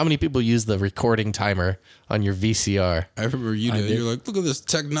 how many people use the recording timer on your VCR? I remember you did. You're like, look at this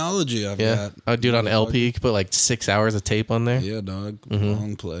technology I've Yeah. got. I would do it on LP. You could put like 6 hours of tape on there. Yeah, dog.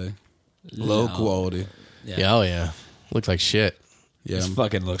 Long play. Low quality. Yeah. Oh, yeah. Looked like shit. Yeah. This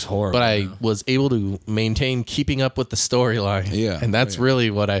fucking looks horrible. But I was able to maintain keeping up with the storyline. Yeah. And that's really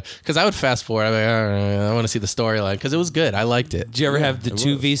what because I would fast forward. I'm like, all right, I want to see the storyline because it was good. I liked it. Did you ever have the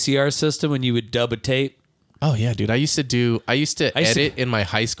two VCR system when you would dub a tape? Oh yeah, dude. I used to edit in my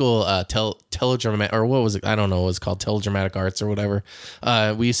high school teledramatic, or what was it? I don't know what it was called, teledramatic arts or whatever.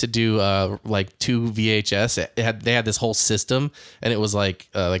 We used to do like 2 VHS. They had this whole system, and it was like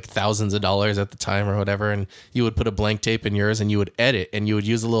thousands of dollars at the time or whatever. And you would put a blank tape in yours, and you would edit, and you would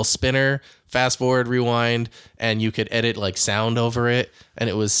use a little spinner, fast forward, rewind, and you could edit like sound over it. And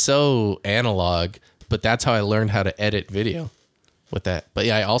it was so analog, but that's how I learned how to edit video. With that, but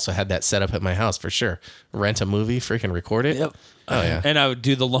yeah, I also had that set up at my house for sure. Rent a movie, freaking record it. Yep. Oh yeah. And I would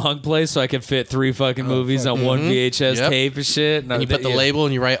do the long play so I could fit 3 fucking movies on one VHS tape and shit. And you put the label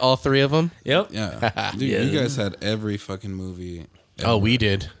and you write all 3 of them. Yep. Yeah. Dude, you guys had every fucking movie. Oh, we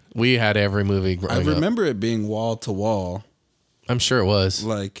did. We had every movie growing I up. remember it being wall to wall. I'm sure it was.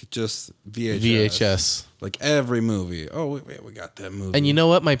 Like just VHS. Like every movie. Oh, we got that movie. And you know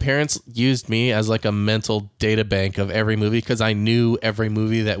what? My parents used me as like a mental data bank of every movie because I knew every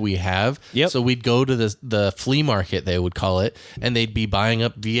movie that we have. Yep. So we'd go to the flea market, they would call it, and they'd be buying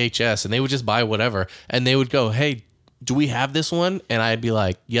up VHS, and they would just buy whatever. And they would go, hey, do we have this one? And I'd be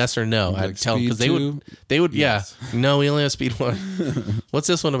like, yes or no. I'd tell them because they would, Yes. yeah. No, we only have Speed 1. What's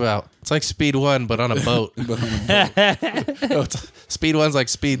this one about? It's like Speed 1, but on a boat. Oh, Speed 1's like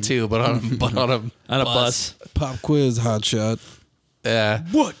Speed 2, but on a bus. Pop quiz, hot shot. Yeah.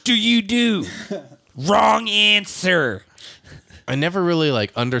 What do you do? Wrong answer. I never really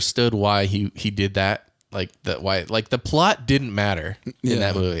like understood why he did that. Like the plot didn't matter in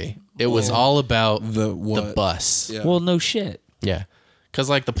that movie. It was all about the bus. Yeah. Well, no shit. Yeah. Cause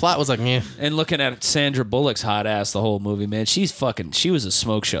like the plot was like, meh. And looking at Sandra Bullock's hot ass the whole movie, man, she was a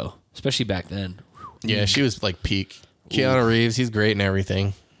smoke show, especially back then. Yeah, she was like peak. Keanu Reeves, he's great and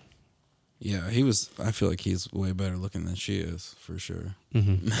everything. Yeah, he was. I feel like he's way better looking than she is, for sure.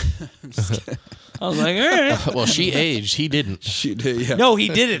 I was like, all right. Well, she aged. He didn't. She did. Yeah. No, he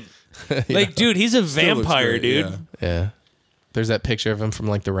didn't. Like, dude, he's a Still looks vampire, great, dude. yeah. Yeah. There's that picture of him from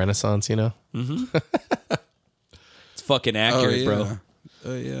like the Renaissance, you know? It's fucking accurate, bro.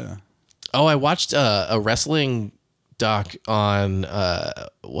 Oh yeah. Oh, I watched a wrestling doc on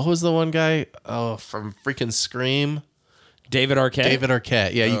what was the one guy? Oh, from freaking Scream. David Arquette. David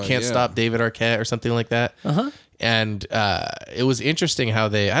Arquette. Yeah, you can't yeah. stop David Arquette or something like that. And it was interesting how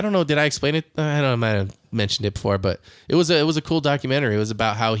they. I don't know. Did I explain it? I don't know. I might have mentioned it before, but it was a cool documentary. It was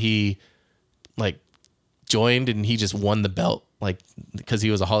about how he like joined and he just won the belt like because he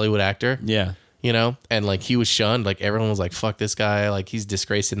was a Hollywood actor. Yeah. You know, and like he was shunned. Like everyone was like, "Fuck this guy!" Like he's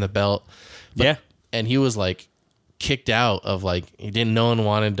disgracing the belt. Yeah. And he was like kicked out of like he didn't. No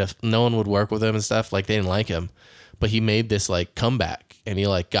one would work with him and stuff. Like they didn't like him. But he made this like comeback and he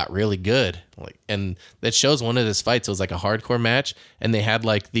like got really good. Like, and that shows one of his fights. It was like a hardcore match and they had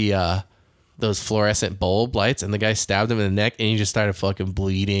like the those fluorescent bulb lights and the guy stabbed him in the neck and he just started fucking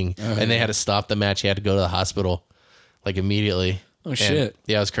bleeding. And they had to stop the match. He had to go to the hospital like immediately. Oh shit.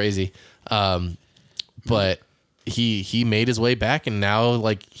 Yeah, it was crazy. But he made his way back and now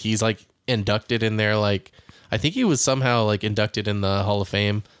like he's like inducted in there. Like I think he was somehow like inducted in the Hall of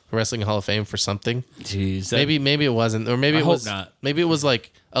Fame. Wrestling Hall of Fame for something. Jeez. Maybe it wasn't, or maybe I it hope was not. Maybe it was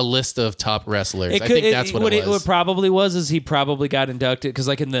like a list of top wrestlers. It I could, think that's what it was. What probably was is he probably got inducted because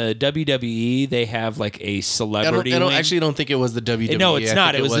like in the WWE they have like a celebrity. I wing. actually don't think it was the WWE. No, it's I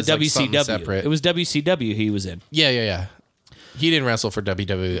not. think It was the like something WCW. separate. It was WCW he was in. Yeah. He didn't wrestle for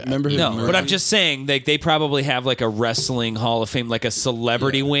WWE. Remember his No, Murphy? but I'm just saying, like they probably have like a wrestling Hall of Fame, like a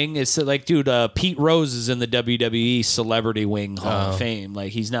celebrity wing. It's like, dude, Pete Rose is in the WWE Celebrity Wing Hall of Fame.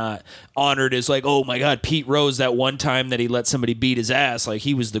 Like he's not honored as like, oh my God, Pete Rose. That one time that he let somebody beat his ass, like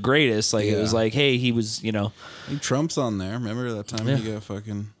he was the greatest. Like it was like, hey, he was, you know, I think Trump's on there. Remember that time he got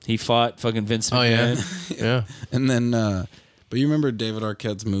fucking. he fought fucking Vince Oh yeah, McMahon. yeah. And then, but you remember David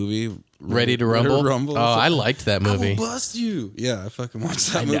Arquette's movie, Ready to Rumble. Oh, I liked that I movie. will bust you. Yeah, I fucking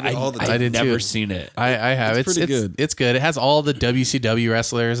watched that movie all the time. I did never too. seen it. I have. It's pretty good. It's good. It has all the WCW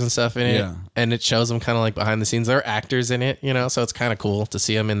wrestlers and stuff in it. Yeah. And it shows them kind of like behind the scenes. They're actors in it, you know, so it's kind of cool to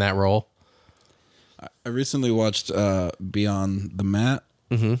see them in that role. I recently watched Beyond the Mat.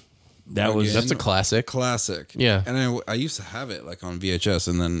 That was That's a classic. Classic. Yeah. And I used to have it like on VHS,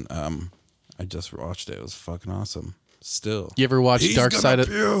 and then I just watched it. It was fucking awesome. Still. You ever watch He's Dark gonna Side of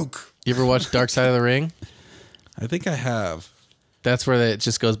puke. You ever watch Dark Side of the Ring? I think I have. That's where it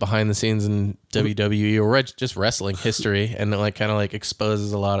just goes behind the scenes in WWE or just wrestling history, and it like kind of like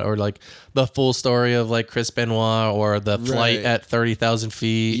exposes a lot of, or like the full story of like Chris Benoit or the flight Right. at 30,000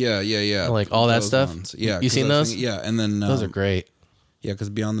 feet. Yeah. Like all that Those stuff? ones. Yeah. You 'cause seen I was those? thinking- yeah, and then Those are great. Yeah,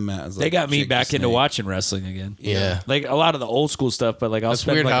 because Beyond the Mat is like they got me Jake the back into Snake. watching wrestling again. Yeah. Like a lot of the old school stuff, but like I'll It's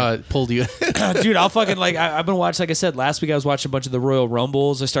spend weird like how it pulled you. dude, I'll fucking like I've been watching. Like I said last week, I was watching a bunch of the Royal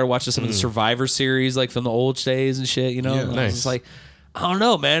Rumbles. I started watching some of the Survivor series, like from the old days and shit. You know, Yeah. And I was Nice. just like, I don't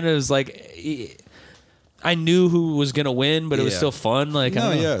know, man. It was like I knew who was gonna win, but it was Yeah. still fun. Like, I No,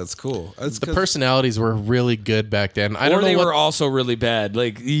 don't know. yeah, it's cool. It's The 'cause- personalities were really good back then. I Or don't know they what, were also really bad.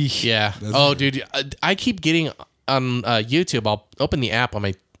 Like, eesh. Yeah. Oh, dude, I keep getting on YouTube. I'll open the app on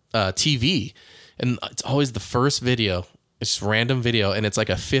my TV, and it's always the first video. It's just random video, and it's like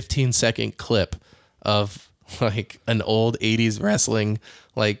a 15-second clip of like an old 80s wrestling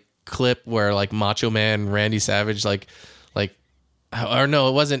like clip where like Macho Man Randy Savage like or no,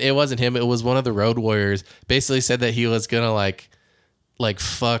 it wasn't him. It was one of the Road Warriors. Basically said that he was gonna like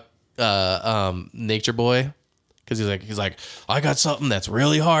fuck Nature Boy. Because he's like, I got something that's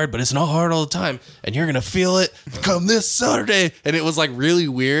really hard, but it's not hard all the time, and you're gonna feel it come this Saturday. And it was like really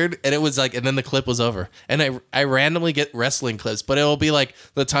weird, and it was like, and then the clip was over. And I randomly get wrestling clips, but it will be like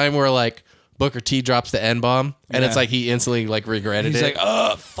the time where like Booker T drops the N-bomb, and it's like he instantly like regretted He's it. like,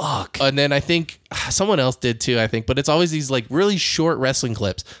 oh fuck. And then I think someone else did too, I think, but it's always these like really short wrestling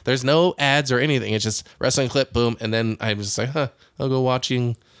clips. There's no ads or anything. It's just wrestling clip, boom, and then I'm just like, I'll go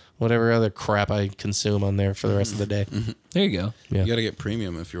watching whatever other crap I consume on there for the rest of the day. There you go. Yeah. You got to get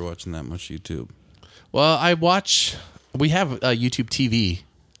premium if you're watching that much YouTube. Well, we have YouTube TV,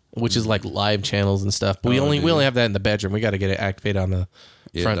 which is like live channels and stuff. But we only have that in the bedroom. We got to get it activated on the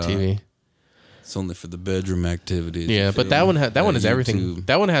front TV. It's only for the bedroom activities. Yeah, you but feel that one me? has everything. YouTube.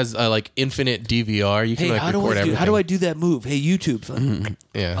 That one has like infinite DVR. You can Hey, like how do record I do? everything. How do I do that move? Hey, YouTube.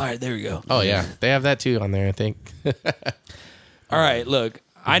 Yeah. All right, there we go. Oh yeah, they have that too on there. I think. All right, look,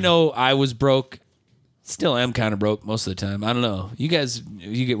 I know I was broke. Still am kind of broke most of the time. I don't know. You guys,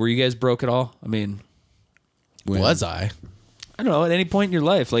 were you guys broke at all? I mean, When- Was I? I don't know, at any point in your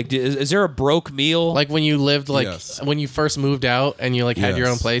life, like, is there a broke meal? Like when you lived, like Yes. when you first moved out and you like had your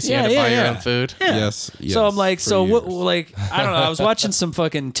Yes. own place, you Yeah, had to buy yeah, your yeah. own food. Yeah. Yes. So I'm like, for so what? years. Like, I don't know. I was watching some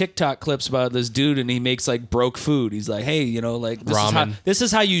fucking TikTok clips about this dude, and he makes like broke food. He's like, hey, like Ramen. this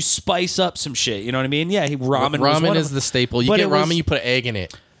is how you spice up some shit. You know what I mean? Yeah, ramen. Was one Ramen of is them. the staple. You But get it was- ramen, you put egg in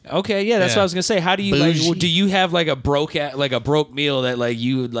it. Okay, yeah, that's Yeah. what I was gonna say. How do you Bougie. like? Do you have like a broke meal that like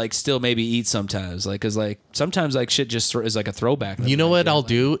you would like still maybe eat sometimes? Like, cause like sometimes like shit just is like a throwback. You know what I'll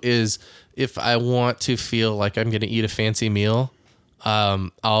do is if I want to feel like I'm gonna eat a fancy meal,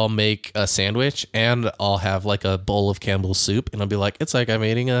 I'll make a sandwich and I'll have like a bowl of Campbell's soup, and I'll be like, it's like I'm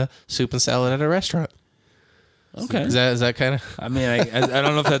eating a soup and salad at a restaurant. Okay, Is that kind of, I mean, I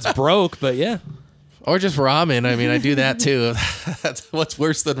don't know if that's broke, but yeah. or just ramen? I mean, I do that too. That's what's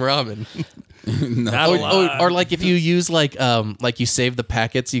worse than ramen. Not a lot. Or like if you use like you save the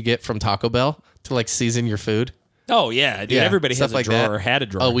packets you get from Taco Bell to like season your food. Oh yeah, dude. Yeah, Everybody stuff has a like drawer that. or had a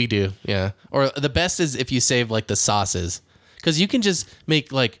drawer. Oh, we do. Yeah. Or the best is if you save like the sauces, because you can just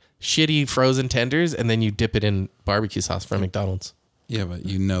make like shitty frozen tenders and then you dip it in barbecue sauce from McDonald's. Yeah, but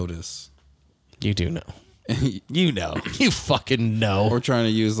you notice. You do know. you know. You fucking know. We're trying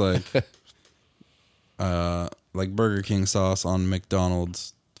to use like Burger King sauce on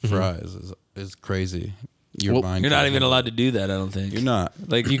McDonald's fries is crazy. Your Well, mind You're not can't even handle allowed to do that. I don't think. it. You're not.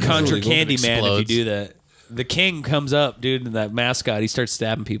 Like you conjure illegal. Candyman if you Explodes. do that. The king comes up, dude, and that mascot, he starts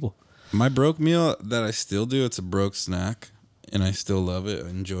stabbing people. My broke meal that I still do, it's a broke snack, and I still love it. I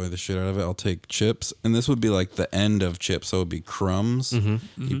enjoy the shit out of it. I'll take chips, and this would be like the end of chips. So it would be crumbs.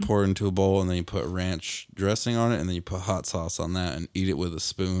 You pour it into a bowl, and then you put ranch dressing on it, and then you put hot sauce on that, and eat it with a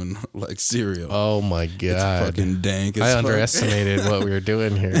spoon like cereal. Oh my it's god. fucking dank. As I fuck. underestimated what we were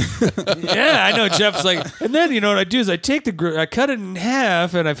doing here. Yeah, I know. Jeff's like, and then you know what I do is I take I cut it in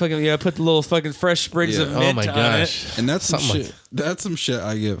half, and I fucking put the little fucking fresh sprigs Yeah. of Oh mint my on gosh. it. And that's some Something shit. like That's some shit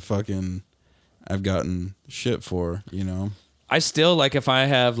I get fucking. I've gotten shit for, you know. I still like if I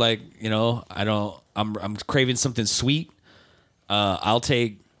have like I'm craving something sweet. I'll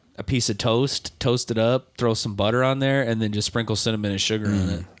take a piece of toast it up, throw some butter on there, and then just sprinkle cinnamon and sugar on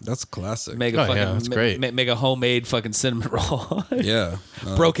it. That's classic. Make a Oh, yeah, fucking that's great. Make a homemade fucking cinnamon roll. Yeah.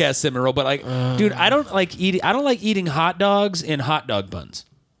 Broke ass cinnamon roll, but like, dude, I don't like eating hot dogs in hot dog buns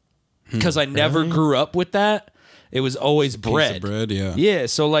because I never grew up with that. It was always bread. Piece of bread, yeah. Yeah,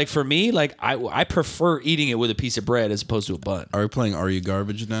 so like for me, like I prefer eating it with a piece of bread as opposed to a bun. Are we playing Are You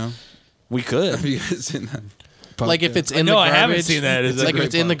Garbage now? We could. Have you guys seen that? Like if it's in No, the I garbage. haven't seen that. It's a like if great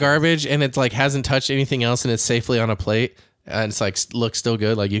it's in the garbage and it's like hasn't touched anything else and it's safely on a plate and it's like looks still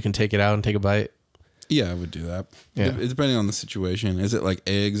good, like you can take it out and take a bite. Yeah, I would do that. Yeah. Depending on the situation. Is it like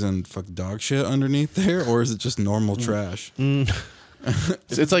eggs and fuck dog shit underneath there, or is it just normal trash?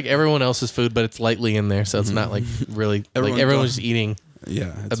 It's like everyone else's food, but it's lightly in there, so it's not like really Everyone like everyone go- was just eating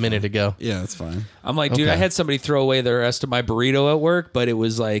Yeah. a it's minute fine. ago. Yeah, it's fine. I'm like, dude, Okay. I had somebody throw away the rest of my burrito at work, but it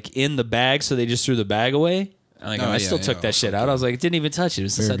was like in the bag, so they just threw the bag away. Like, Oh, I yeah, still took yeah, that shit out. I was like, it didn't even touch it. It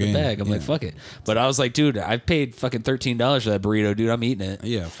was just Fair inside the game, bag. I'm like, yeah. fuck it. But I was like, dude, I paid fucking $13 for that burrito, dude. I'm eating it.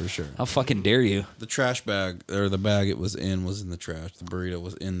 Yeah, for sure. How fucking dare you? The trash bag or the bag it was in the trash. The burrito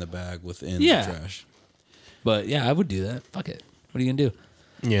was in the bag within Yeah. the trash. But yeah, I would do that. Fuck it. What are you gonna do?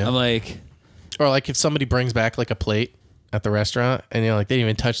 Yeah. I'm like, Or like if somebody brings back like a plate at the restaurant and you're like, they didn't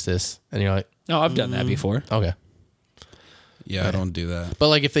even touch this, and you're like, no, I've done that before. okay. Yeah, I don't do that. But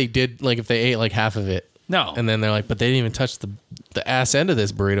like if they did, like if they ate like half of it, No. and then they're like, but they didn't even touch the ass end of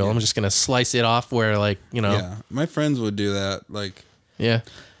this burrito. I'm just gonna slice it off where like Yeah, my friends would do that. Like, yeah.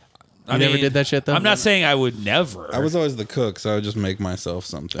 I never mean, did that shit though. I'm not saying I would never. I was always the cook, so I would just make myself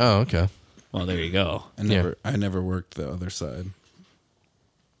something. Oh, okay. Well, there you go. I never worked the other side.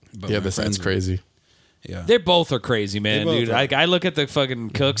 But Yeah, my that's friends would. crazy. Yeah, They both are crazy, man, They both dude. are. Like I look at the fucking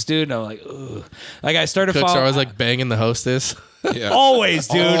cooks, dude, and I'm like, ugh. Like I started Cooks are following. always like banging the hostess, yeah. always,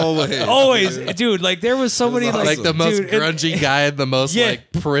 dude. Always. Always, dude. Like there was somebody It was like, like the most dude, and- grungy guy and the most Yeah.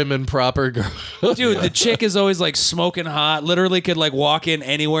 like prim and proper girl. Dude, the chick is always like smoking hot. Literally could like walk in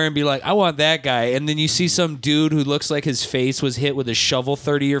anywhere and be like, I want that guy. And then you see some dude who looks like his face was hit with a shovel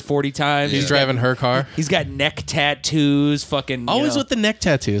 30 or 40 times. He's driving her car. He's got neck tattoos. Fucking Always you know. with the neck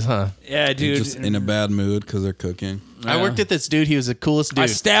tattoos, huh? Yeah, They're dude. just in a bad mood because they're cooking. I worked at this dude. He was the coolest dude. I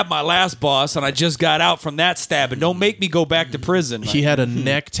stabbed my last boss and I just got out from that stab. And don't make me go back to prison. He had a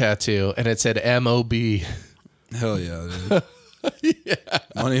neck tattoo and it said M.O.B. Hell yeah, dude.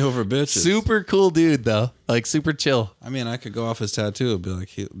 Money over bitches. Super cool dude though, like super chill. I mean, I could go off his tattoo and be like,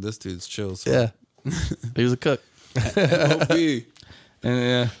 this dude's chill. So. Yeah, he was a cook. M.O.B.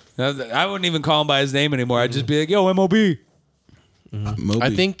 Yeah. I wouldn't even call him by his name anymore. I'd just be like, yo, MOB. Moby. I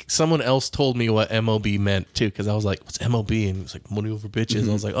think someone else told me what MOB meant too, because I was like, "What's MOB?" And it was like money over bitches.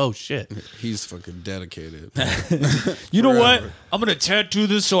 I was like, "Oh shit." he's fucking dedicated. You know what? I'm gonna tattoo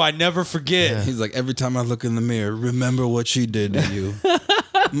this so I never forget. He's like, every time I look in the mirror, remember what she did to you.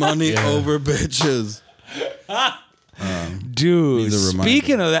 Money over bitches. Dude, Needs a reminder.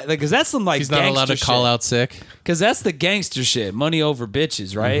 speaking of that, because that's some like He's not allowed to call out sick. Because that's the gangster shit. Money over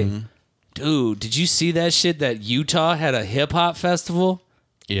bitches, right? Dude, did you see that shit that Utah had a hip hop festival?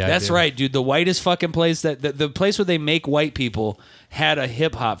 Yeah, That's right, dude. The whitest fucking place that the place where they make white people had a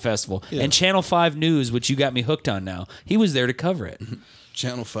hip hop festival. And Channel 5 News, which you got me hooked on now, he was there to cover it.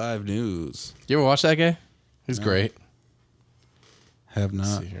 Channel 5 News. You ever watch that guy? He's great. Have not.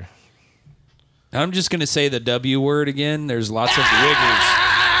 Let's see here. I'm just gonna say the W word again. There's lots of wiggers.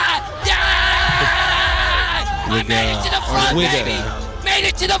 We made it to the front, baby. Made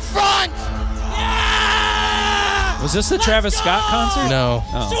it to the front. Was this the Travis Scott concert? No,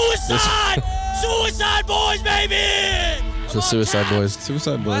 Suicide! Suicide boys, baby! it's the Suicide Boys.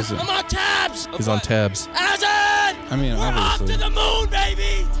 Suicide Boys. I'm on tabs. He's on tabs. Hazard! I mean, We're off to obviously. the moon,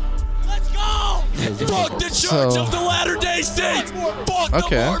 baby. Let's go. Fuck the Church So- of the Latter-day Saints. Fuck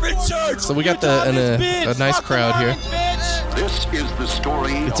Okay. the Mormon Church. So we got a nice crowd here. This is the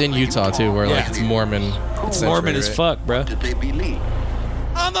story. It's in Utah too, where like it's Mormon. Mormon as right? fuck, bro. Did they believe?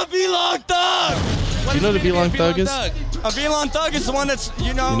 I'm a V-Long Thug. Do you know what a V-Long Thug is? A V-Long Thug is the one that's,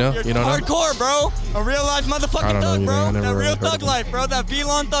 You know? You don't know? hardcore, bro. A real life I motherfucking don't know thug, either. I bro. never That really real heard of thug him. life, bro. That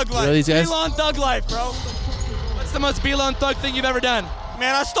V-Long Thug life. know these guys? V-Long Thug life, bro. What's the most V-Long Thug thing you've ever done?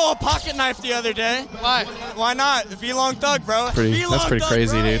 Man, I stole a pocket knife the other day. Why? Why not? V-Long Thug, bro. That's pretty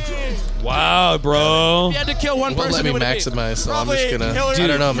crazy, dude. Wow, bro. If you had to kill one Won't person, let me who would it be? maximize, so I'm Probably just gonna. Hillary, I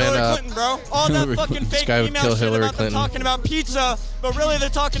don't know, man. Hillary Clinton, bro. All that fucking This fake guy would email kill shit Hillary about them Clinton. talking about pizza, but really they're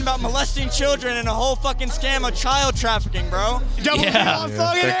talking about molesting children and a whole fucking scam of child trafficking, bro. Yeah.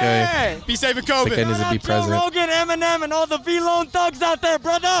 That guy. Be safe and That COVID. guy needs to be Joe president. Rogan, Eminem, and all the V-Lone thugs out there,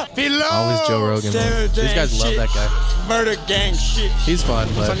 brother. V-Lone. Always Joe Rogan. Man. Dude, These guys love shit. that guy. Murder gang shit. He's fun,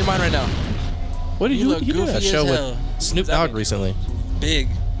 What's on but your mind right now? what did You you look do? goofy A as show hell. with Snoop Dogg recently. Big.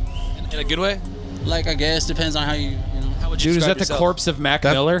 In a good way? Like, I guess, depends on how you know. How would you Dude, is describe that the yourself? corpse of Mac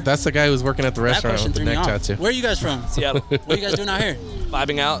Miller? That's the guy who's working at the That restaurant question with the threw me neck off. tattoo. Where are you guys from? Seattle. What are you guys doing out here?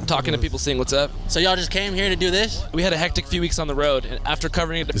 Vibing out, talking to people, seeing what's up. So y'all just came here to do this? We had a hectic few weeks on the road, and after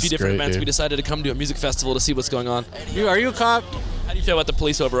covering a This few is different great, events, dude. we decided to come to a music festival to see what's going on. Are you a cop? How do you feel about the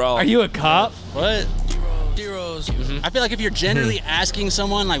police overall? Are you a cop? What? Heroes. I feel like if you're generally asking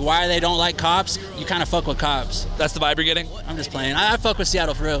someone like why they don't like cops, you kind of fuck with cops. That's the vibe you're getting? I'm just playing. I fuck with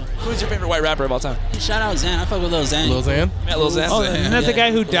Seattle for real. Who's your favorite white rapper of all time? Shout out Xan. I fuck with Lil Xan. Lil Xan? Met Lil Xan. Oh, isn't that the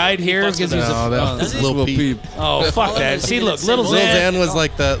guy who died here fucks because with he was No, a... that's Does Lil Lil Peep. Peep. Oh, fuck that. See, look, Little Lil Xan. Xan was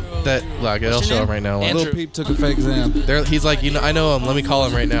like that. Look, I'll your show name? him right now. Andrew. Lil Peep took a fake exam. He's like, I know him. Let me call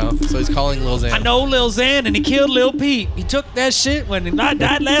him right now. So he's calling Lil Xan. I know Lil Xan, and he killed Lil Peep. He took that shit when he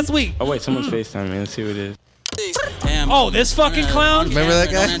died last week. Oh wait, someone's FaceTime me. Let's see who it is. Damn. Oh, this fucking clown? Remember that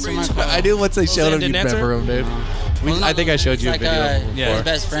guy? Don't answer my call. I knew once I showed him, Xan you'd didn't remember him, dude. I think I showed you a It's video like, before. his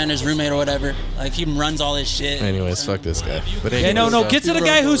best friend, his roommate or whatever. Like he runs all this shit. Anyways, fuck this guy. But Yeah, anyways, no, get to the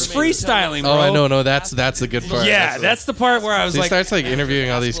guy who's freestyling, bro. Oh, I know. No, that's the good part. Yeah, that's the part where I was So he like, starts like interviewing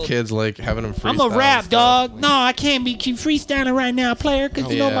all these kids, like having them freestyle. I'm a and rap stuff. dog. No, I can't be keep freestyling right now, player,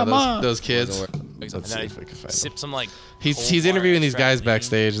 because you know my mom. Those kids. Let's see if I can find them. Sip some like. He's interviewing these guys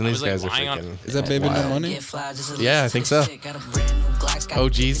backstage, and I these was, like, guys are lying on- freaking. Is that Baby No Money? Yeah, I think so.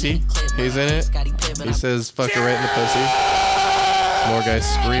 OGZ, he's in it. He says "fuck her right in the pussy." More guys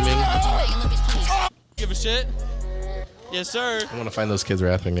screaming. Give a shit? Yes, sir. I want to find those kids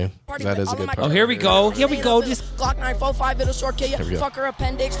rapping, dude. That is a good part. Oh, here we go. Here we go. This Glock 945, it'll short kill Here we you. go. Fuck her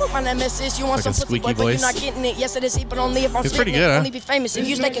appendix, fuck my nemesis. You want Like a some pussy, squeaky boy, but you're voice. not getting it. Yes, it is he, but only if I'm It's pretty spitting good, it. huh? Only be famous if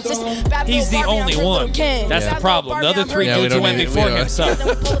you stay consistent. Bad He's the little Barbie, only I'm one. little Ken. That's Bad the problem. little The other Barbie, three Yeah, we dudes don't went need- before we don't- him suck. Then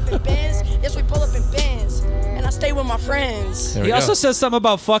we pull up in Benz. Yes, we pull up in Benz. And I stay with my friends. There we He go. also says something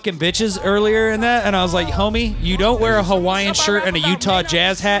about fucking bitches earlier in that, and I was like, homie, you don't wear a Hawaiian shirt and a Utah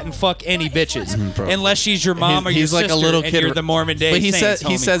Jazz hat and fuck any bitches, unless she's your mom or your He's like sister, a little and kid. you're the Mormon Day But he Saints, he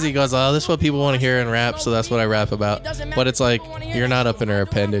homie. says he goes, "Oh, this is what people want to hear in rap, so that's what I rap about." But it's like you're not up in her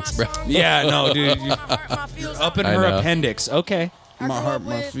appendix, bro. Yeah, no, dude. Up in I her know. appendix. Okay. I My grew heart, up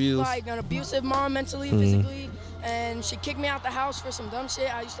my with, feels. like an abusive mom, mentally, physically, and she kicked me out the house for some dumb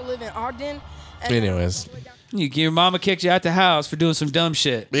shit. I used to live in Ogden. And Anyways, Your mama kicked you out the house for doing some dumb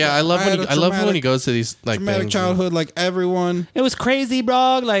shit. yeah, I love I when had a I love when traumatic- he goes to these like Traumatic things. childhood, like everyone. It was crazy,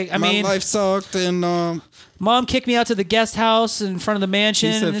 bro. Like, I My mean, life sucked, and mom kicked me out to the guest house in front of the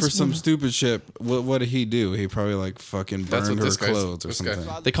mansion. he said and for it's- some stupid shit. What did he do? He probably like fucking That's burned what her this guy's- clothes or this guy-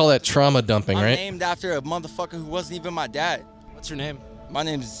 something. They call that trauma dumping, I'm right? named after a motherfucker who wasn't even my dad. What's your name? My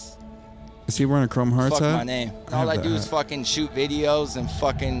name's. Is he wearing a Chrome Hearts Fuck hat? my name. I All have I that do is hat. fucking shoot videos and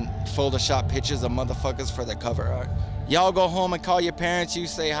fucking Photoshop pictures of motherfuckers for the cover art. Y'all go home and call your parents. You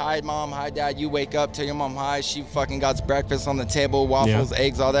say hi, mom, hi, dad. You wake up, tell your mom hi. She fucking got breakfast on the table, waffles,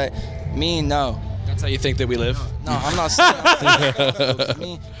 eggs, all that. Me, no. That's how you think that we live? No, I'm not saying.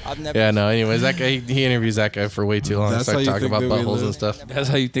 Me, I've never. Yeah, no. Anyways, that guy he interviews that guy for way too long. That's Start how you talking think about that we buttholes live? and stuff. That's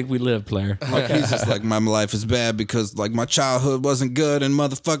how you think we live, player. Like, he's just like, my life is bad because like my childhood wasn't good, and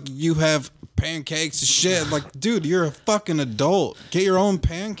motherfucker, you have pancakes and shit. Like, dude, you're a fucking adult. Get your own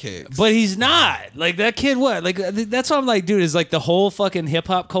pancakes. But he's not. Like, that kid, what? Like, that's what I'm like, dude, is like the whole fucking hip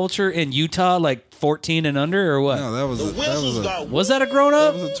hop culture in Utah, like 14 and under, or what? No, that was that a grown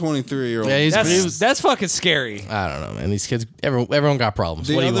up? That was a 23-year-old. Yeah, that's fucking scary. I don't know, man. These kids, everyone got problems.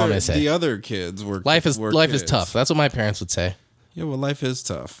 The What do you other- want me to say? The other kids were Life is kids. tough. That's what my parents would say. Yeah, well, life is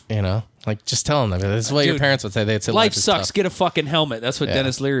tough. You know, like just tell them that. This is what your Dude, parents would say. They'd say Life is sucks. tough. Get a fucking helmet. That's what Yeah.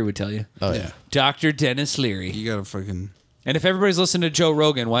 Dennis Leary would tell you. Oh yeah. Dr. Dennis Leary. You gotta fucking. And if everybody's listening to Joe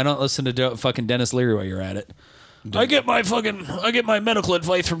Rogan, why not listen to fucking Dennis Leary while you're at it? I get my medical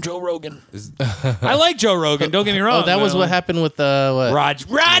advice from Joe Rogan. I like Joe Rogan. Don't get me wrong. Oh, that was what happened with what?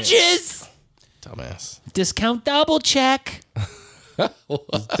 Rogers. Dumbass. Discount double check.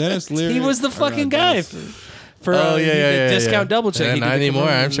 Dennis Leary. He was the fucking guy for the discount double check. Yeah, He did not the anymore.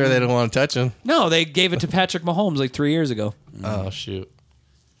 commercial. I'm sure they don't want to touch him. No, they gave it to Patrick Mahomes like 3 years ago. Oh shoot.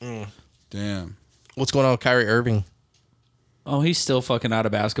 Damn. What's going on with Kyrie Irving? Oh, he's still fucking out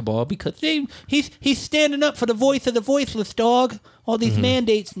of basketball because he's standing up for the voice of the voiceless, dog. All these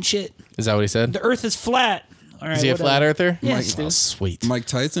mandates and shit. Is that what he said? The earth is flat. All right, Is he a whatever. flat earther? Yes, Oh, dude. sweet. Mike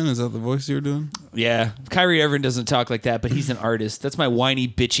Tyson, is that the voice you were doing? Yeah, Kyrie Irving doesn't talk like that, but he's an artist. That's my whiny,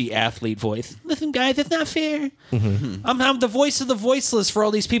 bitchy athlete voice. Listen, guys, it's not fair. I'm the voice of the voiceless for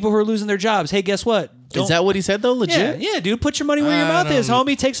all these people who are losing their jobs. Hey, guess what? Is that what he said though? Legit? Yeah, dude. Put your money where your mouth is,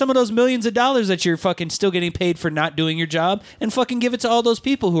 homie. Take some of those millions of dollars that you're fucking still getting paid for not doing your job and fucking give it to all those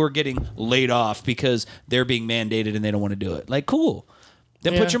people who are getting laid off because they're being mandated and they don't want to do it. Like, cool.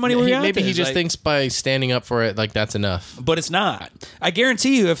 Then put your money where your mouth is. Maybe he just Like, thinks by standing up for it, like that's enough. but it's not. I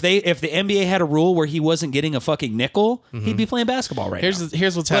guarantee you, if the NBA had a rule where he wasn't getting a fucking nickel, he'd be playing basketball right now.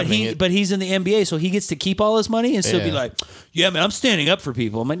 Here's what's happening. But he's in the NBA, so he gets to keep all his money and still be Yeah. like, "Yeah, man, I'm standing up for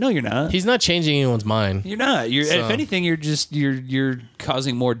people." I'm like, "No, you're not. He's not changing anyone's mind. You're not. You're So- if anything, you're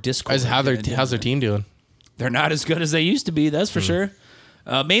causing more discord." How's their team doing? They're not as good as they used to be. That's for sure.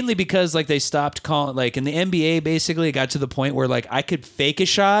 Mainly because like they stopped calling, like in the NBA, basically it got to the point where like I could fake a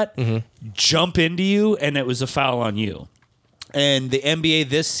shot, jump into you, and it was a foul on you. And the NBA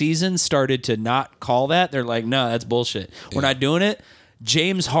this season started to not call that. They're like, no, that's bullshit. We're not doing it.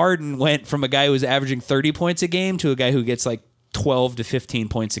 James Harden went from a guy who was averaging 30 points a game to a guy who gets like 12 to 15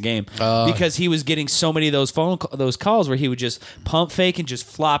 points a game because he was getting so many of those calls where he would just pump fake and just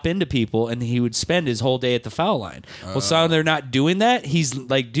flop into people, and he would spend his whole day at the foul line. Well, so they're not doing that. He's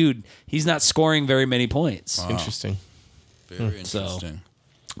like, dude, he's not scoring very many points. Interesting. Very interesting.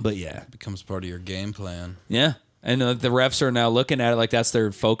 But yeah, Becomes part of your game plan. yeah. And the refs are now looking at it like that's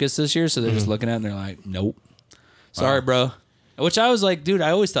their focus this year, so they're just looking at it and they're like, nope. Sorry, bro. Which I was like, dude,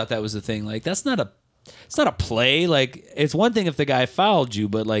 I always thought that was the thing. Like, it's not a play. Like, it's one thing if the guy fouled you,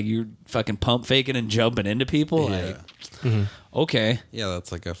 but like you're fucking pump faking and jumping into people. Yeah. Like, okay, Yeah,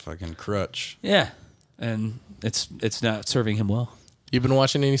 that's like a fucking crutch. yeah, and it's not serving him well. You been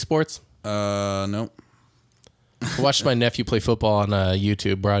watching any sports? Nope. I watched my nephew play football on a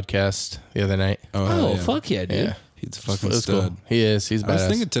YouTube broadcast the other night. Oh, fuck yeah, dude. Yeah. He's a fucking It was stud. cool. He is. He's badass. I was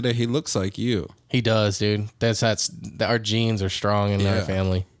thinking today he looks like you. He does, dude. That's our genes are strong in our Yeah.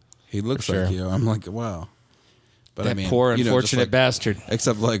 family. He looks For like sure. you. I'm like, wow. But That I mean, poor you know, just unfortunate like- bastard.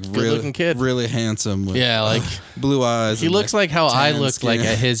 Except like Good-looking kid. really handsome. With, Yeah, like blue eyes. he and, looks like how I tan looked like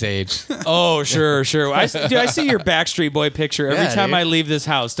skin. at his age. Oh, sure. Dude, I see your Backstreet Boy picture every Yeah, time dude. I leave this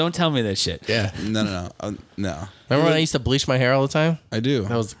house. Don't tell me that shit. Yeah. No. No. Remember when I used to bleach my hair all the time? I do.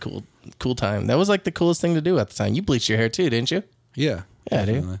 That was a cool time. That was like the coolest thing to do at the time. You bleached your hair too, didn't you? Yeah. Yeah,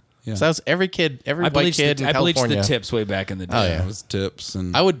 dude. definitely. Yeah. So that was every I white bleached, kid in I bleached California. the tips way back in the day. Oh, yeah. It was tips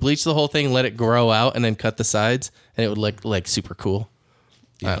and I would bleach the whole thing, let it grow out, and then cut the sides, and it would look like super cool.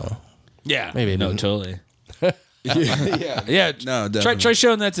 I don't know. Yeah. Maybe it no, didn't. totally. yeah. Yeah. No, try definitely.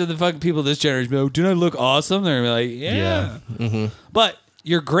 showing that to the fucking people this generation. Be like, do I look awesome? They're gonna be like, yeah. But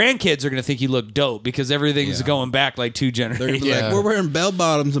your grandkids are gonna think you look dope because everything's Yeah. going back like 2 They're gonna generations. be Yeah. like, we're wearing bell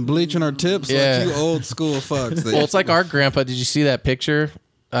bottoms and bleaching our tips Yeah. like you old school fucks. Well, it's like our grandpa. Did you see that picture?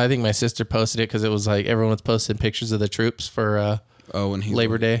 I think my sister posted it because it was like everyone was posting pictures of the troops for when he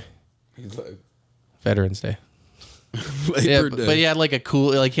Labor Day, He's like, Veterans Day. Yeah, Day. but he had like a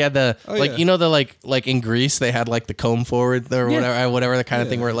cool, like he had the yeah. you know the like in Greece they had like the comb forward or whatever the kind of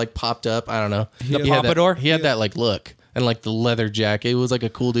thing where it like popped up. I don't know. The He had that- pompadour? He had that like look and like the leather jacket. It was like a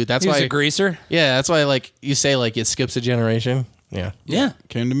cool dude. That's He why was a greaser. Yeah, that's why like you say like it skips a generation. Yeah. Yeah.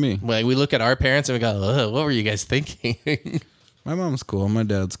 Came to me. Like we look at our parents and we go, "Ugh, what were you guys thinking?" My mom's cool. My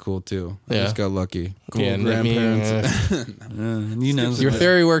dad's cool too. I Yeah. just got lucky. Cool Yeah, and I mean, grandparents. You know, Your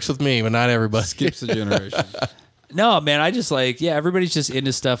theory works with me, but not everybody. Skips a generation. No, man, I just like everybody's just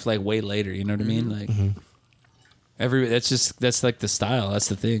into stuff like way later. You know what I mean? Like that's like the style. That's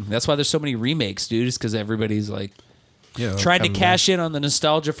the thing. That's why there's so many remakes, dude. Is because everybody's like trying to cash in on the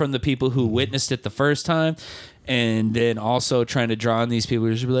nostalgia from the people who witnessed it the first time, and then also trying to draw on these people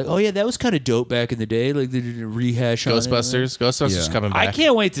who should be like, oh yeah, that was kind of dope back in the day. Like they did a rehash on it. Ghostbusters coming back. I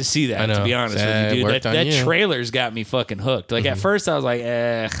can't wait to see that. I know. To be honest with you, dude, Worked on that you. trailer's got me fucking hooked. Like at first I was like,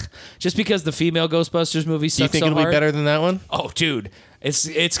 just because the female Ghostbusters movie sucks Do you think so it'll hard. be better than that one? Oh, dude,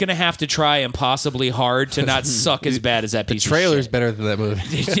 it's gonna have to try impossibly hard to not suck as bad as that The piece. trailer's of shit. better than that movie.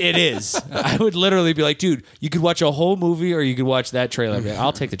 It is. I would literally be like, dude, you could watch a whole movie or you could watch that trailer. I'd be like,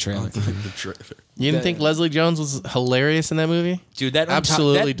 I'll take the trailer. You didn't think Leslie Jones was hilarious in that movie? Dude, that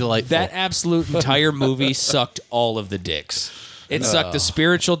absolutely that, delightful. That absolute entire movie sucked all of the dicks. It sucked the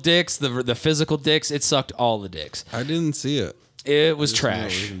spiritual dicks, the physical dicks. It sucked all the dicks. I didn't see it. It was just knew it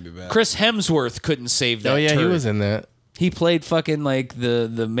trash. was gonna be bad. Chris Hemsworth couldn't save that. Oh yeah, he turd. was in that. He played fucking like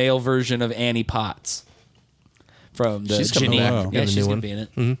the male version of Annie Potts from the She's coming Janine. back Wow. in Yeah, the she's new gonna one. be in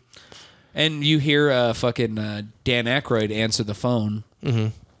it. And you hear fucking Dan Aykroyd answer the phone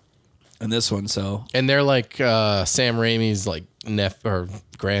in this one. So And they're like Sam Raimi's like or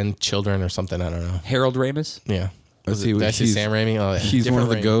grandchildren or something. I don't know. Harold Ramis. Yeah. Was Did I say he's- Sam Raimi? Oh, yeah. He's one of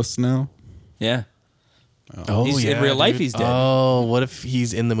the Different Raimi. ghosts now. Yeah, Oh, He's- in real life, he's dead. Oh, what if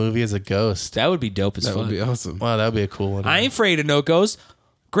he's in the movie as a ghost? that would be dope as That fuck. would be awesome. Wow, that would be a cool one. I ain't afraid of no ghosts.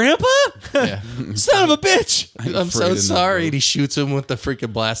 Grandpa, Yeah. son of a bitch. I'm afraid so of no sorry. ghosts. And he shoots him with the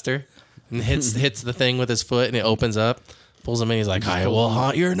freaking blaster and hits the thing with his foot and it opens up, pulls him in. He's like, I will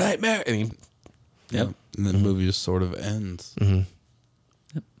haunt your nightmare. And he, Yep. And then the movie just sort of ends.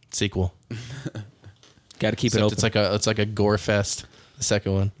 sequel. Got to keep it Except open. it's like a gore fest. The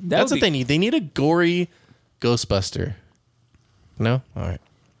second one. That That's would what they need. They need a gory Ghostbuster. No? All right.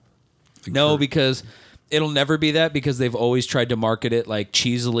 No, because it'll never be that because they've always tried to market it like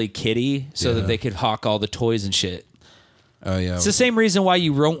cheesily kiddie so that they could hawk all the toys and shit. Oh yeah. It's the same reason why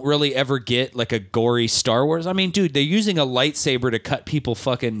you won't really ever get like a gory Star Wars. I mean, dude, they're using a lightsaber to cut people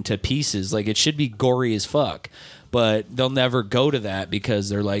fucking to pieces. Like it should be gory as fuck. But they'll never go to that because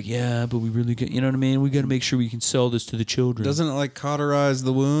they're like, yeah, but we really get, you know what I mean? We got to make sure we can sell this to the children. Doesn't it like cauterize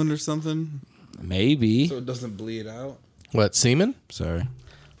the wound or something? Maybe. So it doesn't bleed out? What, semen? Sorry.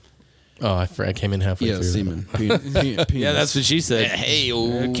 Oh, I came in halfway Yeah, through. semen. Yeah, that's what she said. Hey,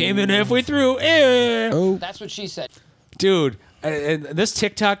 Came in halfway through. Eh. Oh. That's what she said. Dude, and this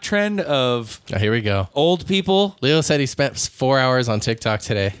TikTok trend of Oh, here we go. old people, Leo said he spent 4 hours on TikTok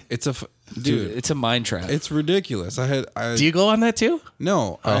today. It's a dude, it's a mind trap. It's ridiculous. Do you go on that too?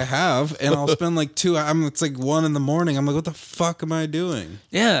 No, I have, and I'll spend like 2 hours. It's like 1 a.m. I'm like, what the fuck am I doing?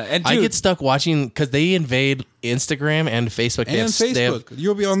 Yeah, and dude, I get stuck watching because they invade Instagram and Facebook. They And have- they have- Facebook.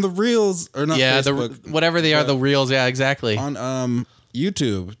 You'll be on the reels or not? yeah, Facebook, whatever they are, the reels. Yeah, exactly. on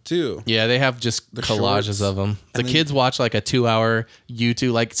YouTube too. Yeah, they have just The collages shorts. of them. The And then- kids watch like a 2-hour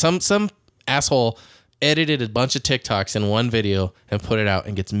YouTube. Like some asshole edited a bunch of TikToks in one video and put it out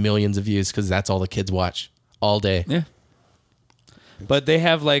and gets millions of views because that's all the kids watch all day. yeah. But they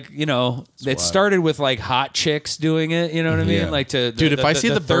have like, you know, it started with like hot chicks doing it, you know what I mean? Yeah. Like to Dude, if I see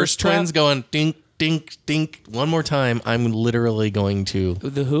the thirst Burst trap. twins going dink, dink, dink one more time, I'm literally going to.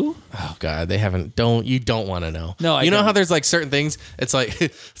 The who? Oh God, they haven't. You don't want to know. No, I you know don't. how there's like certain things. It's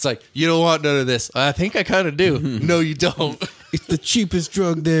like you don't want none of this. I think I kind of do. No, you don't. It's the cheapest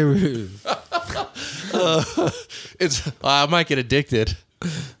drug there is. I might get addicted.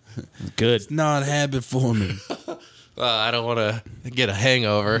 Good. It's not a habit for me. I don't want to get a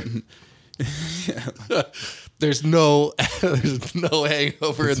hangover. There's no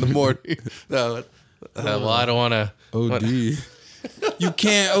hangover in the morning. No. Well, I don't want to. OD. You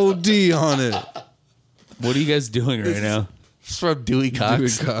can't OD on it. What are you guys doing right now? It's from Dewey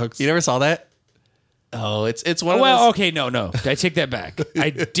Cox. Dewey Cox. You never saw that? Oh, it's one of those. Well, okay, no. I take that back.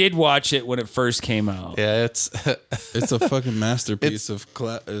 I did watch it when it first came out. Yeah, it's It's a fucking masterpiece of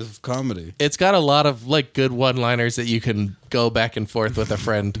comedy. it's got a lot of like good one-liners that you can go back and forth with a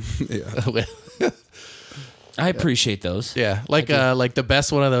friend. Yeah. I appreciate those. Yeah, like the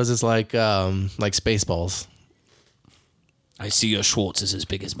best one of those is like Spaceballs. I see your Schwartz is as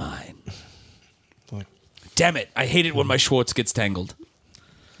big as mine. Damn it! I hate it when my Schwartz gets tangled.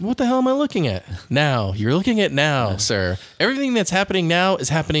 What the hell am I looking at? Now. You're looking at now, sir. Everything that's happening now is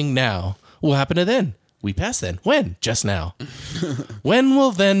happening now. What will happen to then? We pass then. When? Just now. When will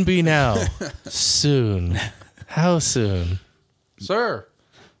then be now? Soon. How soon? Sir.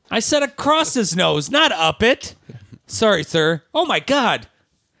 I said across his nose, not up it. Sorry, sir. Oh my God.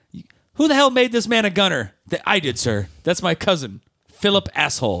 Who the hell made this man a gunner? I did, sir. That's my cousin, Philip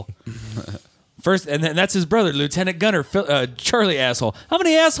Asshole. First, and then that's his brother, Lieutenant Gunner Charlie Asshole. How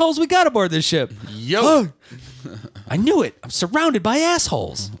many assholes we got aboard this ship? Yo. I knew it. I'm surrounded by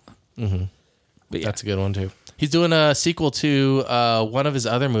assholes. Mm-hmm. But that's a good one, too. He's doing a sequel to one of his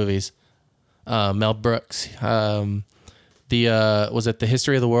other movies, Mel Brooks. Was it The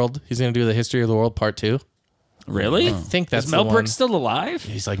History of the World? He's going to do The History of the World Part 2. Really? I think that's Is Mel the one. Brooks still alive?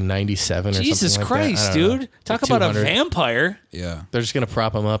 He's like 97 or something Jesus like Christ, that. I don't dude. know. Talk Like about a 200. vampire. Yeah. They're just going to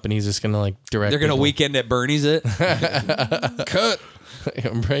prop him up and he's just going to like direct They're going to people. Weekend at Bernie's it. Cut.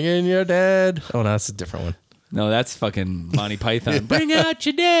 Bring in your dad. Oh, no, that's a different one. No, that's fucking Monty Python. Bring out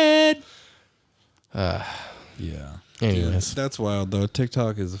your dad. Yeah. Anyways. Dude, that's wild, though.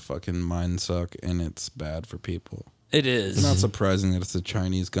 TikTok is a fucking mind suck, and it's bad for people. It is. It's not surprising that it's a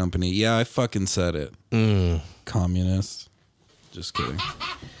Chinese company. Yeah, I fucking said it. Communist. Just kidding.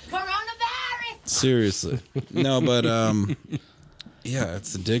 Seriously. No, but, yeah,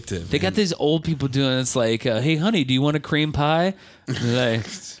 it's addictive. They got these old people doing it's like, hey, honey, do you want a cream pie? And they're like,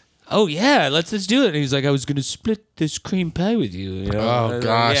 oh, yeah, let's do it. And he's like, I was going to split this cream pie with you. You know? Oh,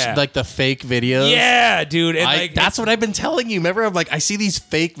 gosh. Yeah. Like the fake videos. Yeah, dude. And like, that's what I've been telling you. Remember, I'm like, I see these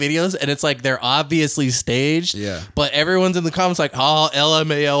fake videos and it's like they're obviously staged. Yeah. But everyone's in the comments like, oh,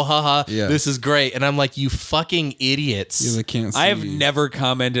 LMAO, haha, Yeah. this is great. And I'm like, you fucking idiots. Yeah, they can't see I have you. never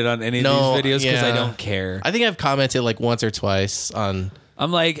commented on any of these videos because I don't care. I think I've commented like once or twice on.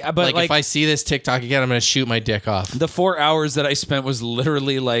 I'm like, but Like if I see this TikTok again, I'm going to shoot my dick off. the 4 hours that I spent was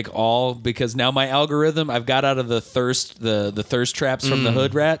literally like all because now my algorithm, I've got out of the thirst traps from the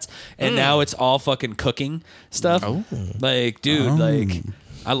hood rats, and now it's all fucking cooking stuff. Oh. Like, dude, like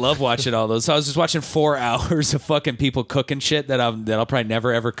I love watching all those. So I was just watching 4 hours of fucking people cooking shit that I'll probably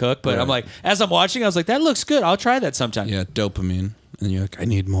never ever cook. But I'm like, as I'm watching, I was like, that looks good. I'll try that sometime. Yeah, dopamine. And you're like, I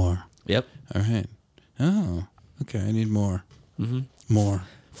need more. Yep. All right. Oh, okay. I need more. Mm-hmm. More.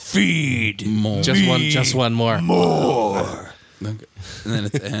 Feed More. Just one more. more. Okay. And then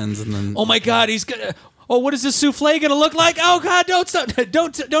it ends, and then Oh my God, he's gonna. Oh, what is this souffle gonna look like? Oh God, don't stop!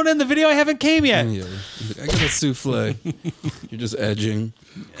 Don't end the video. I haven't came yet. Yeah. I got a souffle. You're just edging.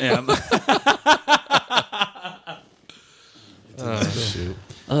 Yeah. Oh, shoot.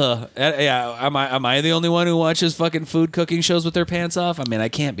 Yeah. Am I the only one who watches fucking food cooking shows with their pants off? I mean, I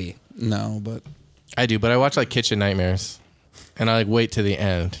can't be. No, but I do, but I watch like Kitchen Nightmares. And I like wait to the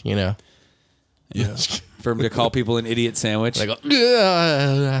end, you know? yeah. For him to call people an idiot sandwich. I go,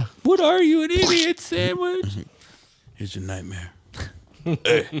 "Ugh." What are you, an idiot sandwich? Here's your nightmare. You're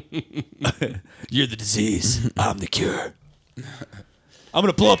the disease. I'm the cure. I'm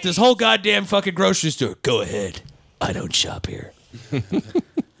gonna blow up this whole goddamn fucking grocery store. Go ahead. I don't shop here.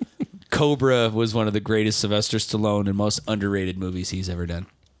 Cobra was one of the greatest Sylvester Stallone and most underrated movies he's ever done.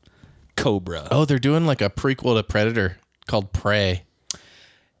 Cobra. Oh, they're doing like a prequel to Predator called Prey.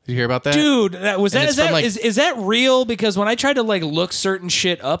 Did you hear about that? Dude, is that real? Because when I tried to like look certain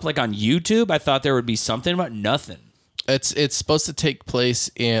shit up like on YouTube, I thought there would be something about nothing. It's supposed to take place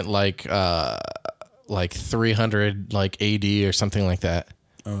in like 300 like AD or something like that.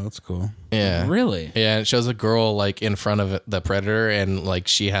 Oh, that's cool. Yeah. Really? Yeah, and it shows a girl like in front of the Predator and like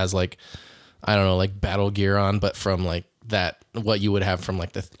she has like I don't know, like battle gear on, but from like that what you would have from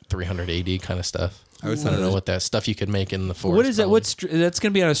like the 300 AD kind of stuff. I don't know what that stuff you could make in the forest. What is that? probably. That's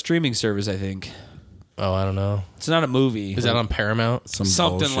going to be on a streaming service, I think. Oh, I don't know. It's not a movie. Is that on Paramount?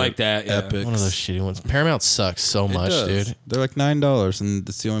 Something bullshit. like that. Yeah. Epics. One of those shitty ones. Paramount sucks so much, does. dude. They're like $9, and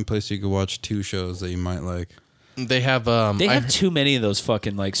it's the only place you could watch 2 shows that you might like. They have They have too many of those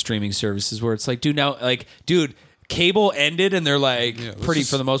fucking like streaming services where it's like, dude, cable ended and they're like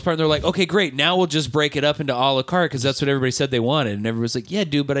for the most part. They're like, okay, great. Now we'll just break it up into a la carte because that's what everybody said they wanted. And everybody's like, yeah,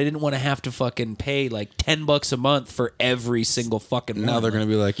 dude, but I didn't want to have to fucking pay like $10 a month for every single fucking Now one. they're going to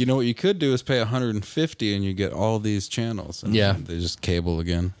be like, you know what you could do is pay $150 and you get all these channels. And Yeah. they just cable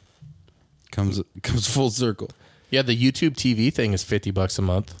again. Comes full circle. Yeah, the YouTube TV thing is $50 a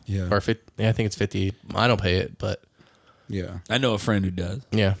month. Yeah. Or I think it's 50. I don't pay it, but Yeah. I know a friend who does.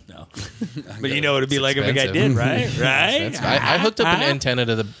 yeah. No. But you know what it'd be like expensive. if a guy did, right? Right? I hooked up an antenna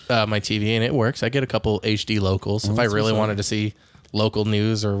to my TV and it works. I get a couple HD locals if I really wanted to see local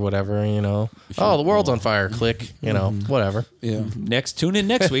news or whatever, you know. Oh, the world's on fire. Click, you know, whatever. Yeah. Tune in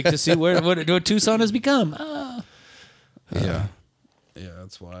next week to see what Tucson has become. Yeah,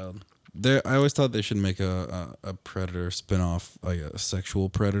 that's wild. I always thought they should make a Predator spinoff, like a sexual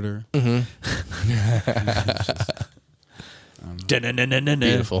Predator.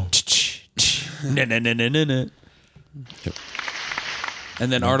 Beautiful.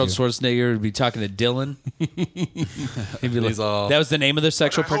 And then Arnold Schwarzenegger would be talking to Dylan. He'd be like, that was the name of the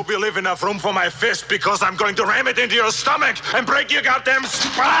sexual I hope you leave enough room for my fist because I'm going to ram it into your stomach and break your goddamn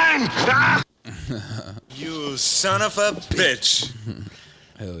spine! Ah! You son of a bitch.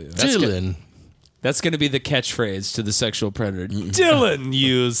 Hell yeah. Dylan. That's going to be the catchphrase to the sexual predator. Dylan,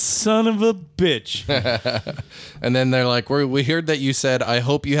 you son of a bitch. And then they're like, we heard that you said, I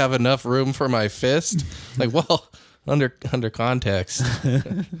hope you have enough room for my fist. Like, well, under context.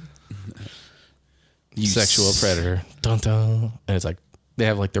 Sexual predator. Dun dun. And it's like, they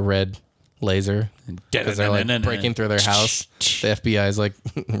have like the red laser. Because they're like breaking through their house. The FBI is like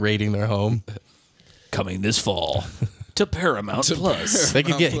raiding their home. Coming this fall to Paramount Plus. They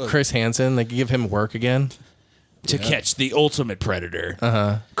could get Chris Hansen. They could give him work again. To catch the ultimate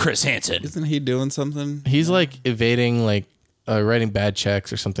predator. Chris Hansen. Isn't he doing something? He's like evading, like writing bad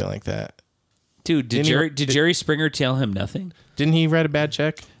checks or something like that. Dude, did Jerry Springer tell him nothing? Didn't he write a bad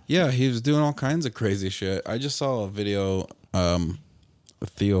check? Yeah, he was doing all kinds of crazy shit. I just saw a video.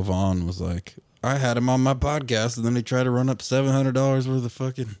 Theo Vaughn was like, I had him on my podcast, and then he tried to run up $700 worth of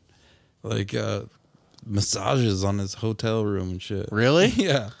fucking like massages on his hotel room and shit. Really?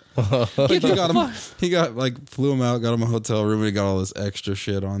 Yeah. He flew him out, got him a hotel room, and he got all this extra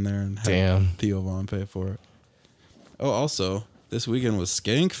shit on there, and had Theo Vaughn pay for it. Oh, also, this weekend was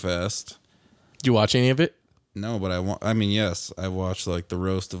Skankfest. Did you watch any of it? No, but yes, I watched like the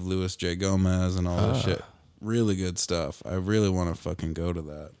roast of Luis J. Gomez and all that shit. Really good stuff. I really want to fucking go to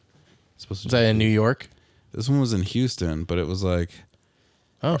that. Was that in New York? This one was in Houston, but it was like,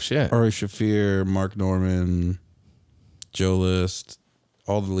 oh shit, Ari Shaffir, Mark Norman, Joe List,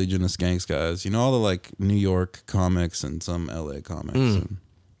 all the Legion of Skanks guys. You know, all the like New York comics and some LA comics. And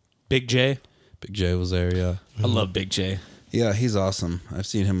Big J? Big J was there, yeah. I love Big J. Yeah, he's awesome. I've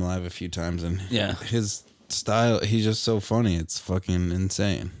seen him live a few times, and his style, he's just so funny. It's fucking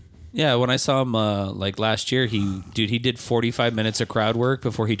insane. Yeah, when I saw him like last year, he did 45 minutes of crowd work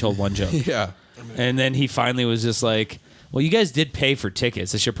before he told one joke. Yeah. And then he finally was just like, well, you guys did pay for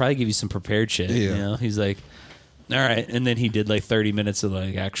tickets. I should probably give you some prepared shit. Yeah. You know? He's like, all right. And then he did like 30 minutes of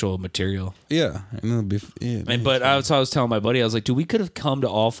like actual material. Yeah. And but I was telling my buddy, I was like, dude, we could have come to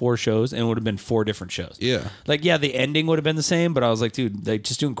all 4 shows and it would have been 4 different shows. Yeah. Like, yeah, the ending would have been the same, but I was like, dude, like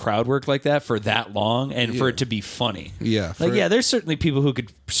just doing crowd work like that for that long and for it to be funny. Yeah. Like, there's certainly people who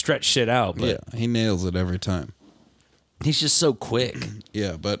could stretch shit out. But yeah, he nails it every time. He's just so quick.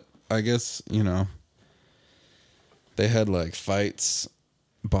 Yeah, but I guess, you know, they had like fights,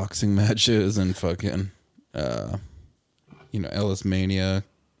 boxing matches, and fucking, Ellis Mania,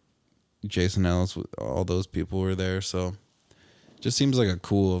 Jason Ellis, all those people were there. So just seems like a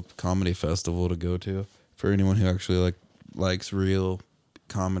cool comedy festival to go to for anyone who actually likes real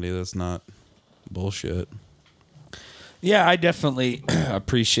comedy that's not bullshit. Yeah, I definitely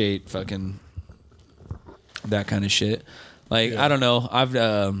appreciate fucking that kind of shit. Like, I don't know.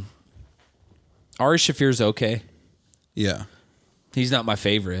 Ari Shaffir's okay. Yeah. He's not my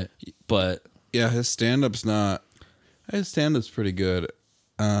favorite, but yeah, his stand-up's pretty good.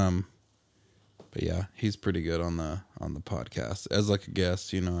 But yeah, he's pretty good on the podcast. As like a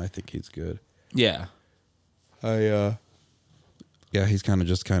guest, I think he's good. Yeah. He's kind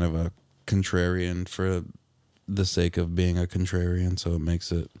of a contrarian for the sake of being a contrarian, so it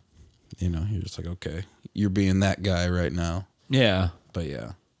makes it, you're just like, okay, you're being that guy right now. Yeah. But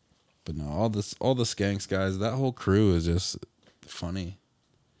yeah. But no, all the Skanks guys, that whole crew is just funny.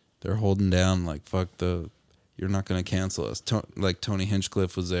 They're holding down like, you're not going to cancel us. Like Tony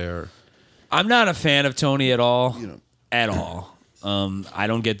Hinchcliffe was there. I'm not a fan of Tony at all. At all. I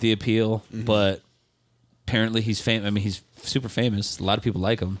don't get the appeal, but apparently he's famous. I mean, he's super famous. A lot of people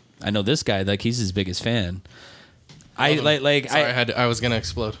like him. I know this guy, like, he's his biggest fan. I was gonna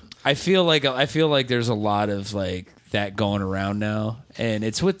explode. I feel like there's a lot of like that going around now, and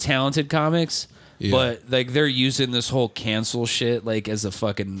it's with talented comics, But like they're using this whole cancel shit like as a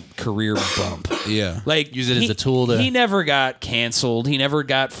fucking career bump. Yeah. Like use it as a tool to. He never got canceled. He never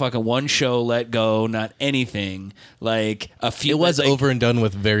got fucking one show let go. Not anything. Like a few. It was like, over and done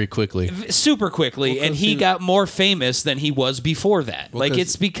with very quickly. Super quickly, and he got more famous than he was before that. Like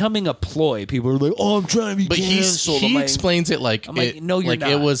it's becoming a ploy. People are like, "Oh, I'm trying to be canceled." He explains it like no, you're not.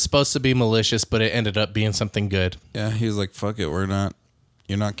 It was supposed to be malicious, but it ended up being something good. Yeah, he was like, "Fuck it, you're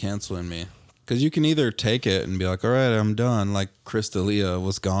not canceling me." Because you can either take it and be like, all right, I'm done. Like Chris D'Elia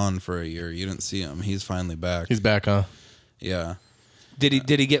was gone for a year. You didn't see him. He's finally back. He's back, huh? Yeah. Did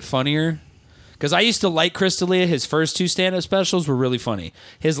he get funnier? Because I used to like Chris D'Elia. His first 2 stand-up specials were really funny.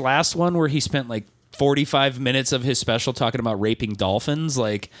 His last one where he spent like 45 minutes of his special talking about raping dolphins,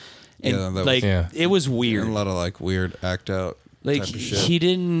 it was weird. A lot of like weird act out. Like he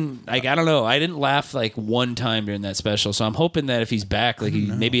didn't I don't know. I didn't laugh like one time during that special. So I'm hoping that if he's back, like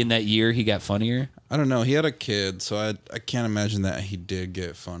maybe in that year he got funnier. I don't know. He had a kid, so I can't imagine that he did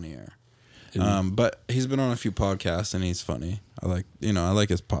get funnier. But he's been on a few podcasts and he's funny. I like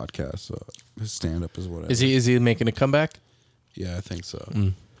his podcast. So his stand up is whatever. Is he making a comeback? Yeah, I think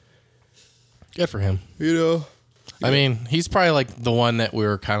so. Good for him. You know, I mean, he's probably like the one that we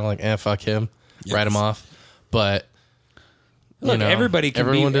were kind of like, fuck him, write him off. But look,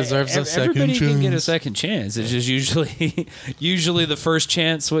 everyone deserves a second chance. Everybody can get a second chance. It's just usually the first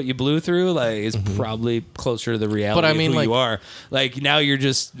chance what you blew through is probably closer to the reality. But I mean, of who you are. Like now you're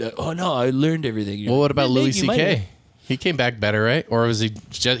just oh no, I learned everything. Well, what about Louis C.K.? He came back better, right? Or was he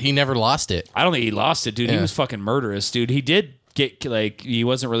just he never lost it? I don't think he lost it, dude. Yeah. He was fucking murderous, dude. He did get he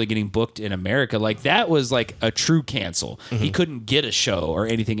wasn't really getting booked in America. Like that was like a true cancel. He couldn't get a show or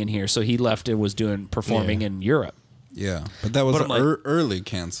anything in here, so he left and was performing in Europe. Yeah, but that was early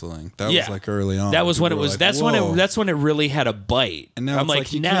canceling. That was like early on. That was when it was. Like, that's when it really had a bite. And now I'm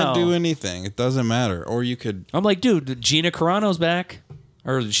like, you can't do anything. It doesn't matter. Or you could. I'm like, dude, Gina Carano's back,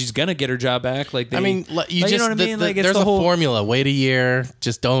 or she's gonna get her job back. Like, you know what I mean? Like, there's a formula. Wait a year.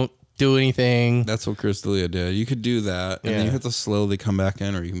 Just don't do anything. That's what Chris D'Elia did. You could do that, and then you have to slowly come back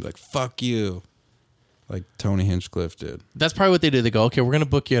in, or you can be like, fuck you, like Tony Hinchcliffe did. That's probably what they did. They go, okay, we're gonna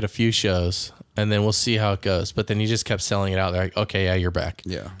book you at a few shows. And then we'll see how it goes. But then you just kept selling it out. They're like, okay, yeah, you're back.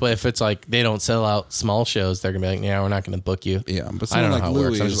 Yeah. But if it's like they don't sell out small shows, they're going to be like, yeah, we're not going to book you. Yeah. But someone like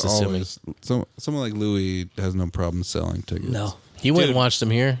Louis is always... Someone like Louis has no problem selling tickets. No. He went and watched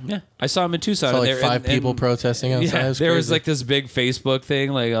them here. Yeah. I saw him in Tucson. Saw like 5 people protesting outside. Yeah, there was like this big Facebook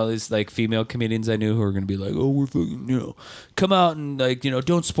thing, like all these like female comedians I knew who were going to be like, oh, we're fucking, come out and like,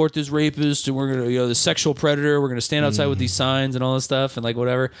 don't support this rapist and we're going to, the sexual predator. We're going to stand outside with these signs and all this stuff and like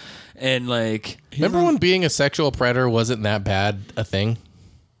whatever. And like, remember when being a sexual predator wasn't that bad a thing?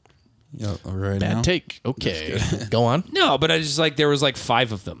 Yeah, right. Bad take. Okay, go on. No, but I just like there was like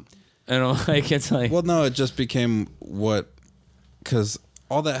 5 of them. I don't like it's like. Well, no, it just became because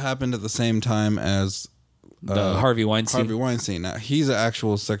all that happened at the same time as the Harvey Weinstein. Harvey Weinstein. Now he's an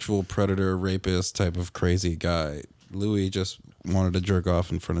actual sexual predator, rapist type of crazy guy. Louis just wanted to jerk off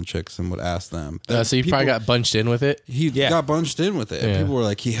in front of chicks and would ask them. So he probably got bunched in with it? He got bunched in with it. And people were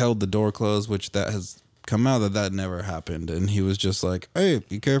like, he held the door closed, which that has come out that never happened. And he was just like, hey,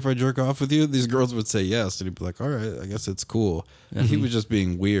 you care if I jerk off with you? These girls would say yes. And he'd be like, all right, I guess it's cool. And he was just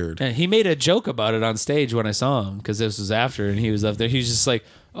being weird. Yeah, he made a joke about it on stage when I saw him because this was after and he was up there. He was just like,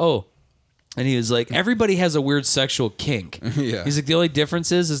 oh. And he was like, everybody has a weird sexual kink. Yeah. He's like, the only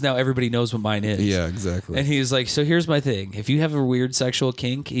difference is now everybody knows what mine is. Yeah, exactly. And he was like, so here's my thing. If you have a weird sexual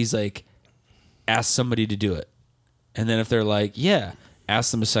kink, he's like, ask somebody to do it. And then if they're like, yeah,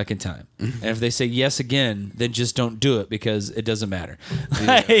 ask them a second time. And if they say yes again, then just don't do it because it doesn't matter.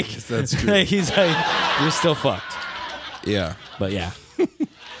 Yeah, that's true. He's like, you're still fucked. Yeah. But yeah.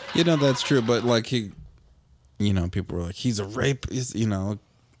 That's true. But like people were like, he's a rapist,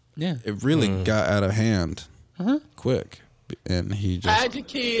 Yeah. It really got out of hand quick. And he just... Hide your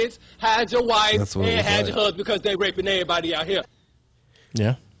kids, hide your wife, and hide your husband because they raping everybody out here.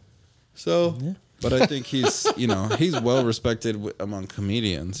 Yeah. So, but I think he's, he's well respected among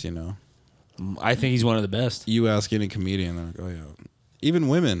comedians, I think he's one of the best. You ask any comedian, they're like, oh yeah. Even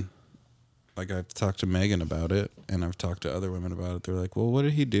women. Like I've talked to Megan about it, and I've talked to other women about it. They're like, well, what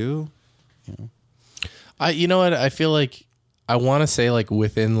did he do? You know what? I feel like I want to say like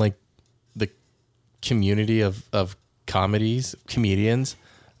within like the community of comedians,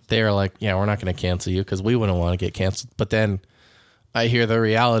 they are like, yeah, we're not going to cancel you because we wouldn't want to get canceled. But then I hear the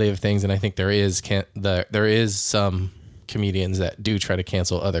reality of things, and I think there is some comedians that do try to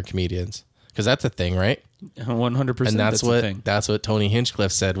cancel other comedians because that's a thing, right? 100%. And that's what Tony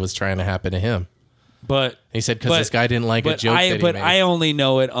Hinchcliffe said was trying to happen to him. But he said because this guy didn't like a joke that he made. I only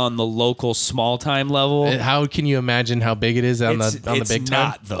know it on the local small time level. How can you imagine how big it is on the big time? It's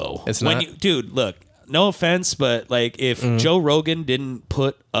not though. It's not. Dude, look. No offense, but like if Joe Rogan didn't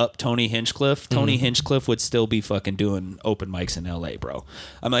put up Tony Hinchcliffe, Tony Hinchcliffe would still be fucking doing open mics in LA, bro.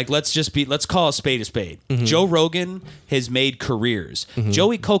 I'm like, let's call a spade a spade. Joe Rogan has made careers.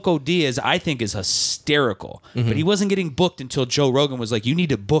 Joey Coco Diaz, I think, is hysterical, but he wasn't getting booked until Joe Rogan was like, you need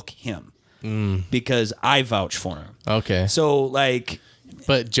to book him because I vouch for him. Okay. So like,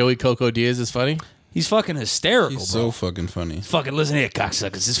 but Joey Coco Diaz is funny. He's fucking hysterical, He's bro. so fucking funny. Fucking listen here,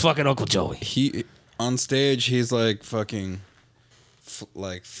 cocksuckers. It's fucking Uncle Joey. He on stage, he's like fucking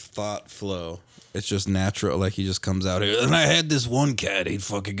like thought flow. It's just natural. Like he just comes out here. And I had this one cat. He'd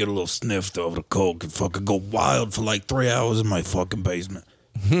fucking get a little sniffed over the coke and fucking go wild for like 3 hours in my fucking basement.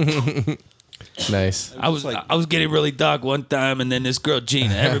 Nice. I was getting really dark one time, and then this girl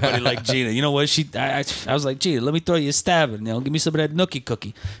Gina, everybody liked Gina. You know what? I was like, Gina, let me throw you a stab, and give me some of that nookie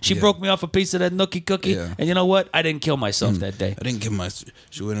cookie. She broke me off a piece of that nookie cookie, and you know what? I didn't kill myself that day. I didn't kill myself.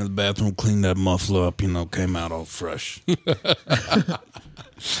 She went in the bathroom, cleaned that muffler up, came out all fresh.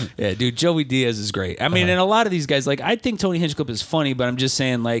 Yeah, dude, Joey Diaz is great. I mean, and a lot of these guys, like, I think Tony Hinchcliffe is funny, but I'm just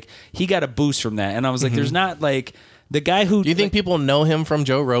saying, like, he got a boost from that, and I was like, there's not like. The guy who... Do you think people know him from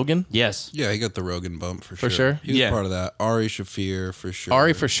Joe Rogan? Yes. Yeah, he got the Rogan bump for sure. For sure? He was part of that. Ari Shaffir for sure.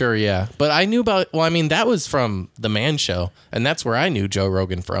 Ari for sure, yeah. But I knew about... Well, I mean, that was from The Man Show, and that's where I knew Joe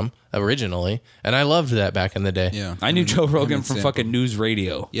Rogan from originally, and I loved that back in the day. Yeah. I knew Joe Rogan from fucking News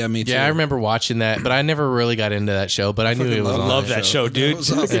Radio. Yeah, me too. Yeah, I remember watching that, but I never really got into that show, but I knew it was on. I love that show, dude.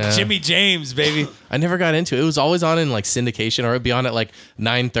 Jimmy James, baby. I never got into it. It was always on in like syndication, or it'd be on at like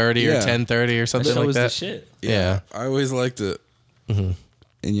 9:30 or 10:30 or something like was that. The shit. Yeah. I always liked it. And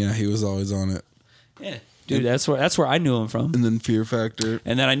yeah, he was always on it. Yeah. Dude, that's where I knew him from. And then Fear Factor.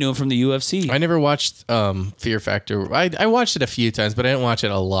 And then I knew him from the UFC. I never watched Fear Factor. I watched it a few times, but I didn't watch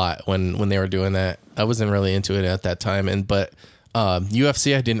it a lot when they were doing that. I wasn't really into it at that time. But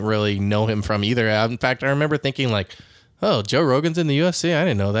UFC, I didn't really know him from either. In fact, I remember thinking like, oh, Joe Rogan's in the UFC? I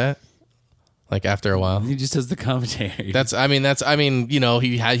didn't know that. Like after a while, he just does the commentary.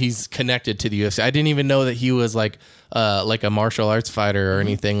 He's connected to the UFC. I didn't even know that he was like a martial arts fighter or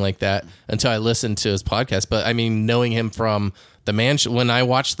anything like that until I listened to his podcast. But I mean, knowing him from The Man Show, when I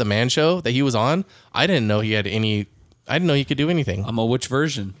watched The Man Show that he was on, I didn't know he had any. I didn't know he could do anything. I'm which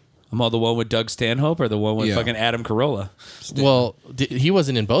version? I'm all the one with Doug Stanhope or the one with fucking Adam Carolla? Well, he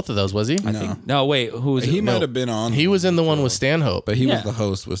wasn't in both of those, was he? I think. No, wait. Who was it? He might have been on. He was in the one with Stanhope, but he was the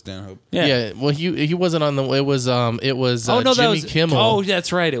host with Stanhope. Yeah. Well, he wasn't on the. It was Jimmy Kimmel. Oh,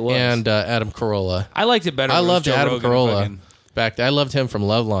 that's right. It was. And Adam Carolla. I liked it better. I loved Joe Adam Rogan Carolla. I loved him from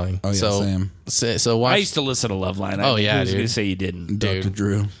Loveline. Oh yeah, same. So watch. I used to listen to Loveline. Oh yeah, I was dude. gonna say you didn't, Dr.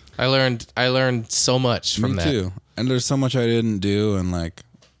 Drew. I learned so much from that. Me too. And there's so much I didn't do, and like.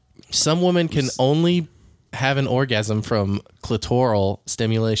 Some women can only have an orgasm from clitoral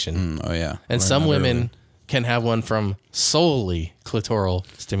stimulation. Oh yeah. And some women can have one from solely clitoral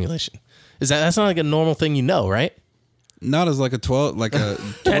stimulation. That's not like a normal thing, right? Not as like a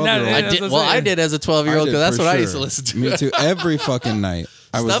 12-year-old. I did as a 12-year-old because that's what I used to listen to. Me too. Every fucking night.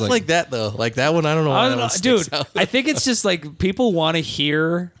 Stuff like that though. Like that one, I don't know why that one sticks dude, out. I think it's just like people want to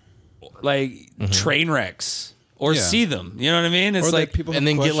hear like train wrecks. Or see them, you know what I mean? It's like people and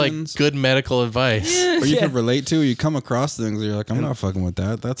then get like good medical advice, or you can relate to. You come across things, and you're like, I'm not fucking with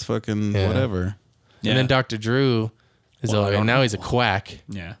that. That's fucking whatever. And then Dr. Drew is over, and now he's a quack.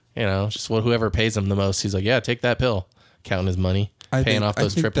 Yeah, just whoever pays him the most. He's like, yeah, take that pill, counting his money, paying off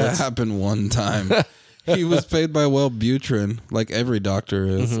those triplets. That happened one time. He was paid by Wellbutrin, like every doctor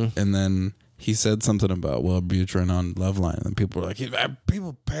is, and then. He said something about Wellbutrin on Loveline, and people were like,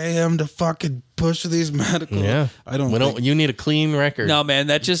 "People pay him to fucking push these medical." Yeah, I don't. You need a clean record. No, man,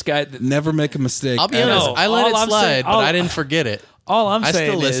 that just got. Never make a mistake. I'll be honest. I let it slide, but I didn't forget it. All I'm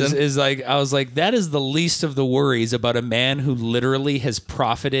saying still is like I was like, that is the least of the worries about a man who literally has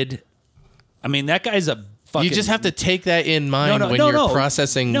profited. I mean, that guy's a. You just have to take that in mind when you're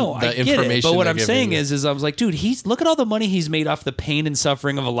processing the information. It. But what I'm saying is I was like, dude, look at all the money he's made off the pain and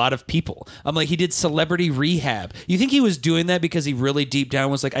suffering of a lot of people. I'm like, he did celebrity rehab. You think he was doing that because he really deep down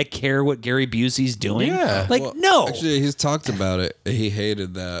was like, I care what Gary Busey's doing? Yeah. Like, no. Actually, he's talked about it. He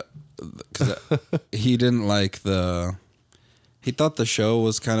hated that because he didn't like he thought the show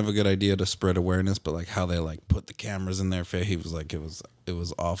was kind of a good idea to spread awareness, but like how they like put the cameras in their face, he was like, it was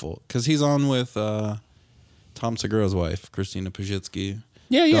awful. Because he's on with Tom Segura's wife, Christina Pajitsky.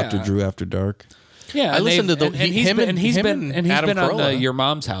 Yeah. Dr. Drew After Dark. Yeah, I listened to he's been Adam on Carolla. Your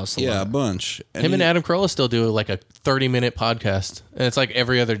Mom's House. A bunch. And Adam Carolla still do like a 30-minute podcast, and it's like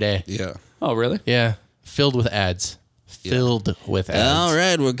every other day. Yeah. Oh, really? Yeah, filled with ads. Filled with ads. All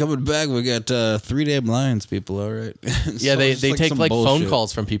right, we're coming back. We got 3 Damn Lions, people. All right. Yeah, they take like phone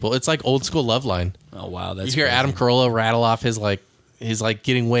calls from people. It's like old school Loveline. Oh wow, that's you hear crazy. Adam Carolla rattle off his like he's like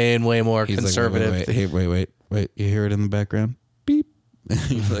getting way more conservative. Wait. You hear it in the background? Beep.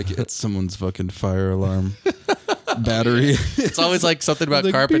 Like it's someone's fucking fire alarm battery. It's always like something about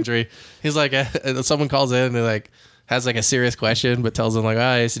like, carpentry. He's like, someone calls in and like has like a serious question, but tells them like,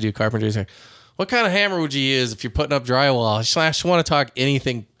 I used to do carpentry. He's like, what kind of hammer would you use if you're putting up drywall? I just want to talk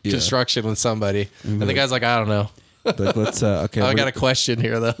anything construction with somebody. And the guy's like, I don't know. Like, let's okay. I got a question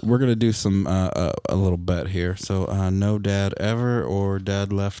here though. We're gonna do some a little bet here. So no dad ever or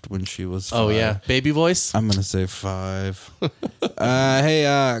dad left when she was 5. Oh yeah, baby voice. I'm gonna say 5.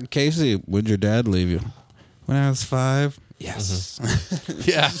 Hey Casey, when'd your dad leave you? When I was 5. Yes. Mm-hmm.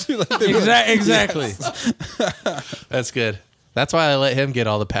 Yeah. Exactly. That's good. That's why I let him get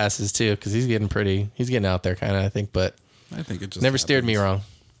all the passes too, because he's getting out there kind of, I think. But I think it just never steered me wrong.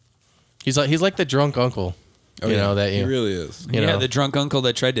 He's like the drunk uncle. You know that he really is. You know, the drunk uncle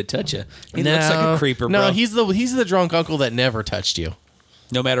that tried to touch you. He looks like a creeper, bro. No, he's the drunk uncle that never touched you,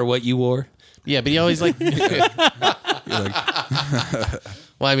 no matter what you wore. Yeah, but he always like.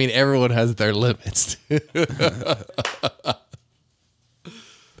 Well, I mean, everyone has their limits.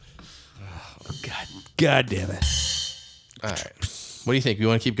 God damn it! All right, what do you think? You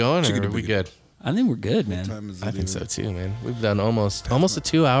want to keep going, or are we good? I think we're good, man. I think so too, man. We've done almost a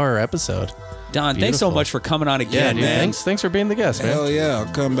 2-hour episode. Don, thanks so much for coming on again, dude, man. Thanks for being the guest, man. Hell yeah,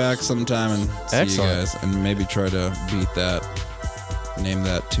 I'll come back sometime and see you guys, and maybe try to beat that. Name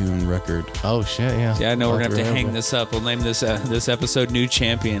that tune record. Oh shit, yeah. Yeah, I know we're gonna have to hang this up. We'll name this episode "New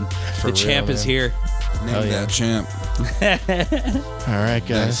Champion." The champ is here. Name that champ. All right,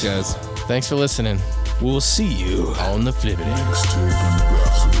 guys. Thanks, guys. Thanks for listening. We'll see you on the flippity. Next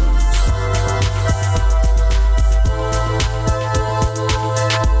to